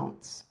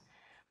accounts.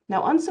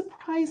 Now,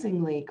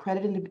 unsurprisingly,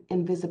 credit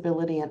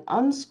invisibility and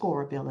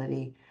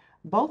unscorability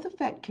both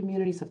affect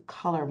communities of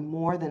color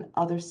more than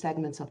other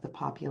segments of the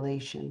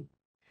population.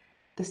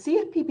 The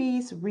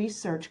CFPB's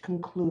research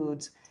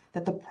concludes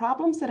that the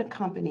problems that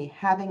accompany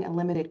having a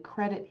limited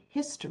credit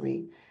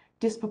history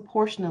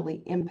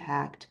disproportionately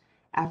impact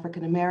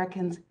African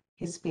Americans,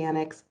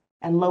 Hispanics,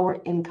 and lower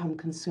income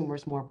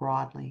consumers more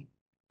broadly.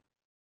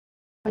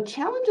 But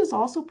challenges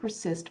also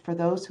persist for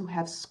those who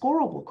have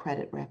scorable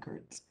credit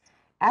records.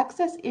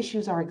 Access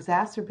issues are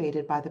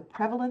exacerbated by the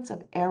prevalence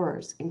of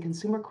errors in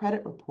consumer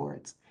credit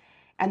reports,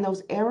 and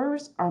those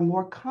errors are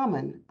more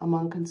common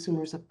among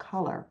consumers of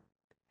color.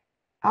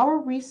 Our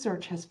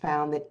research has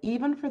found that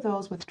even for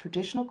those with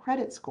traditional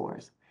credit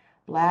scores,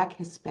 Black,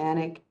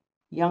 Hispanic,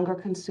 younger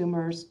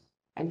consumers,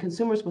 and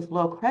consumers with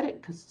low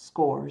credit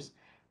scores,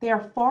 they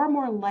are far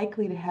more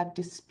likely to have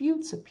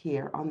disputes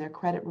appear on their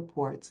credit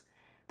reports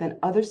than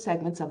other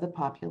segments of the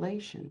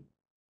population.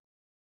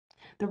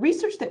 The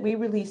research that we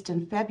released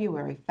in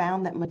February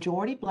found that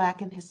majority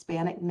Black and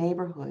Hispanic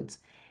neighborhoods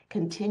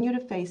continue to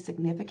face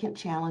significant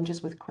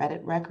challenges with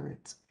credit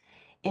records.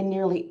 In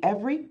nearly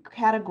every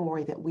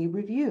category that we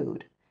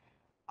reviewed,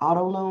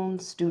 auto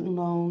loans, student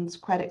loans,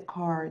 credit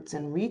cards,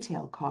 and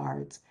retail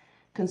cards,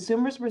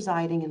 consumers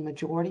residing in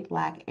majority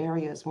Black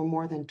areas were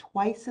more than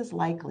twice as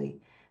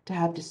likely to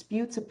have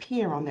disputes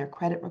appear on their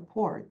credit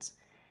reports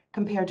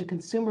compared to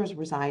consumers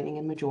residing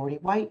in majority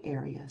white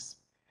areas.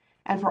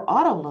 And for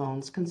auto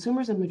loans,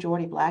 consumers in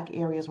majority Black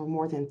areas were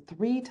more than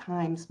 3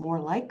 times more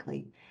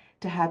likely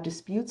to have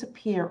disputes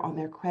appear on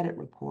their credit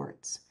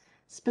reports.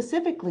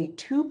 Specifically,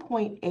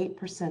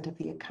 2.8% of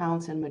the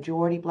accounts in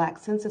majority Black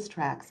census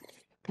tracts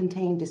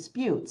contained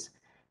disputes,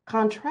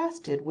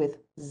 contrasted with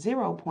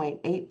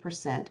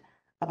 0.8%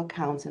 of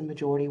accounts in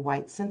majority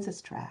white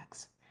census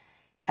tracts.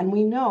 And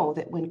we know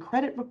that when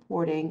credit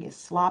reporting is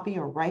sloppy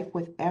or rife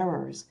with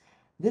errors,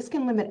 this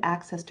can limit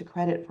access to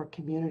credit for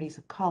communities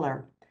of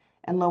color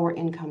and lower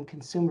income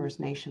consumers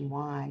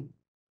nationwide.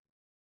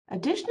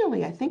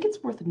 Additionally, I think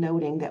it's worth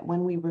noting that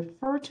when we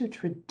refer to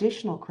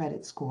traditional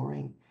credit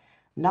scoring,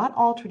 not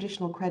all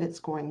traditional credit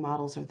scoring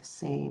models are the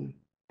same.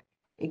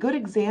 A good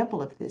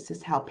example of this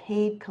is how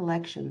paid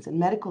collections and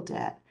medical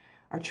debt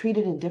are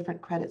treated in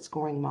different credit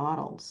scoring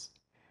models.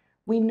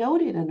 We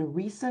noted in a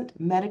recent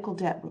medical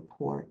debt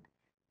report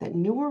that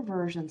newer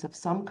versions of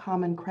some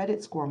common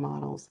credit score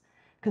models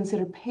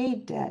consider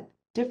paid debt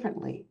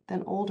differently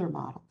than older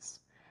models.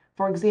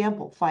 For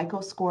example,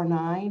 FICO Score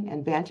 9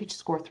 and Vantage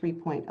Score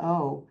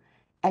 3.0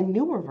 and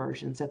newer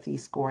versions of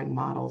these scoring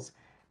models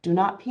do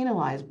not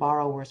penalize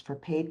borrowers for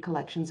paid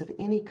collections of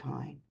any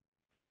kind,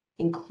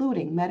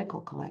 including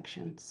medical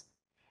collections.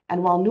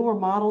 And while newer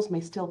models may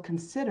still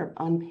consider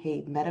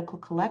unpaid medical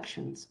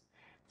collections,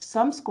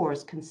 some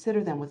scores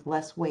consider them with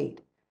less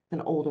weight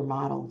than older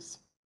models.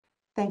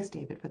 Thanks,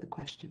 David, for the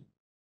question.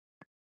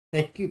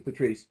 Thank you,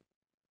 Patrice.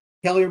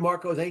 Kelly or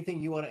Marco, is anything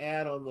you want to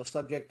add on the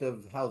subject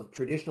of how the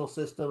traditional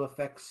system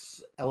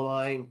affects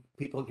LMI and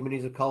people in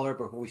communities of color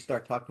before we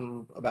start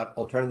talking about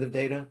alternative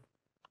data?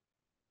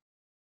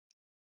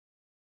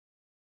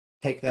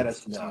 Take that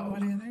as no.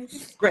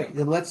 Great.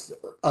 Then let's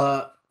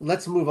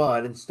move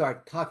on and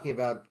start talking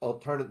about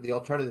the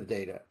alternative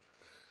data.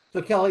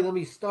 So Kelly, let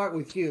me start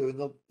with you. In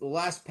the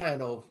last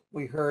panel,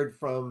 we heard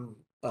from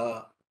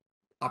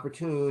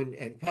Opportune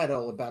and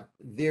Petal about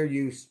their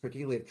use,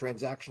 particularly of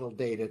transactional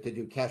data, to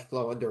do cash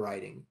flow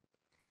underwriting.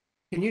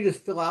 Can you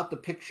just fill out the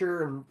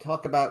picture and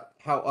talk about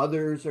how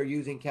others are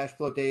using cash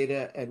flow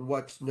data and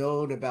what's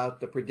known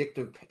about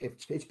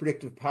its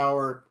predictive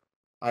power,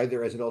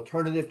 either as an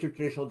alternative to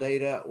traditional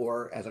data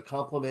or as a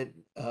complement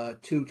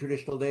to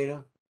traditional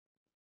data?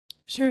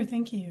 Sure,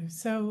 thank you.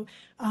 So,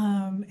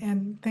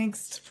 and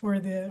thanks for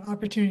the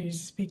opportunity to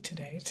speak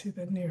today to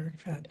the New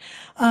York Fed.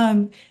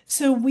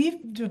 So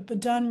we've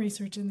done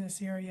research in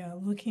this area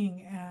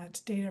looking at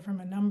data from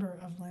a number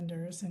of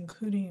lenders,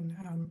 including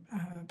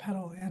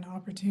Petal and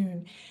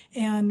Opportune.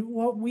 And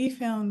what we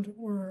found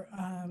were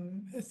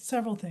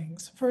several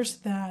things.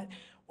 First, that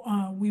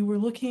we were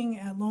looking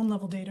at loan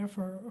level data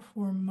for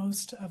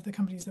most of the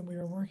companies that we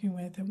were working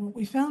with. And what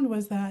we found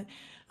was that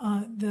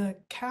the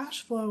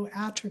cash flow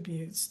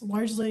attributes,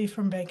 largely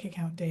from bank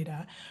account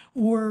data,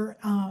 were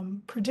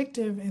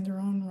predictive in their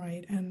own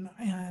right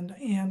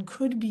and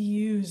could be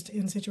used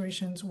in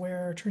situations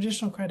where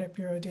traditional credit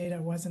bureau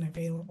data wasn't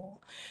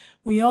available.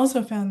 We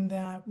also found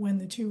that when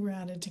the two were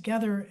added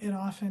together, it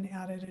often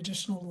added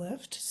additional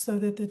lift so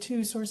that the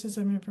two sources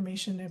of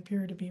information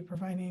appear to be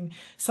providing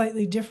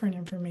slightly different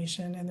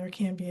information, and there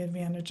can be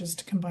advantages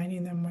to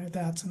combining them where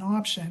that's an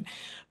option.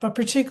 But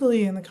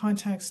particularly in the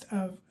context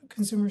of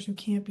consumers who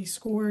can't be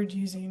scored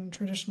using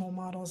traditional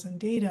models and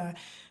data,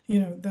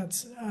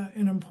 that's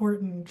an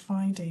important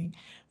finding.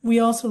 We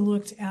also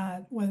looked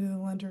at whether the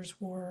lenders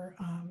were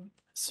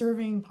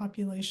serving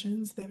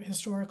populations that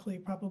historically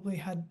probably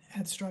had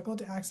struggled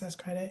to access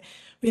credit.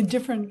 We had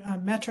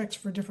different metrics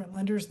for different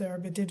lenders there,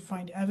 but did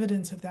find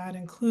evidence of that,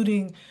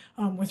 including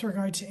with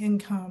regard to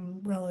income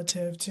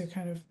relative to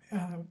kind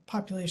of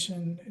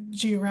population,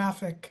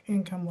 geographic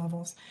income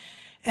levels.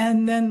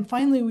 And then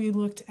finally, we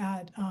looked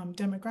at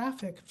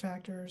demographic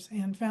factors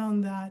and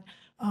found that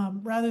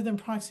rather than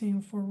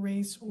proxying for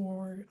race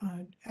or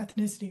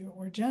ethnicity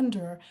or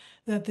gender,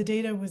 that the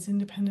data was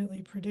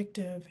independently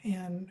predictive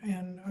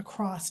and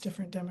across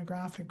different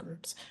demographic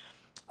groups.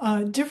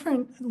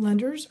 Different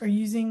lenders are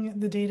using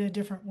the data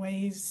different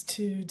ways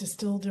to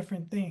distill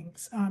different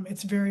things.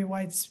 It's very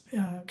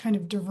kind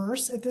of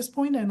diverse at this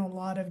point, and a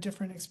lot of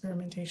different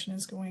experimentation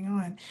is going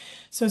on.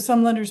 So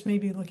some lenders may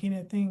be looking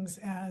at things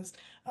as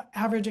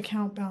average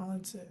account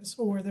balances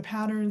or the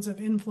patterns of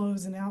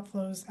inflows and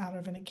outflows out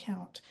of an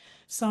account.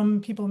 Some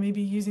people may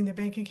be using the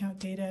bank account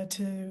data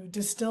to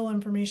distill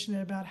information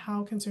about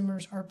how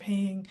consumers are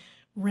paying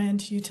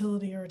rent,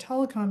 utility, or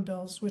telecom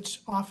bills,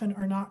 which often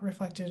are not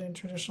reflected in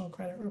traditional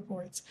credit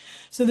reports.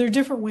 So there are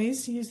different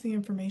ways to use the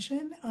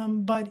information,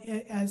 but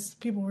as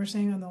people were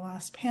saying on the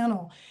last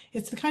panel,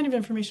 it's the kind of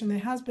information that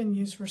has been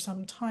used for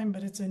some time,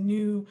 but it's a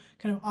new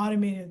kind of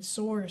automated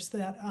source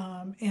that,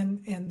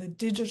 and the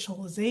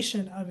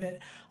digitalization of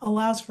it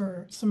allows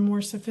for some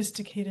more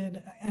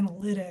sophisticated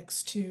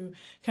analytics to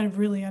kind of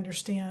really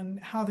understand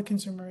how the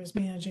consumer is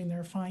managing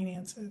their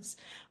finances.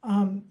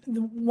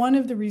 One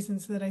of the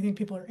reasons that I think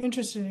people are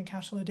interested in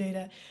cash flow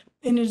data,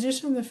 in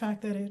addition to the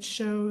fact that it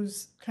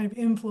shows kind of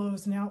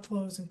inflows and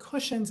outflows and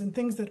cushions and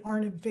things that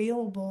aren't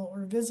available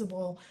or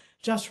visible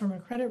just from a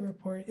credit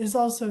report, is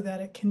also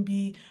that it can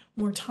be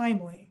more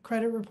timely.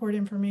 Credit report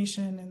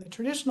information in the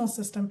traditional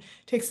system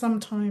takes some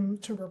time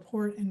to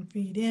report and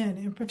feed in,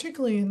 and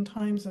particularly in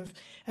times of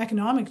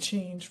economic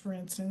change, for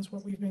instance,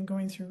 what we've been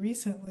going through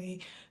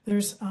recently,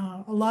 there's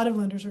a lot of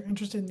lenders are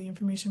interested in the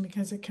information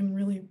because it can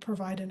really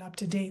provide an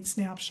up-to-date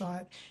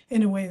snapshot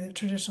in a way that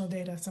traditional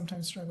data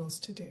sometimes struggles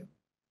to do.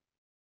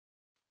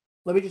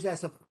 Let me just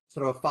ask a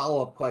sort of a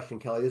follow-up question,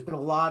 Kelly. There's been a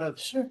lot of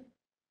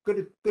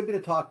good bit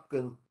of talk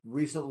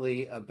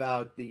recently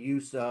about the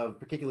use of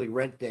particularly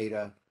rent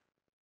data.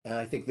 And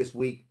I think this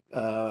week,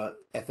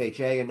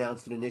 FHA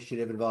announced an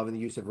initiative involving the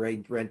use of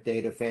rent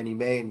data. Fannie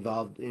Mae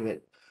involved in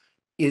it.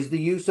 Is the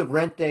use of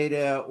rent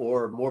data,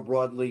 or more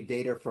broadly,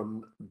 data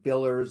from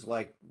billers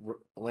like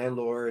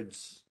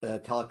landlords,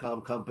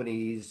 telecom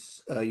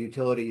companies,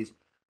 utilities,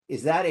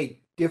 is that a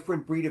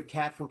different breed of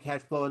cat from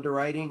cash flow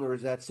underwriting, or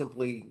is that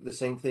simply the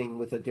same thing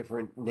with a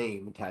different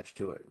name attached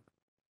to it?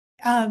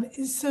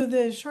 So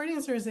the short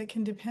answer is it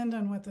can depend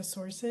on what the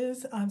source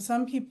is.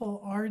 Some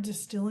people are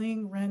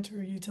distilling rent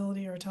or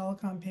utility or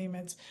telecom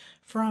payments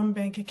from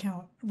bank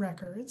account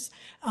records,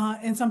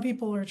 and some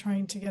people are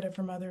trying to get it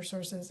from other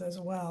sources as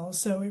well.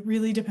 So it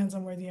really depends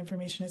on where the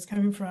information is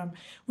coming from.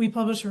 We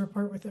published a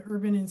report with the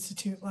Urban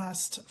Institute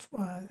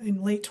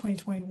in late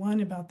 2021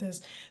 about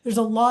this. There's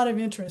a lot of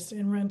interest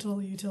in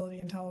rental, utility,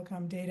 and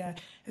telecom data.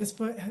 As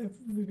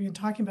we've been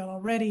talking about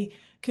already,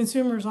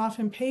 consumers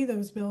often pay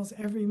those bills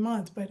every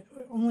month, but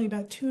only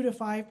about 2 to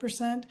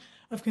 5%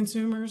 of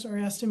consumers are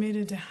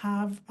estimated to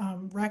have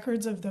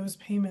records of those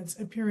payments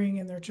appearing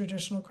in their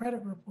traditional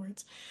credit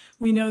reports.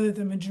 We know that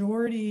the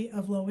majority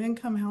of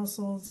low-income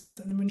households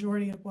and the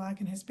majority of Black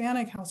and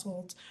Hispanic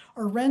households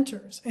are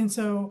renters. And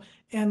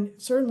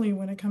certainly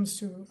when it comes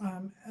to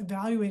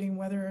evaluating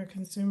whether a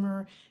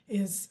consumer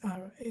has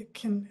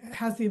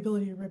the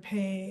ability to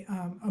repay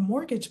a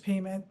mortgage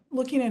payment,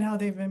 looking at how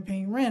they've been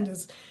paying rent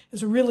is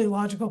a really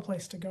logical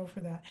place to go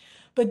for that.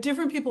 But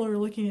different people are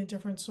looking at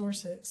different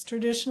sources.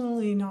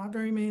 Traditionally, not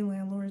very many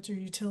landlords or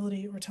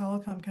utility or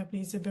telecom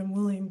companies have been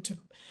willing to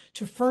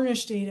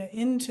furnish data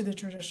into the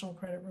traditional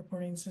credit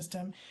reporting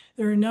system.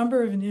 There are a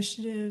number of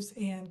initiatives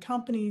and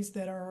companies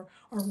that are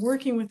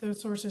working with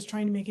those sources,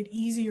 trying to make it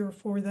easier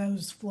for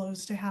those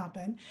flows to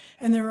happen.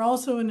 And there are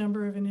also a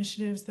number of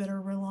initiatives that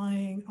are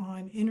relying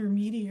on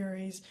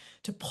intermediaries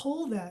to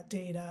pull that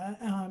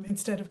data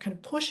instead of kind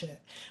of push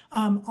it,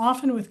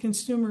 often with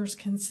consumers'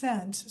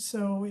 consent.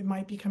 So it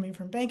might be coming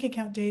from bank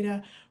account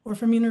data or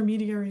from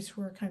intermediaries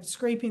who are kind of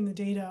scraping the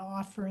data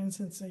off, for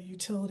instance, a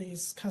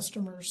utilities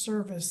customer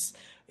service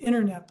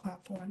internet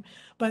platform.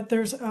 But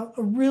there's a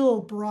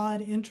real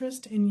broad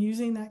interest in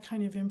using that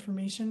kind of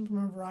information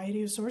from a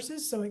variety of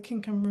sources, so it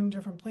can come from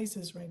different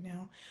places right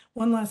now.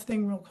 One last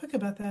thing real quick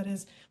about that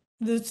is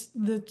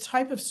the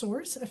type of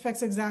source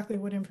affects exactly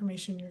what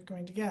information you're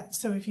going to get.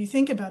 So if you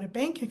think about a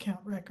bank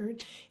account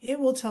record, it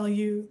will tell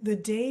you the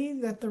day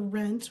that the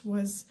rent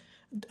was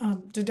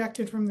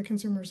deducted from the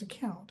consumer's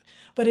account,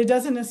 but it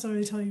doesn't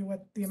necessarily tell you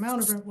what the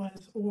amount of rent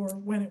was or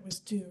when it was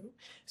due.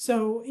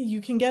 So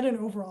you can get an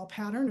overall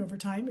pattern over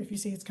time if you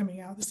see it's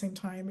coming out at the same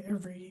time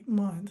every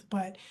month,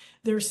 but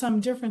there's some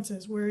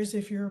differences. Whereas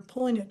if you're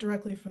pulling it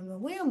directly from the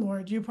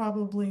landlord, you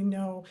probably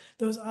know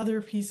those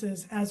other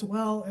pieces as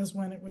well as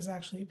when it was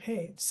actually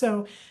paid.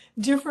 So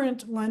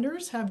different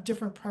lenders have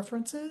different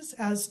preferences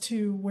as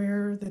to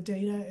where the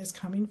data is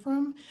coming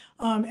from.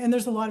 And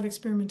there's a lot of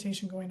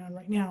experimentation going on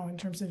right now in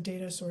terms of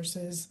data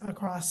sources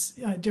across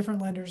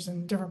different lenders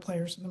and different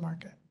players in the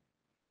market.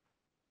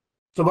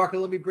 So Marco,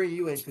 let me bring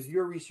you in, because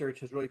your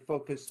research has really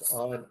focused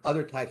on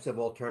other types of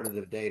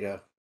alternative data,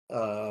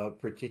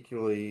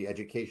 particularly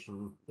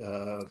education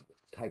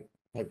type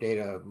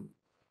data.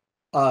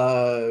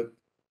 So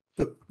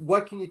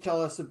what can you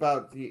tell us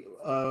about the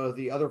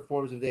other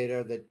forms of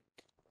data that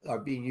are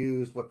being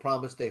used, what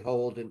promise they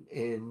hold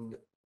in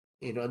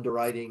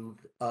underwriting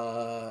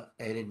and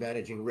in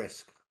managing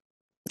risk?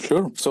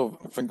 Sure. So,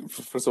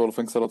 first of all,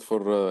 thanks a lot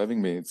for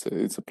having me.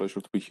 It's a pleasure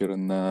to be here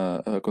and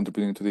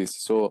contributing to this.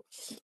 So,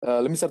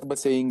 let me start by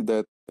saying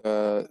that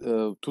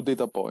two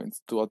data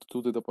points to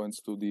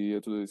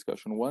the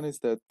discussion. One is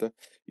that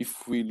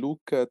if we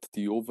look at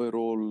the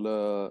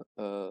overall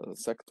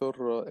sector,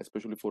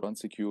 especially for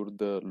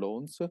unsecured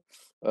loans,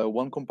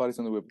 one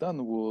comparison that we've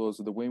done was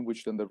the way in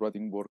which the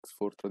underwriting works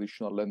for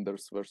traditional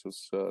lenders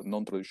versus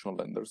non-traditional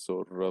lenders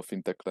or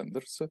fintech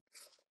lenders.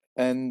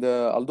 And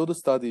although the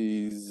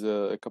study is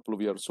a couple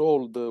of years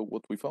old,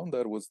 what we found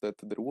there was that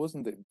there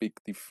wasn't a big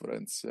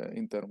difference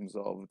in terms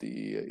of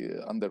the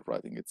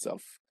underwriting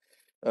itself,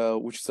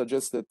 which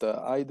suggests that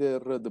either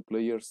the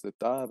players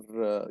that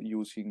are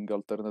using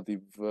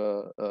alternative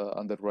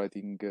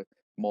underwriting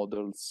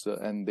models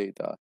and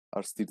data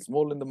are still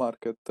small in the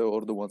market,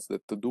 or the ones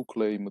that do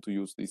claim to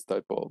use this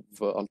type of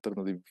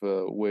alternative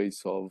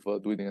ways of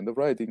doing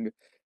underwriting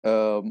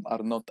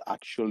are not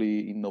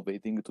actually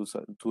innovating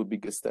to a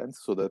big extent,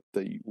 so that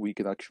we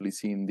can actually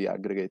see in the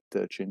aggregate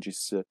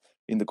changes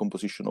in the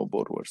composition of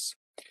borrowers.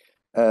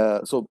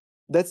 So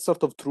that's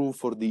sort of true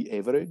for the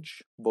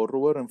average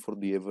borrower and for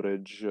the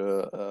average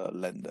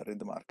lender in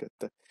the market.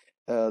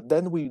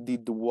 Then we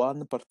did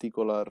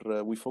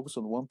we focused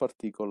on one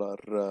particular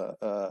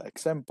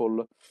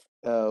example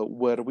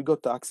where we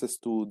got access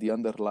to the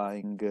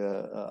underlying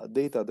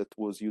data that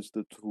was used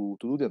to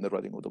do the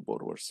underwriting of the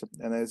borrowers.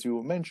 And as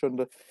you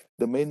mentioned,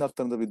 the main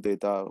alternative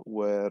data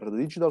were the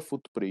digital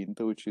footprint,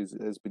 which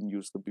has been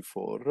used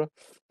before,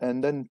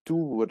 and then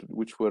two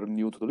which were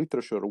new to the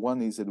literature.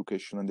 One is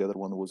education and the other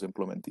one was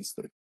employment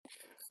history.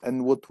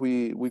 And what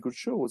we could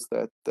show was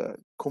that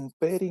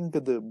comparing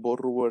the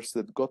borrowers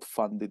that got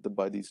funded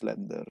by this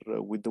lender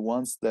with the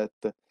ones that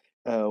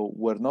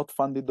were not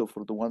funded, or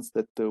for the ones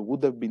that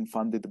would have been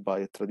funded by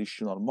a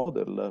traditional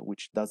model,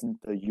 which doesn't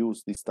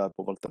use this type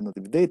of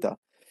alternative data,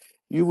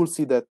 you will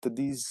see that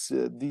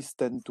these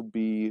tend to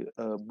be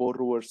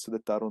borrowers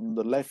that are on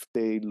the left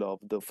tail of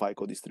the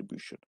FICO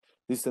distribution.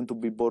 These tend to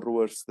be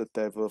borrowers that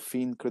have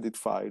thin credit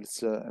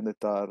files and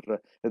that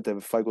have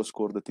a FICO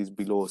score that is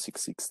below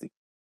 660.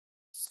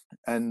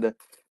 And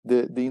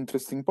the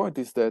interesting point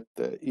is that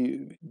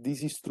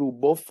this is true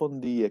both on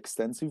the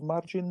extensive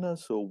margin,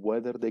 so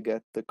whether they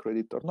get the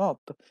credit or not,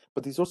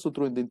 but it's also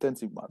true in the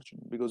intensive margin,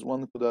 because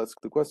one could ask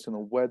the question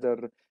of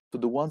whether to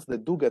the ones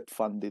that do get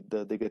funded,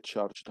 they get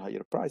charged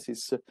higher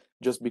prices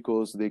just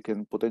because they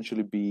can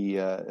potentially be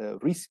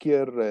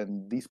riskier,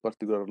 and this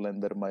particular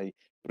lender might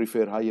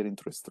prefer higher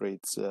interest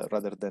rates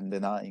rather than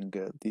denying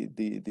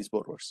these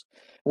borrowers.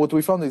 What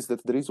we found is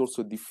that there is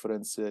also a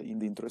difference in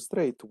the interest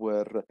rate,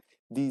 where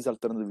these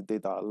alternative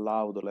data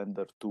allow the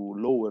lender to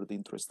lower the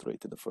interest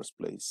rate in the first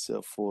place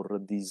for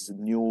these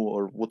new,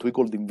 or what we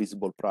call the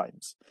invisible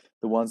primes,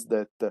 the ones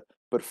that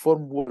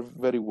perform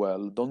very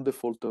well, don't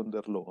default on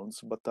their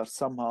loans, but are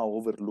somehow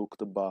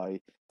overlooked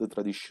by the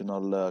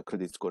traditional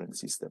credit scoring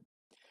system.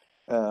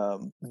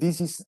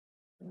 This is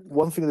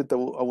one thing that I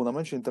want to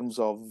mention in terms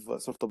of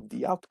sort of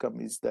the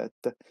outcome, is that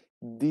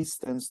this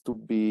tends to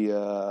be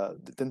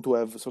tend to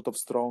have sort of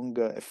strong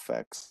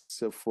effects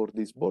for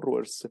these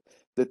borrowers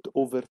that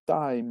over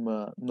time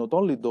not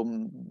only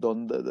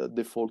don't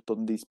default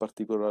on this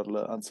particular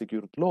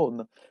unsecured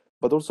loan,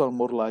 but also are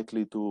more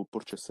likely to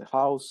purchase a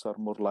house, are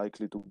more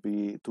likely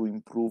to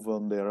improve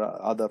on their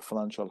other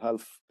financial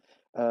health.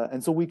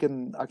 And so we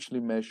can actually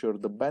measure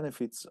the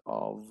benefits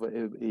of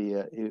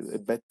a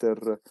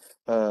better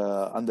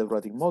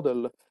underwriting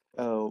model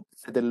at a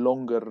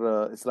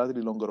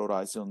slightly longer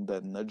horizon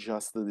than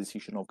just the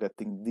decision of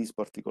getting this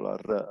particular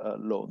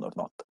loan or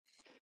not.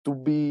 To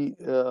be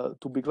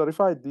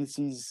clarified, this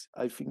is,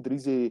 I think, there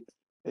is a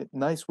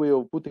nice way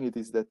of putting it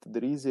is that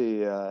there is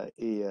a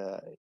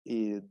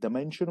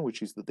dimension,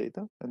 which is the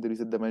data, and there is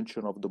a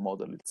dimension of the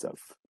model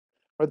itself.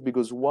 Right,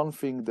 because one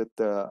thing that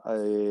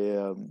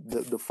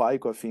the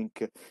FICO, I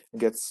think,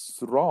 gets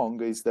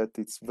wrong is that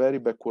it's very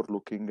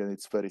backward-looking and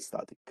it's very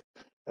static.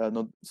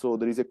 So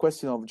there is a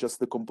question of just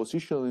the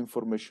composition of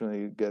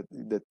information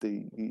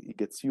it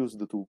gets used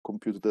to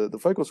compute the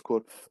FICO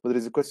score, but there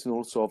is a question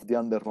also of the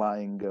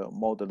underlying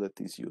model that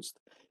is used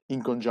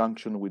in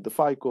conjunction with the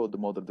FICO, the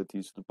model that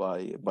is used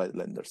by the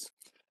lenders.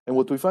 And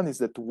what we find is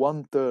that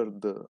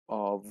 1/3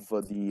 of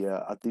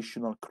the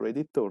additional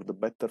credit or the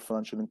better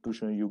financial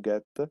inclusion you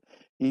get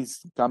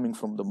is coming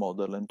from the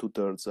model, and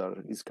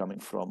 2/3 is coming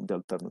from the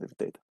alternative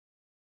data.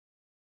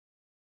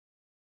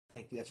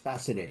 Thank you. That's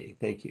fascinating.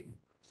 Thank you.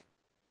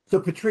 So,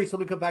 Patrice, let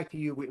me come back to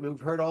you.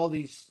 We've heard all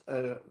these,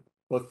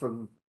 both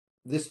from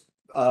this,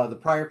 the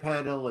prior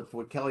panel, and from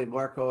what Kelly and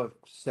Marco have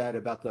said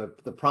about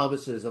the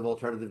promises of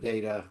alternative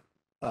data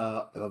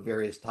of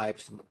various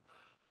types.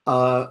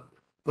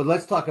 But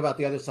let's talk about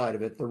the other side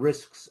of it, the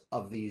risks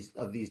of these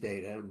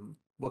data, and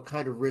what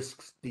kind of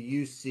risks do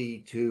you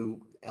see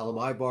to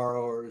LMI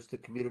borrowers, to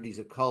communities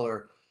of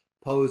color,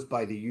 posed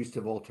by the use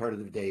of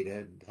alternative data,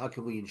 and how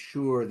can we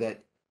ensure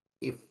that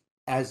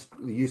as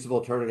the use of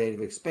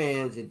alternative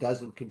expands, it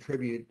doesn't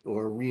contribute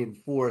or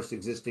reinforce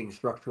existing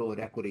structural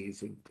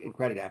inequities in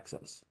credit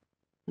access?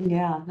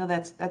 Yeah, no,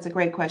 that's a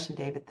great question,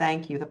 David.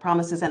 Thank you. The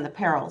promises and the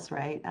perils,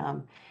 right?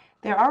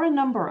 There are a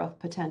number of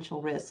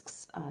potential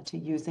risks to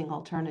using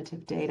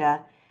alternative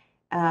data.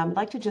 I'd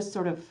like to just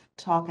sort of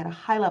talk at a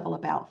high level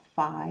about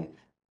 5.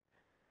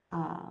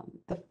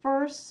 The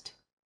first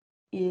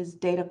is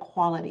data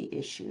quality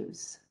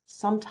issues.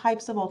 Some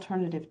types of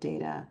alternative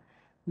data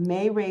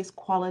may raise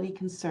quality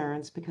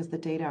concerns because the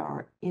data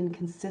are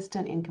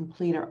inconsistent,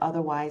 incomplete, or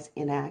otherwise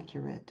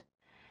inaccurate.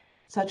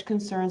 Such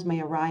concerns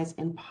may arise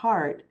in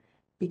part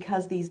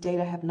because these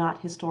data have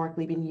not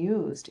historically been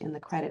used in the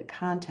credit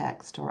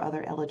context or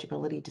other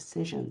eligibility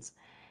decisions.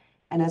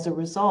 And as a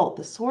result,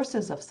 the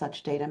sources of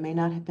such data may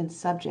not have been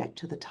subject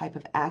to the type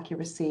of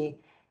accuracy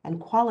and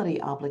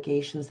quality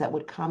obligations that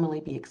would commonly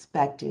be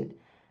expected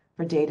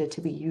for data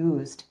to be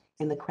used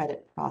in the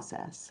credit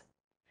process.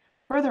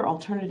 Further,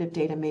 alternative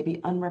data may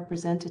be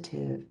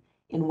unrepresentative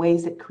in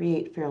ways that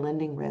create fair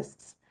lending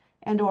risks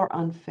and/or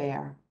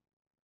unfair.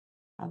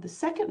 The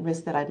second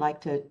risk that I'd like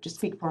to just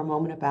speak for a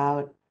moment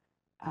about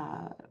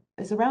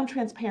is around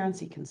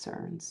transparency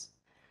concerns.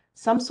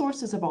 Some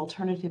sources of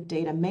alternative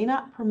data may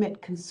not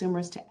permit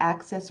consumers to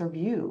access or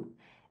view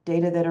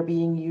data that are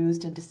being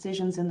used in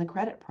decisions in the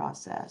credit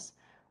process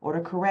or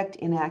to correct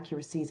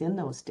inaccuracies in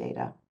those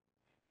data.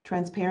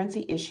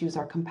 Transparency issues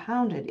are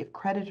compounded if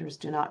creditors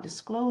do not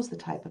disclose the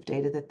type of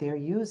data that they're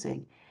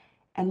using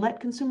and let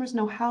consumers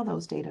know how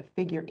those data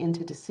figure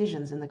into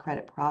decisions in the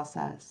credit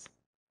process.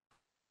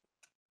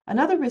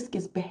 Another risk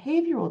is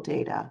behavioral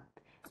data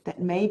that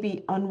may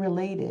be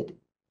unrelated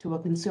to a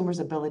consumer's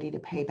ability to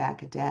pay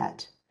back a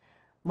debt.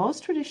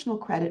 Most traditional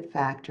credit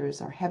factors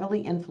are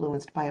heavily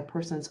influenced by a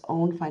person's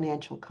own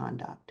financial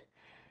conduct.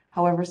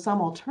 However,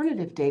 some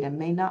alternative data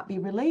may not be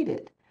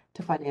related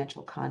to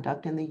financial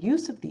conduct, and the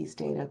use of these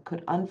data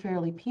could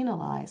unfairly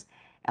penalize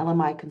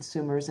LMI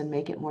consumers and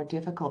make it more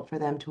difficult for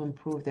them to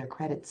improve their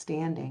credit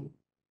standing.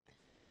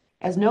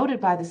 As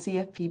noted by the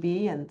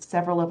CFPB and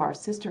several of our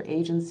sister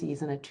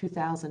agencies in a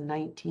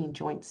 2019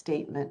 joint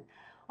statement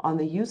on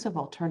the use of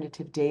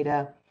alternative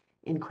data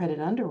in credit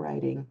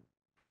underwriting,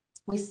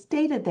 we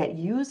stated that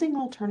using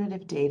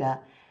alternative data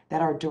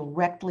that are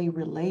directly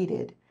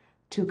related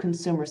to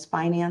consumers'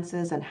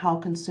 finances and how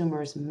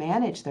consumers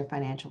manage their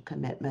financial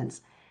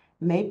commitments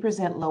may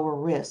present lower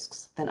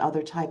risks than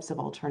other types of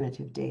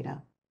alternative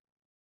data.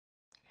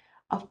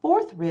 A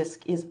fourth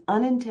risk is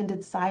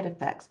unintended side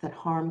effects that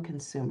harm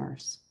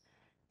consumers.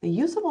 The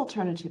use of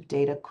alternative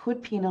data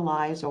could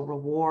penalize or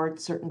reward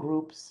certain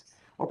groups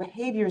or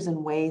behaviors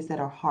in ways that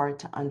are hard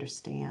to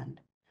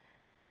understand.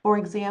 For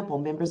example,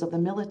 members of the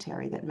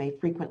military that may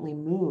frequently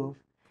move,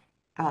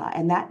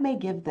 and that may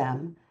give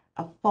them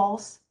a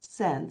false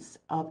sense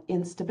of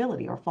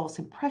instability or false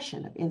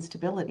impression of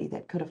instability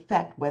that could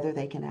affect whether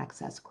they can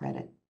access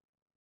credit.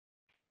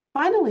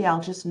 Finally, I'll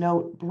just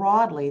note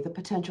broadly the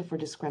potential for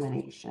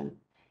discrimination.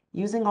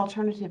 Using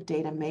alternative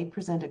data may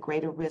present a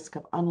greater risk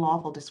of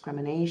unlawful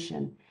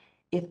discrimination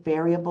if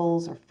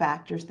variables or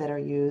factors that are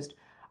used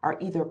are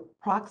either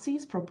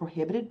proxies for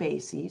prohibited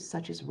bases,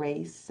 such as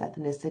race,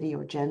 ethnicity,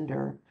 or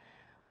gender,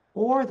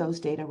 or those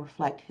data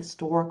reflect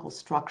historical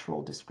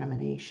structural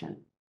discrimination.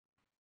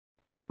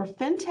 For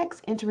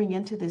fintechs entering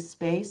into this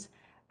space,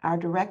 our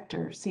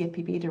director,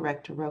 CFPB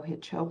Director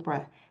Rohit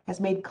Chopra, has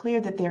made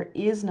clear that there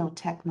is no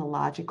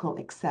technological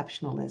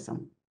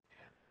exceptionalism.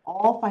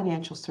 All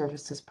financial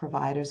services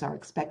providers are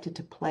expected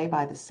to play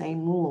by the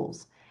same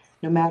rules,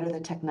 no matter the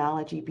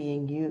technology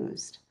being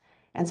used.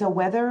 And so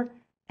whether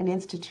an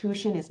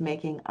institution is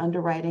making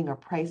underwriting or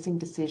pricing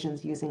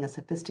decisions using a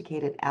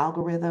sophisticated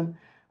algorithm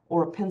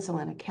or a pencil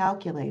and a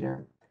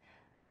calculator,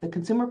 the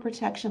consumer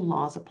protection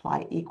laws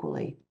apply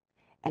equally.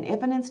 And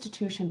if an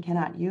institution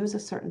cannot use a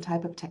certain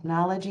type of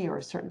technology or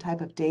a certain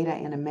type of data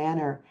in a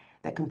manner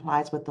that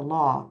complies with the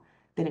law,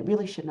 then it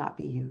really should not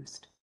be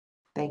used.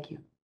 Thank you.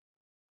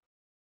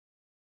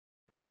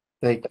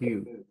 Thank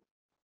you.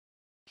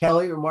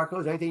 Kelly or Marco,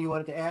 is there anything you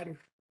wanted to add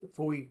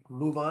before we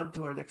move on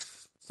to our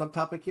next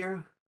subtopic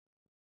here?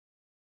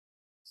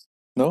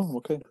 No,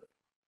 okay.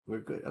 We're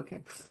good.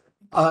 Okay.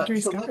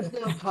 Audrey's So got let's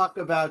it. now talk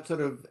about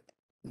sort of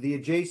the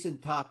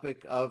adjacent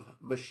topic of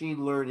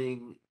machine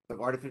learning of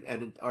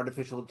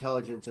artificial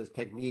intelligence as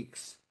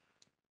techniques.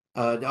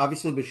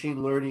 Obviously,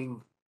 machine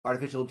learning,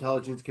 artificial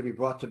intelligence can be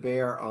brought to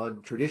bear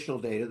on traditional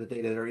data, the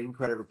data that are in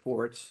credit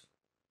reports,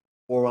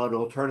 or on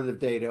alternative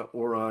data,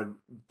 or on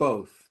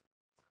both.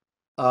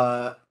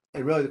 And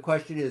really the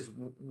question is,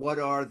 what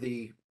are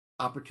the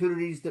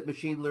opportunities that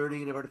machine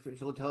learning and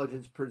artificial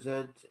intelligence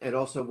present, and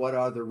also what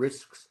are the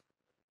risks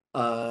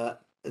that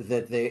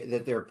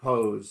they're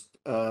posed?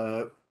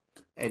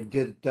 And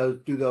do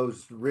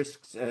those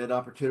risks and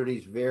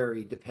opportunities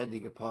vary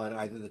depending upon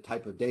either the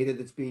type of data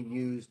that's being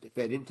used,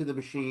 fed into the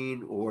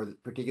machine, or the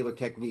particular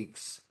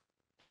techniques?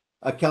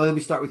 Kelly, let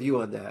me start with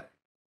you on that.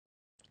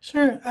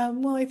 Sure.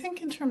 Well, I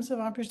think in terms of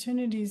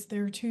opportunities,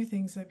 there are two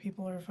things that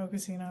people are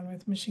focusing on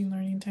with machine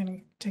learning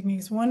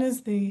techniques. One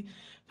is the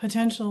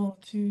potential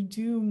to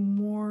do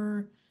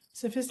more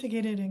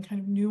sophisticated and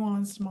kind of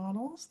nuanced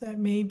models that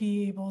may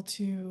be able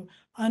to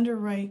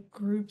underwrite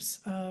groups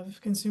of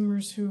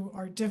consumers who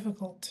are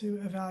difficult to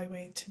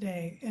evaluate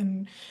today.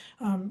 And,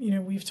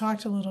 we've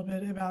talked a little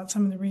bit about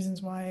some of the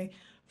reasons why,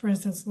 for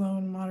instance, low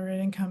and moderate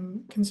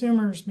income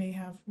consumers may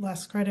have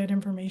less credit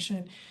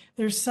information.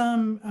 There's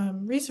some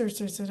research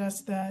that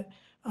suggests that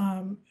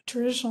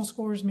traditional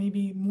scores may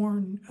be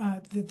more,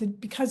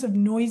 because of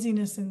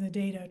noisiness in the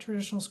data,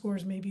 traditional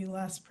scores may be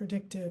less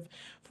predictive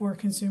for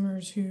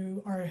consumers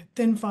who are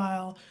thin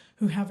file,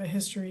 who have a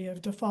history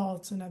of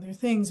defaults and other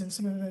things. And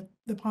so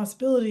the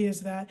possibility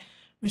is that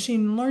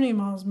machine learning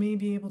models may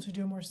be able to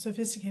do a more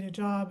sophisticated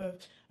job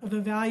of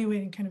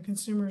evaluating kind of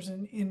consumers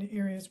in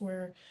areas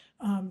where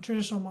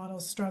traditional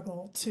models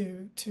struggle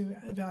to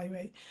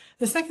evaluate.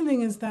 The second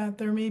thing is that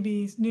there may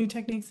be new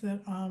techniques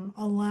that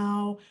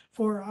allow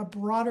for a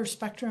broader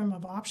spectrum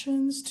of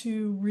options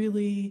to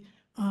really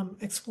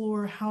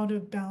explore how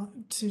to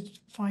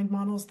find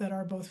models that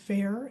are both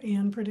fair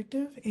and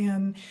predictive,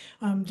 and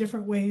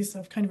different ways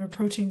of kind of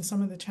approaching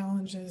some of the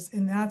challenges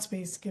in that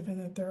space, given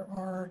that there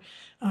are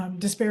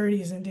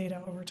disparities in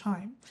data over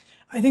time.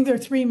 I think there are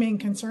three main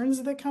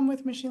concerns that come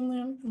with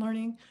machine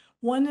learning.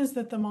 One is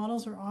that the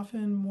models are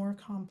often more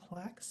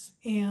complex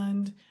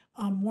and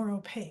more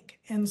opaque.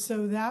 And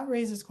so that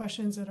raises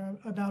questions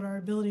about our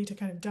ability to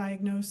kind of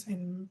diagnose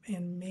and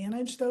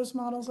manage those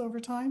models over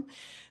time.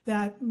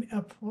 That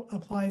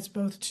applies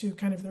both to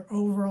kind of their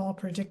overall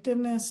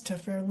predictiveness, to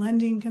fair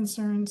lending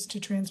concerns, to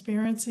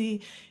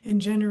transparency in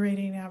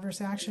generating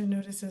adverse action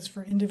notices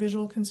for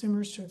individual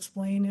consumers to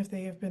explain if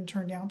they have been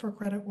turned down for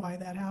credit, why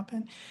that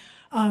happened.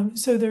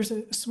 So there's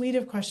a suite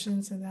of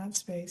questions in that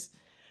space.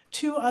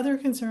 Two other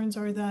concerns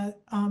are that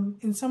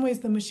in some ways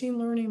the machine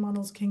learning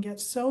models can get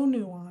so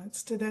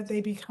nuanced that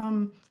they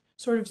become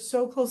sort of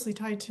so closely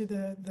tied to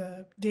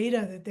the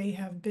data that they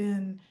have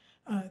been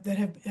that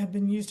have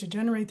been used to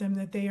generate them,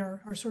 that they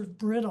are sort of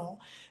brittle,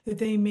 that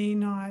they may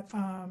not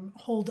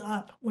hold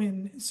up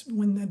when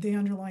the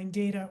underlying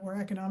data or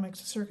economic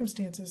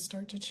circumstances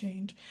start to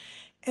change.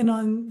 And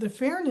on the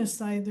fairness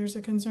side, there's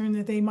a concern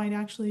that they might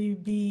actually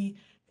be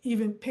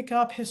even pick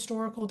up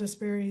historical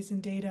disparities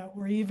in data,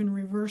 or even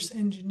reverse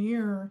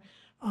engineer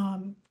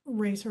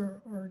race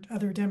or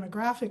other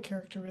demographic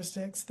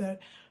characteristics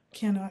that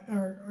cannot,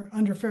 or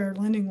under fair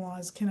lending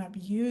laws, cannot be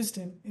used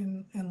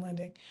in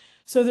lending.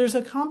 So there's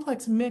a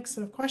complex mix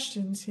of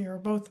questions here,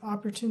 both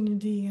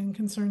opportunity and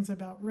concerns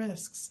about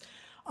risks.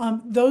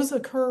 Those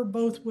occur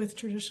both with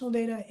traditional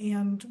data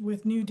and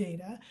with new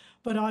data.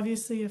 But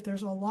obviously, if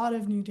there's a lot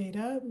of new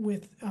data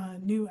with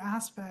new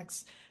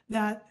aspects,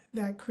 that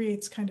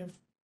creates kind of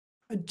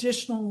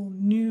additional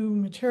new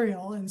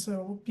material. And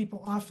so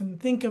people often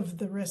think of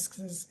the risks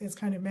as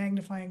kind of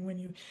magnifying when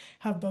you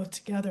have both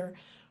together.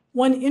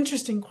 One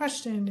interesting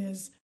question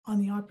is on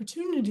the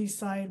opportunity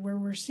side, where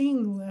we're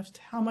seeing the lift,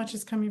 how much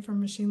is coming from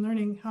machine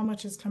learning, how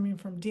much is coming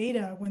from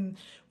data when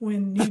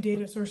new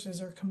data sources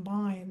are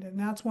combined? And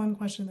that's one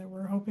question that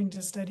we're hoping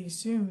to study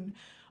soon.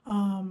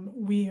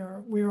 We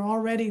are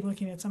already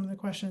looking at some of the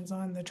questions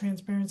on the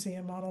transparency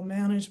and model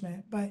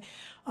management, but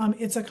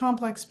it's a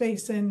complex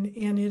space, and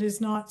it is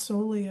not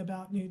solely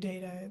about new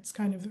data. It's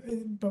kind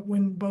of, but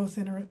when both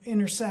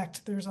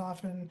intersect, there's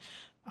often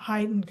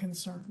heightened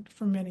concern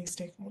from many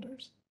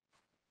stakeholders.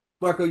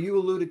 Marco, you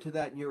alluded to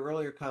that in your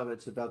earlier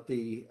comments about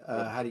the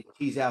how do you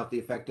tease out the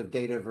effect of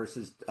data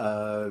versus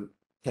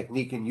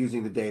technique in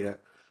using the data.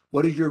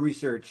 What does your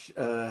research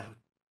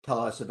tell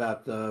us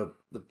about the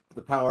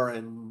power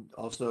and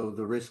also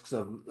the risks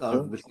of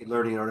machine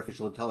learning and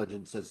artificial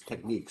intelligence as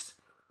techniques?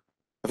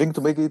 I think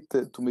to make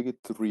it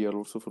real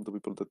also for the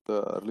people that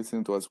are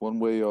listening to us, one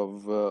way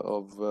of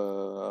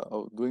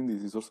doing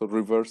this is also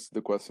reverse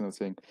the question and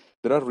saying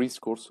there are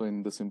risks also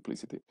in the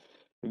simplicity.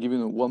 I'll give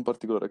you one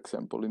particular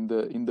example. In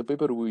the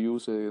paper, we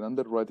use an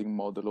underwriting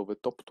model of a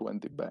top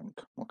 20 bank.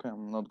 Okay,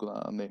 I'm not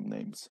gonna name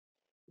names.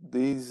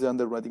 This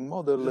underwriting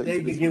model They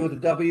begin with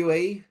the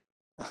WA.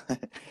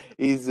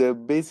 is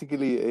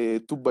basically a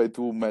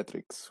 2x2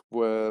 matrix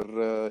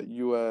where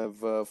you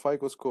have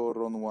FICO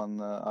score on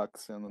one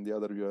axis and on the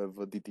other you have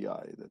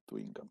DTI, the two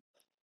income.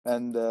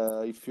 And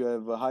if you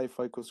have a high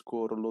FICO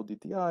score or low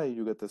DTI,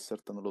 you get a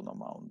certain loan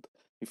amount.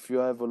 If you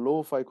have a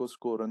low FICO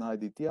score and high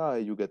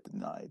DTI, you get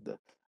denied.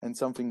 And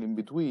something in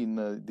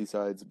between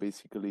decides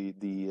basically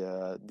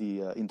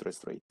the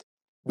interest rate.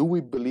 Do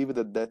we believe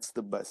that that's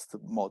the best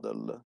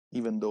model,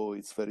 even though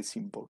it's very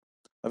simple?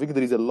 I think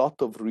there is a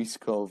lot of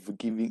risk of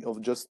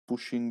just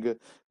pushing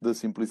the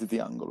simplicity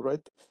angle,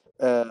 right?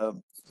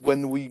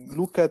 When we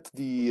look at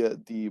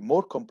the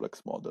more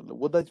complex model,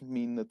 what does it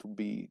mean to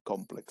be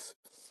complex?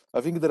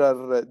 I think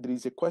there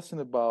is a question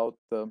about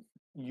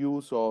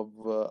use of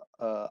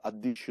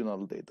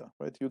additional data,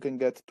 right? You can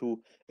get to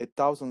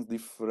 1,000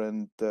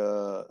 different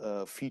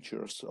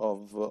features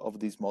of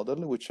this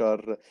model, which are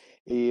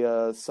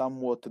a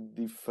somewhat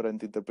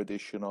different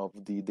interpretation of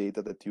the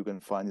data that you can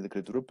find in the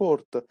credit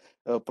report,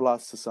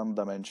 plus some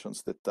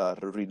dimensions that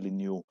are really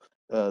new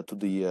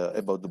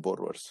about the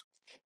borrowers.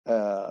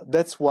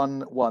 That's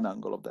one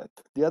angle of that.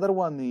 The other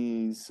one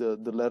is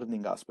the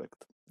learning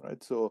aspect,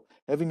 right? So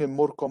having a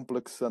more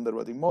complex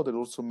underwriting model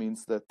also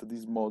means that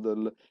this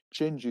model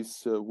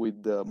changes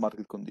with the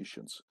market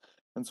conditions.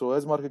 And so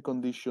as market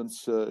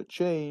conditions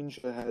change,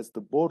 as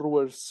the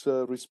borrowers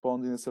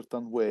respond in a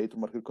certain way to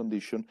market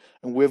condition,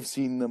 and we have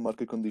seen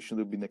market conditions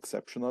have been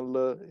exceptional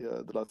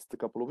the last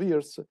couple of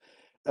years,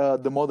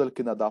 the model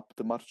can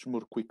adapt much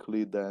more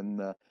quickly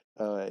than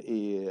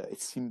a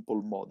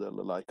simple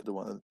model like the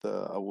one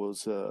that I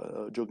was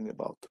joking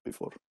about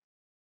before.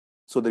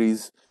 So there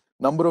is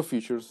number of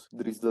features,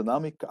 there is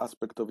dynamic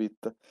aspect of it,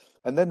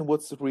 and then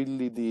what's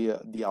really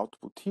the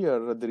output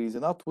here? There is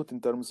an output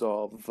in terms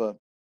of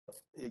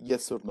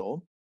yes or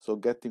no, so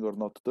getting or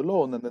not the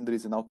loan, and then there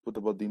is an output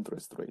about the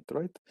interest rate,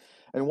 right?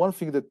 And one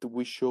thing that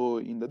we show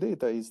in the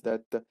data is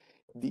that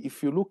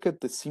if you look at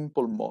the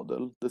simple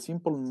model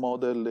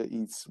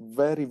is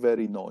very,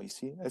 very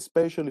noisy,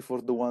 especially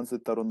for the ones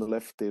that are on the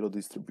left tail of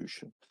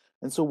distribution.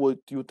 And so what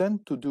you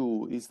tend to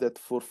do is that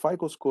for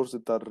FICO scores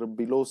that are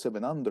below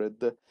 700,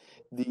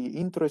 the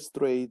interest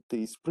rate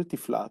is pretty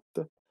flat,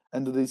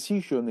 and the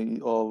decision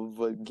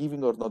of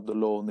giving or not the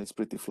loan is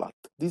pretty flat.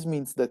 This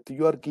means that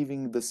you are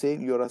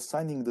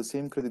assigning the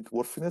same credit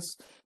worthiness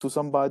to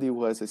somebody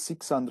who has a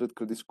 600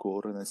 credit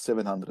score and a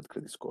 700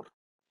 credit score.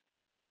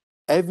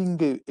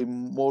 Having a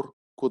more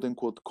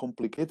quote-unquote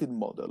complicated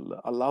model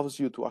allows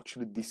you to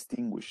actually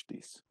distinguish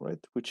this, right?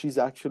 Which is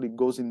actually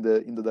goes in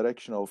the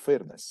direction of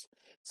fairness.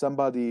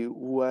 Somebody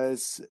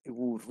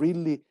who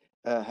really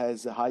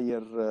has a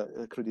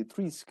higher credit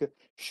risk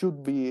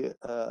should be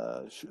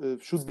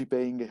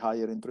paying a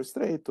higher interest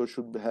rate or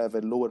should have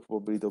a lower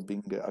probability of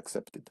being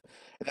accepted.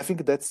 And I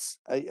think that's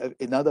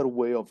another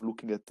way of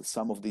looking at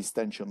some of this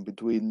tension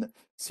between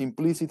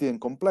simplicity and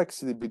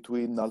complexity,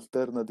 between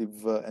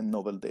alternative and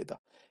novel data.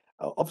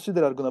 Obviously,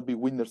 there are going to be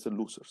winners and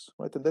losers,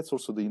 right? And that's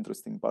also the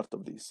interesting part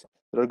of this.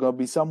 There are going to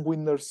be some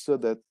winners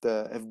that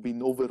have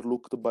been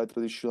overlooked by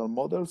traditional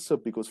models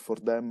because for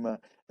them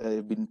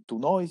have been too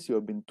noisy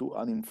or been too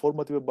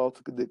uninformative about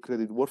the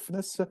credit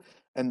worthiness,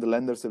 and the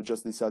lenders have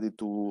just decided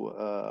to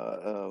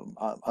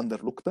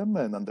underlook them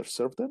and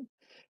underserve them.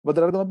 But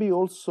there are going to be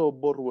also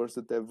borrowers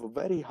that have a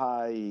very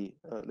high,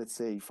 let's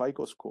say,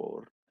 FICO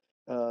score.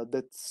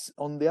 That's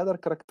on the other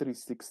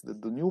characteristics that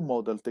the new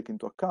model take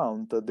into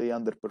account, they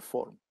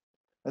underperform.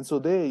 And so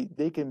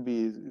they can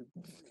be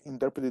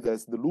interpreted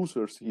as the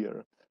losers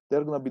here.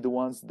 They're going to be the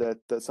ones that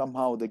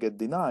somehow they get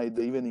denied,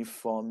 even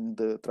if on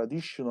the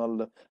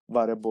traditional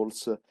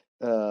variables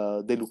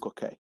they look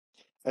okay.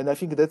 And I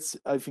think that's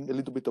a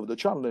little bit of the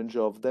challenge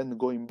of then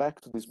going back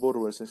to these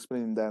borrowers and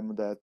explaining them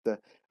that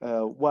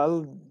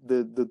while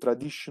the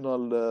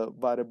traditional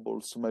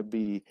variables might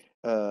be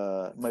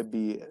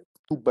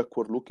too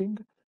backward looking,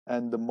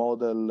 and the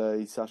model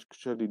is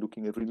actually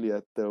looking really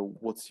at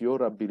what's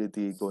your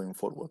ability going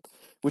forward,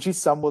 which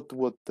is somewhat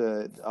what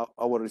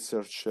our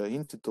research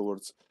hinted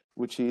towards,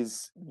 which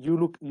is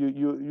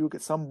you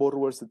get some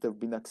borrowers that have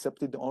been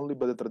accepted only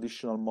by the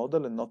traditional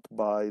model and not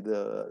by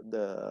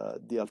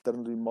the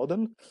alternative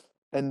model.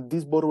 And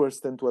these borrowers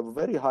tend to have a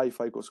very high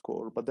FICO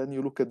score, but then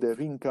you look at their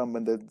income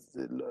and the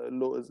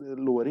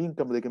lower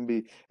income, they can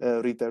be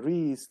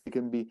retirees, they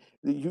can be,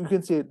 you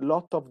can see a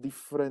lot of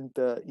different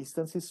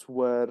instances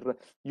where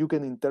you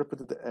can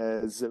interpret it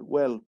as,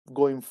 well,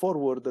 going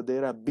forward,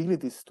 their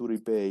abilities to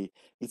repay,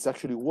 it's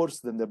actually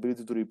worse than the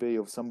ability to repay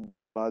of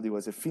somebody who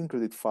has a thin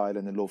credit file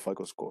and a low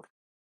FICO score.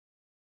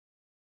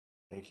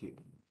 Thank you.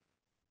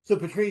 So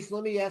Patrice,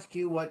 let me ask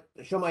you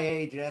show my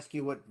age and ask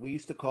you what we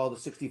used to call the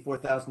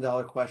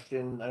 $64,000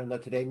 question. I don't know,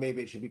 today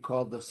maybe it should be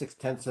called the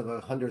 0.6 of a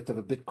hundredth of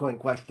a Bitcoin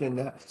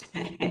question.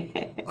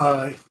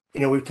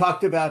 We've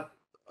talked about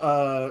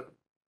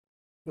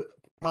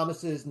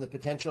promises and the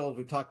potential.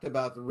 We've talked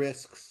about the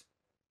risks,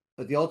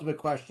 but the ultimate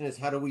question is,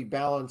 how do we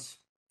balance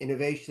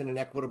innovation and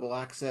equitable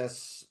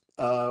access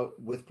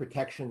with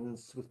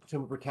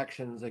consumer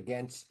protections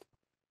against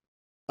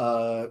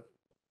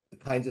the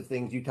kinds of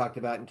things you talked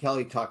about and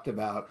Kelly talked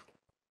about.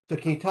 So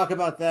can you talk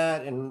about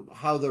that and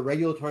how the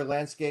regulatory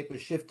landscape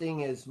is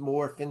shifting as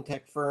more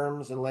fintech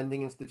firms and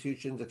lending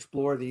institutions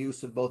explore the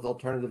use of both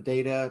alternative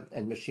data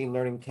and machine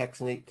learning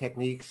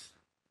techniques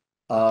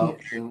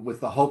and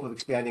with the hope of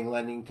expanding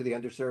lending to the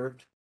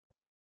underserved?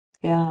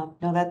 Yeah,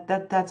 no,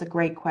 that's a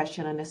great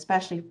question, and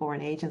especially for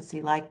an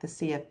agency like the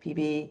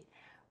CFPB,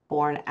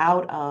 born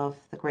out of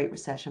the Great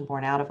Recession,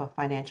 born out of a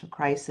financial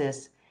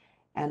crisis,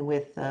 and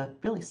with the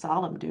really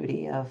solemn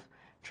duty of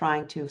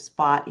trying to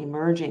spot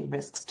emerging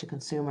risks to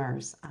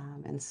consumers.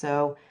 And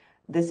so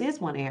this is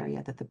one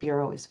area that the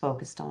Bureau is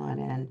focused on.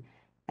 And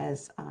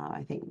as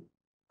I think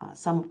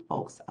some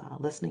folks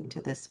listening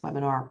to this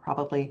webinar are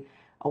probably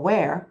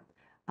aware,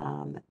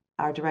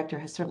 our director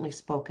has certainly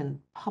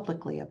spoken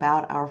publicly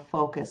about our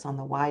focus on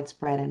the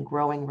widespread and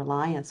growing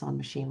reliance on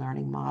machine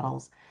learning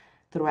models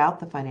throughout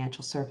the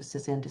financial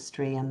services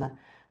industry and the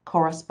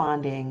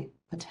corresponding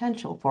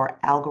potential for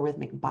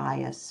algorithmic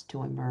bias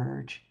to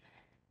emerge.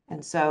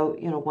 And so,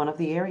 one of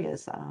the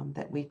areas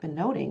that we've been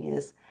noting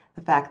is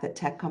the fact that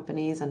tech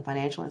companies and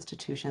financial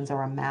institutions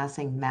are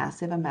amassing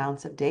massive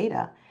amounts of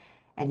data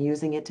and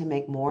using it to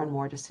make more and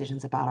more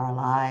decisions about our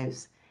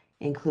lives,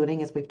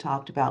 including, as we've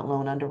talked about,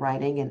 loan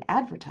underwriting and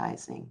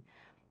advertising.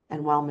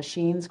 And while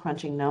machines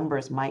crunching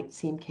numbers might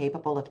seem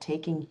capable of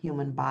taking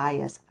human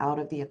bias out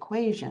of the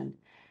equation,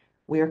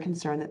 we are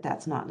concerned that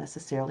that's not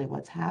necessarily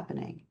what's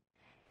happening.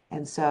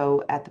 And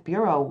so at the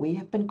Bureau, we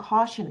have been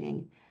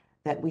cautioning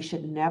that we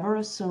should never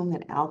assume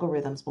that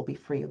algorithms will be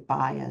free of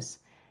bias.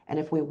 And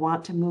if we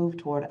want to move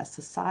toward a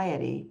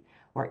society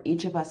where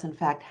each of us, in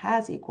fact,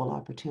 has equal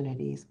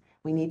opportunities,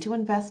 we need to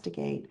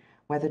investigate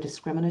whether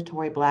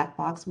discriminatory black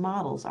box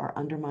models are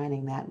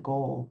undermining that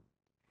goal.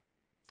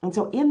 And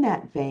so in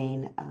that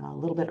vein, a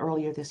little bit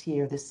earlier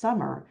this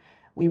summer,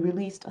 we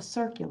released a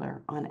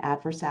circular on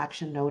adverse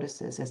action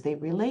notices as they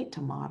relate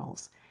to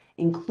models,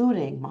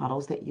 including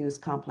models that use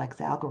complex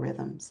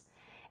algorithms.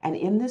 And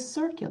in this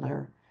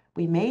circular,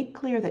 we made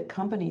clear that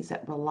companies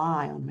that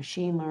rely on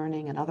machine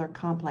learning and other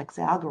complex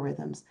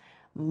algorithms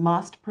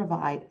must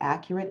provide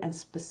accurate and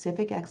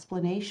specific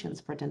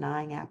explanations for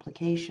denying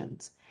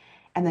applications,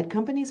 and that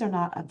companies are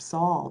not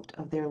absolved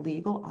of their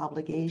legal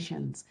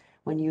obligations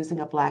when using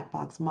a black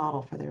box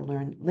model for their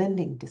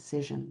lending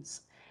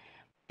decisions.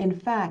 In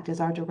fact, as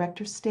our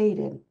director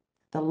stated,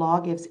 the law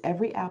gives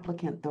every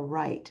applicant the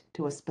right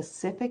to a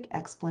specific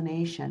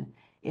explanation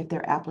if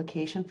their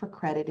application for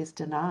credit is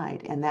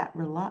denied, and that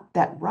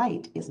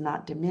right is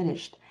not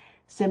diminished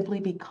simply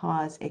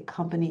because a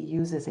company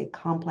uses a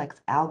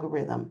complex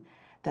algorithm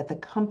that the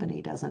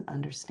company doesn't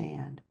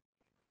understand.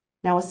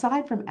 Now,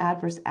 aside from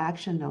adverse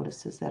action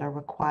notices that are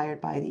required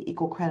by the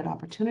Equal Credit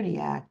Opportunity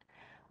Act,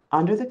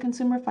 under the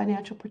Consumer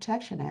Financial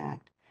Protection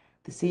Act,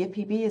 the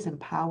CFPB is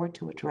empowered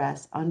to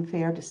address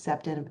unfair,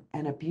 deceptive,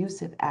 and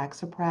abusive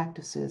acts or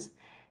practices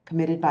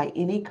committed by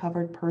any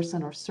covered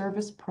person or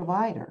service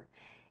provider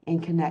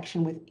in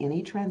connection with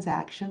any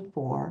transaction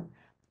for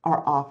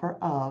or offer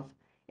of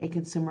a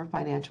consumer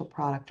financial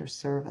product or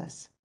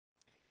service.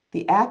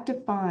 The Act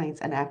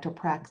defines an act or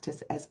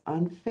practice as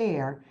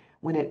unfair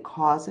when it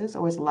causes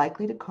or is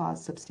likely to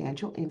cause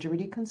substantial injury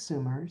to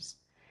consumers,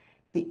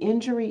 the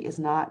injury is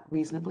not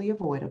reasonably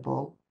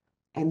avoidable,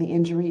 and the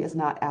injury is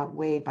not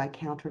outweighed by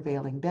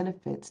countervailing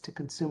benefits to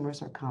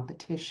consumers or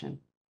competition.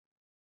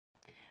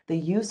 The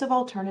use of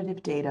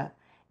alternative data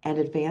and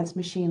advanced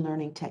machine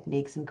learning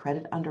techniques in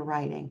credit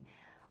underwriting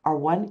are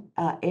one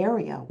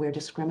area where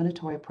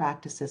discriminatory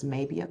practices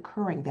may be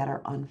occurring that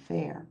are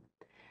unfair.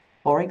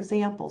 For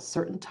example,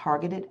 certain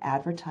targeted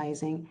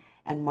advertising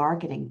and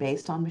marketing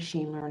based on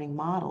machine learning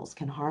models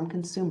can harm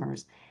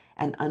consumers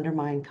and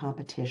undermine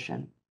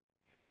competition.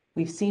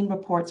 We've seen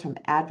reports from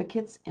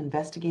advocates,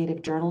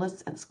 investigative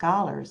journalists, and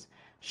scholars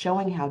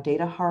showing how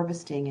data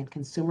harvesting and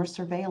consumer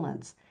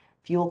surveillance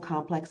fuel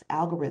complex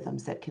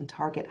algorithms that can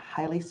target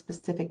highly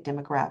specific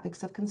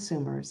demographics of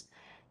consumers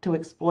to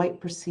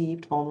exploit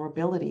perceived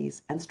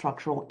vulnerabilities and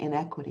structural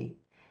inequity,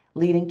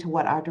 leading to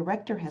what our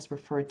director has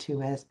referred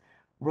to as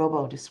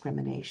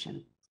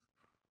robo-discrimination.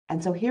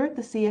 And so here at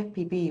the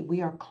CFPB,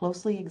 we are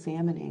closely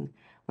examining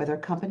whether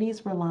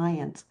companies'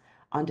 reliance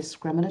on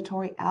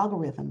discriminatory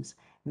algorithms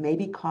may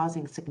be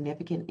causing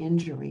significant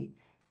injury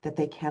that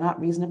they cannot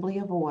reasonably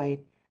avoid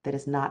that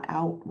is not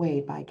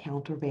outweighed by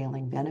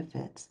countervailing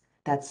benefits.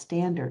 That's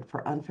standard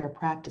for unfair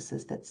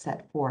practices that's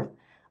set forth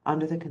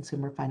under the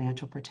Consumer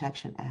Financial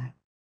Protection Act.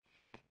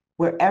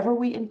 Wherever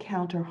we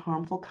encounter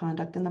harmful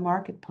conduct in the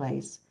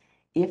marketplace,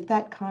 if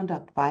that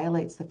conduct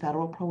violates the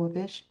federal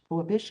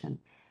prohibition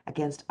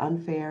against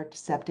unfair,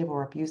 deceptive,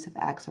 or abusive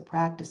acts or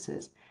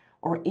practices,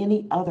 or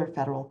any other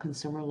federal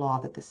consumer law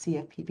that the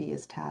CFPB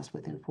is tasked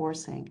with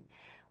enforcing,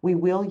 we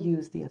will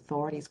use the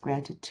authorities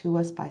granted to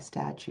us by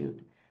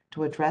statute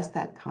to address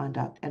that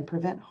conduct and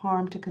prevent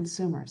harm to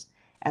consumers,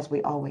 as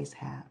we always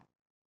have.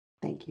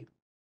 Thank you.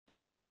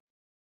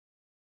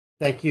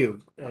 Thank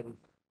you. And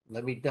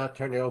let me now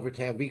turn it over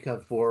to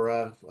Ambika for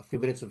a few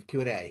minutes of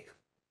Q&A.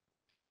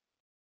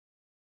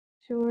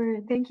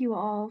 Sure. Thank you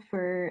all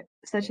for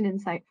such an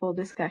insightful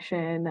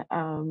discussion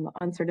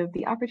on sort of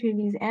the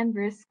opportunities and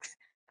risks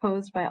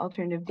posed by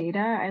alternative data.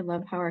 I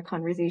love how our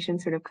conversation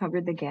sort of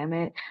covered the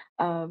gamut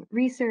of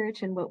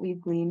research and what we've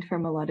gleaned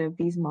from a lot of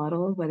these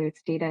models, whether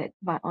it's data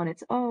on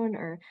its own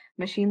or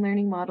machine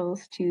learning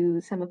models,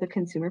 to some of the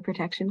consumer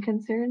protection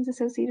concerns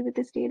associated with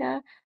this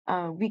data.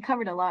 We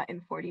covered a lot in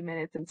 40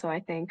 minutes, and so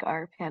I thank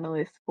our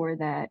panelists for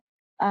that.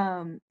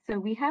 So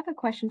we have a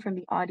question from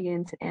the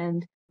audience,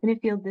 and I'm going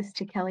to field this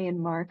to Kelly and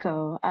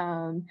Marco.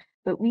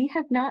 But we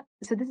have not,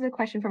 so this is a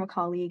question from a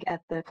colleague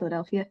at the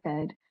Philadelphia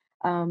Fed.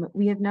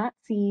 We have not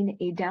seen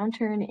a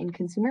downturn in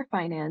consumer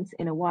finance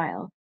in a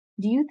while.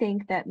 Do you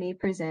think that may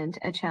present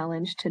a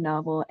challenge to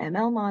novel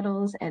ML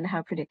models and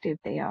how predictive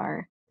they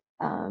are?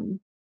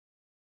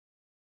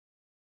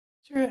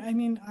 Sure. I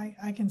mean,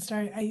 I can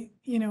start. I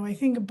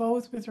think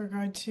both with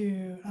regard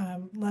to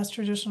less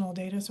traditional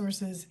data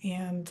sources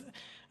and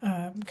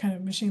kind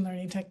of machine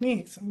learning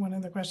techniques. One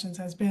of the questions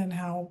has been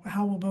how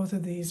will both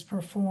of these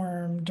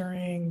perform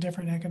during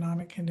different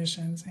economic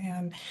conditions?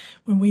 And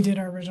when we did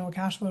our original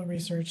cash flow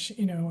research,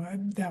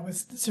 that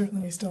was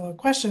certainly still a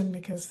question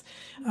because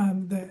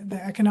the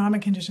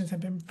economic conditions have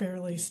been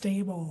fairly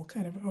stable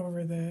kind of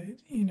over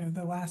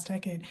the last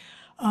decade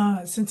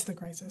since the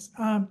crisis.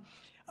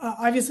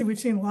 Obviously, we've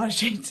seen a lot of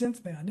change since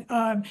then,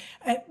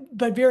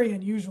 but very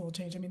unusual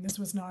change. I mean, this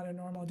was not a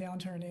normal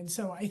downturn. And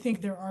so I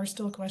think there are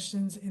still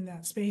questions in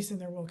that space,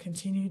 and there will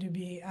continue to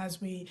be as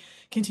we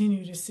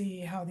continue to see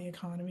how the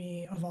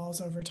economy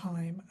evolves over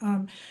time.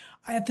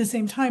 At the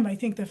same time, I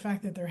think the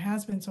fact that there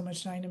has been so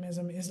much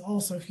dynamism is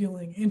also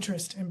fueling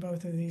interest in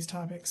both of these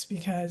topics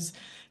because,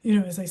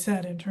 as I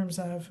said, in terms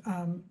of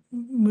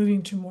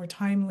moving to more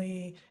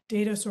timely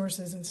data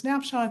sources and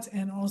snapshots,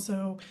 and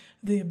also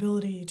the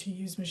ability to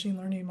use machine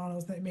learning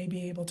models that may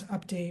be able to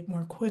update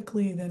more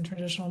quickly than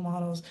traditional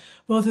models,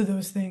 both of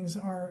those things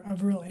are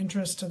of real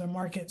interest to the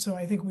market. So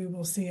I think we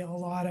will see a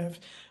lot of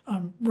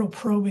real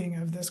probing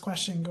of this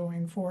question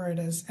going forward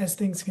as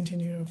things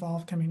continue to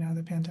evolve coming out of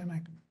the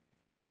pandemic.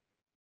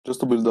 Just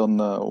to build on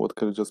what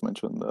Kelly just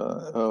mentioned,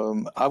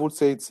 I would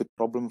say it's a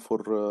problem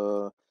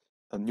for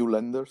new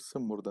lenders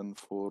more than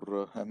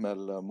for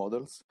ML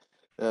models,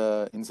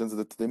 in the sense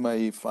that they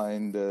may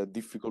find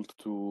difficult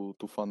to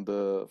fund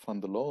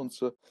the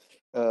loans.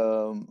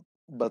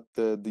 But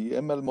the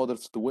ML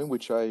models, the way in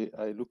which I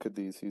look at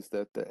this is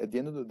that at the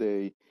end of the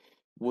day,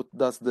 what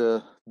does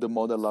the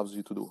model allows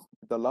you to do?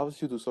 It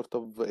allows you to sort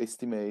of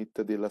estimate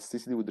the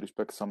elasticity with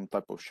respect to some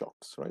type of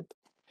shocks, right?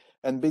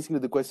 And basically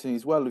the question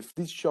is, well, if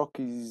this shock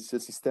is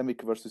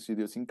systemic versus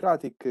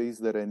idiosyncratic, is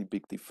there any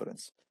big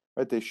difference?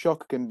 right? A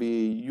shock can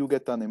be you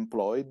get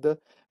unemployed,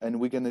 and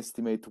we can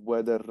estimate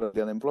whether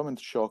the unemployment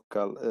shock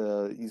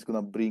is going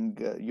to bring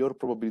your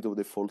probability of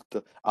default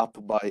up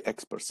by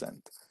X%.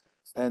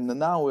 And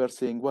now we are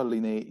saying, well,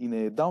 in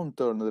a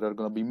downturn, there are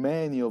going to be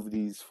many of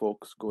these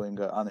folks going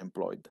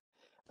unemployed.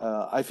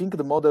 I think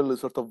the model is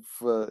sort of,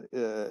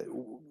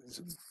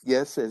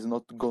 yes, has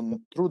not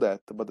gone through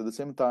that, but at the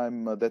same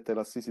time, that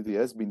elasticity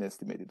has been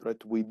estimated,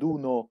 right? We do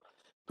know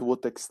to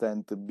what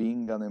extent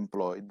being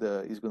unemployed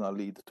is going to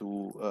lead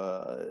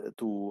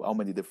to how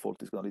many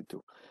default is going to lead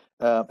to,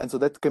 and so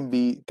that can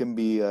be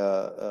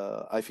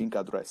I think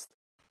addressed.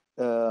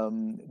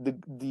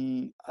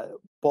 The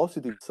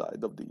positive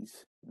side of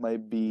this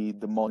might be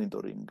the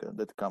monitoring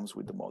that comes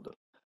with the model,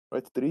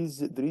 right? There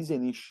is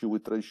an issue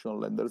with traditional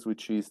lenders,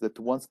 which is that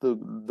once the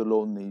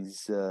loan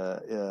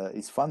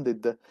is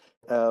funded,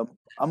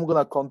 I'm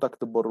gonna contact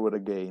the borrower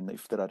again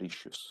if there are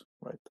issues,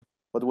 right?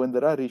 But when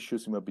there are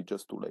issues, it might be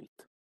just too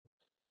late.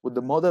 What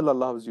the model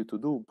allows you to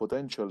do,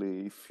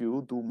 potentially, if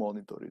you do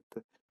monitor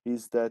it,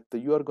 is that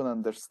you are going to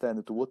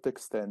understand to what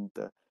extent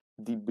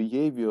the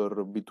behavior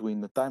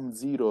between time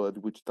zero, at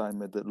which time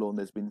the loan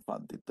has been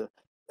funded,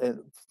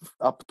 and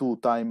up to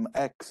time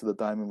X, the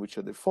time in which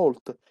a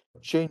default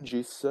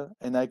changes,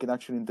 and I can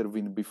actually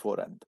intervene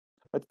beforehand.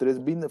 But there has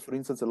been, for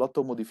instance, a lot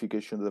of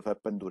modifications that have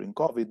happened during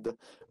COVID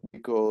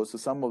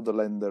because some of the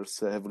lenders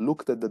have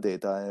looked at the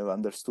data and have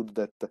understood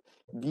that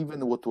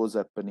given what was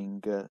happening,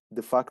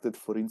 the fact that,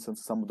 for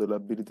instance, some of the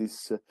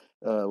liabilities,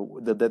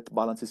 the debt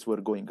balances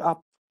were going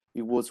up,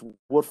 it was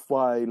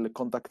worthwhile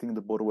contacting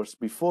the borrowers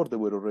before they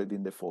were already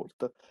in default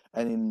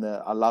and in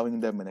allowing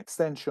them an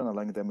extension,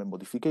 allowing them a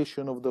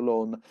modification of the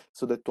loan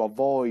so that to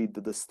avoid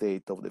the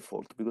state of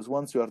default. Because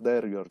once you are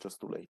there, you are just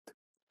too late.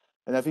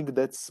 And I think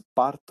that's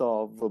part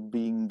of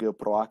being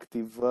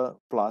proactive,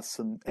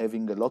 plus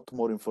having a lot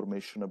more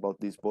information about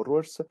these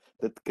borrowers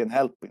that can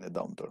help in a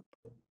downturn.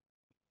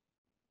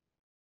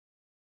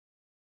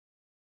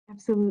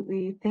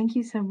 Absolutely. Thank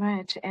you so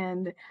much.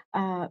 And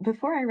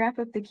before I wrap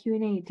up the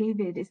Q&A,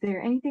 David, is there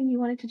anything you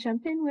wanted to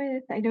jump in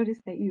with? I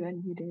noticed that you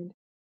unmuted.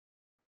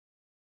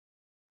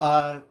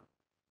 I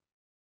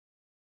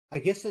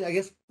guess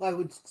I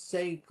would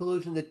say in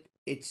conclusion that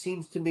it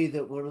seems to me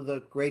that one of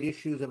the great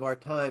issues of our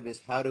time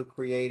is how to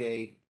create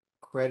a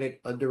credit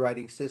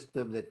underwriting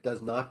system that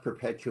does not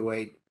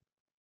perpetuate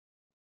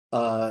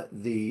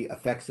the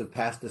effects of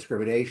past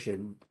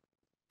discrimination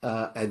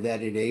and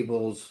that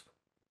enables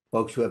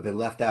folks who have been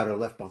left out or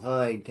left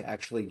behind to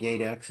actually gain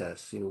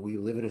access. You know, we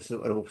live in a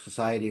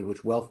society in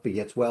which wealth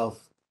begets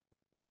wealth,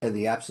 and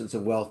the absence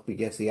of wealth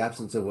begets the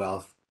absence of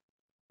wealth.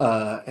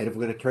 And if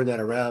we're going to turn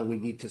that around, we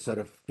need to sort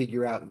of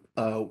figure out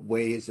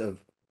ways of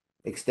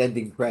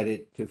extending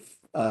credit to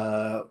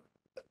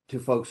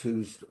folks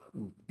who's,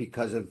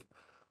 because of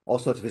all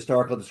sorts of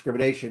historical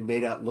discrimination, may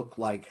not look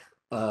like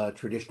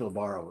traditional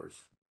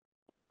borrowers,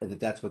 and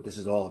that's what this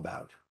is all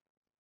about.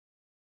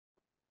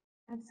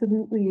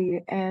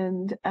 Absolutely.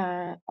 And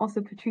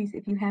also, Patrice,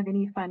 if you have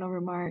any final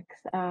remarks,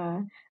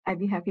 I'd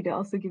be happy to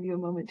also give you a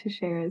moment to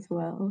share as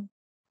well.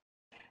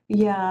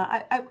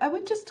 Yeah, I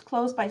would just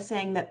close by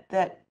saying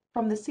that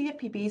from the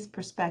CFPB's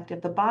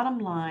perspective, the bottom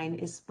line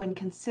is when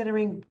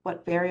considering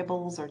what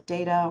variables or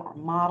data or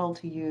model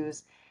to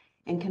use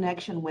in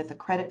connection with a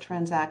credit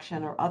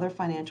transaction or other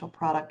financial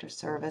product or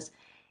service,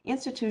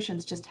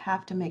 institutions just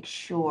have to make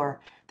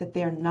sure that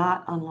they're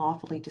not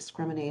unlawfully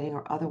discriminating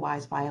or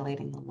otherwise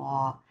violating the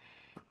law.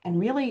 And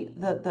really,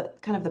 the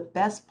kind of the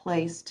best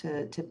place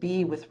to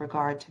be with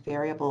regard to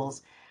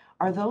variables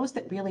are those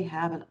that really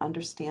have an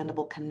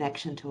understandable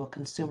connection to a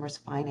consumer's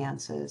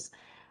finances,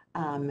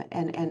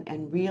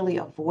 and really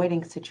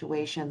avoiding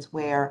situations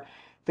where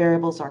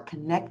variables are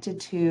connected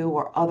to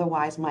or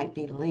otherwise might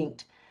be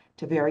linked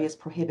to various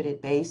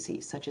prohibited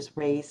bases, such as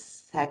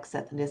race, sex,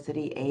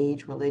 ethnicity,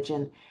 age,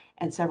 religion,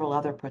 and several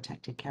other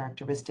protected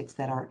characteristics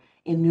that are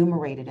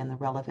enumerated in the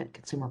relevant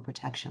consumer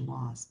protection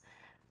laws.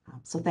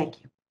 So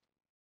thank you.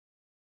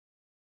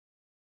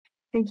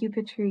 Thank you,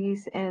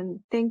 Patrice, and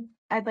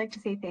I'd like to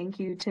say thank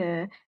you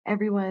to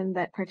everyone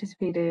that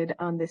participated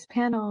on this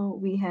panel.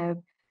 We have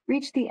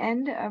reached the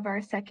end of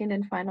our second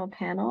and final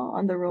panel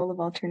on the role of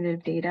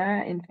alternative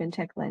data in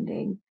fintech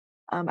lending.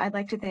 I'd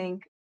like to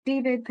thank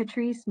David,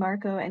 Patrice,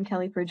 Marco, and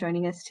Kelly for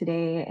joining us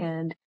today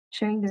and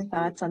sharing their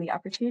thoughts on the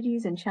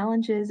opportunities and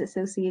challenges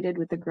associated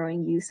with the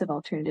growing use of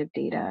alternative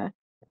data.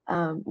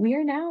 We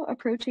are now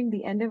approaching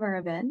the end of our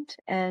event,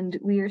 and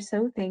we are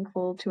so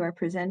thankful to our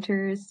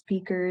presenters,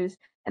 speakers,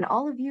 and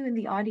all of you in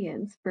the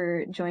audience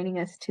for joining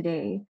us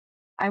today.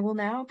 I will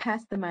now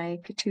pass the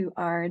mic to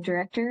our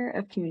Director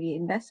of Community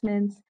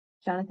Investments,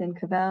 Jonathan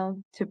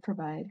Cavell, to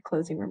provide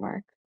closing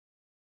remarks.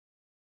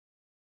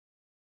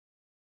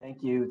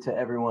 Thank you to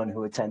everyone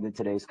who attended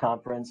today's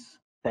conference.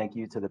 Thank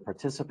you to the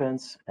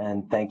participants,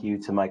 and thank you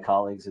to my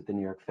colleagues at the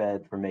New York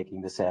Fed for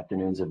making this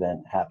afternoon's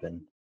event happen.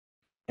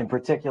 In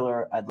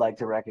particular, I'd like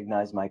to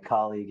recognize my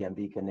colleague,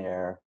 Ambika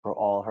Nair, for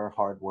all her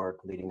hard work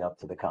leading up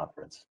to the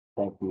conference.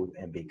 Thank you,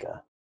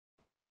 Ambika.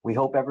 We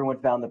hope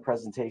everyone found the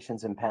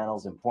presentations and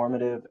panels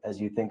informative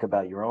as you think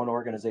about your own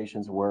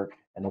organization's work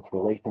and its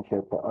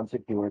relationship to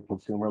unsecured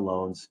consumer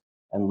loans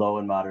and low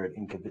and moderate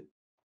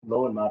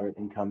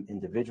income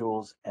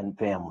individuals and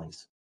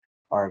families.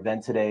 Our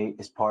event today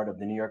is part of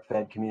the New York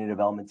Fed Community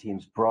Development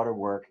Team's broader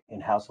work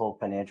in household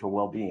financial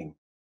well-being,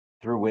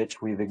 through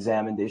which we've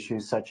examined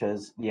issues such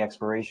as the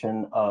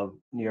expiration of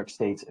New York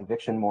State's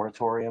eviction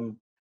moratorium,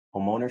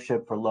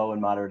 homeownership for low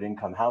and moderate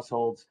income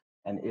households,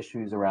 and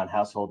issues around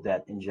household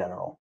debt in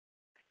general.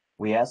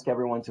 We ask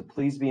everyone to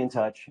please be in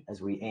touch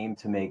as we aim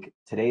to make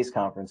today's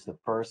conference the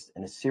first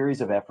in a series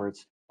of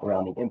efforts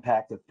around the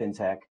impact of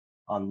FinTech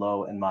on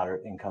low and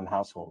moderate income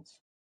households.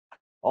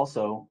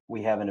 Also,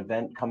 we have an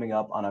event coming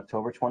up on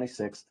October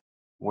 26th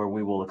where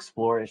we will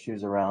explore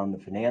issues around the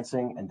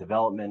financing and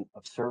development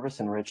of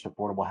service-enriched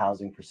affordable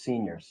housing for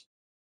seniors.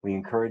 We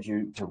encourage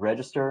you to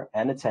register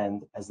and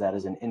attend as that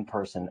is an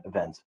in-person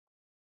event.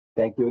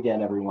 Thank you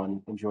again,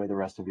 everyone. Enjoy the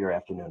rest of your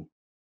afternoon.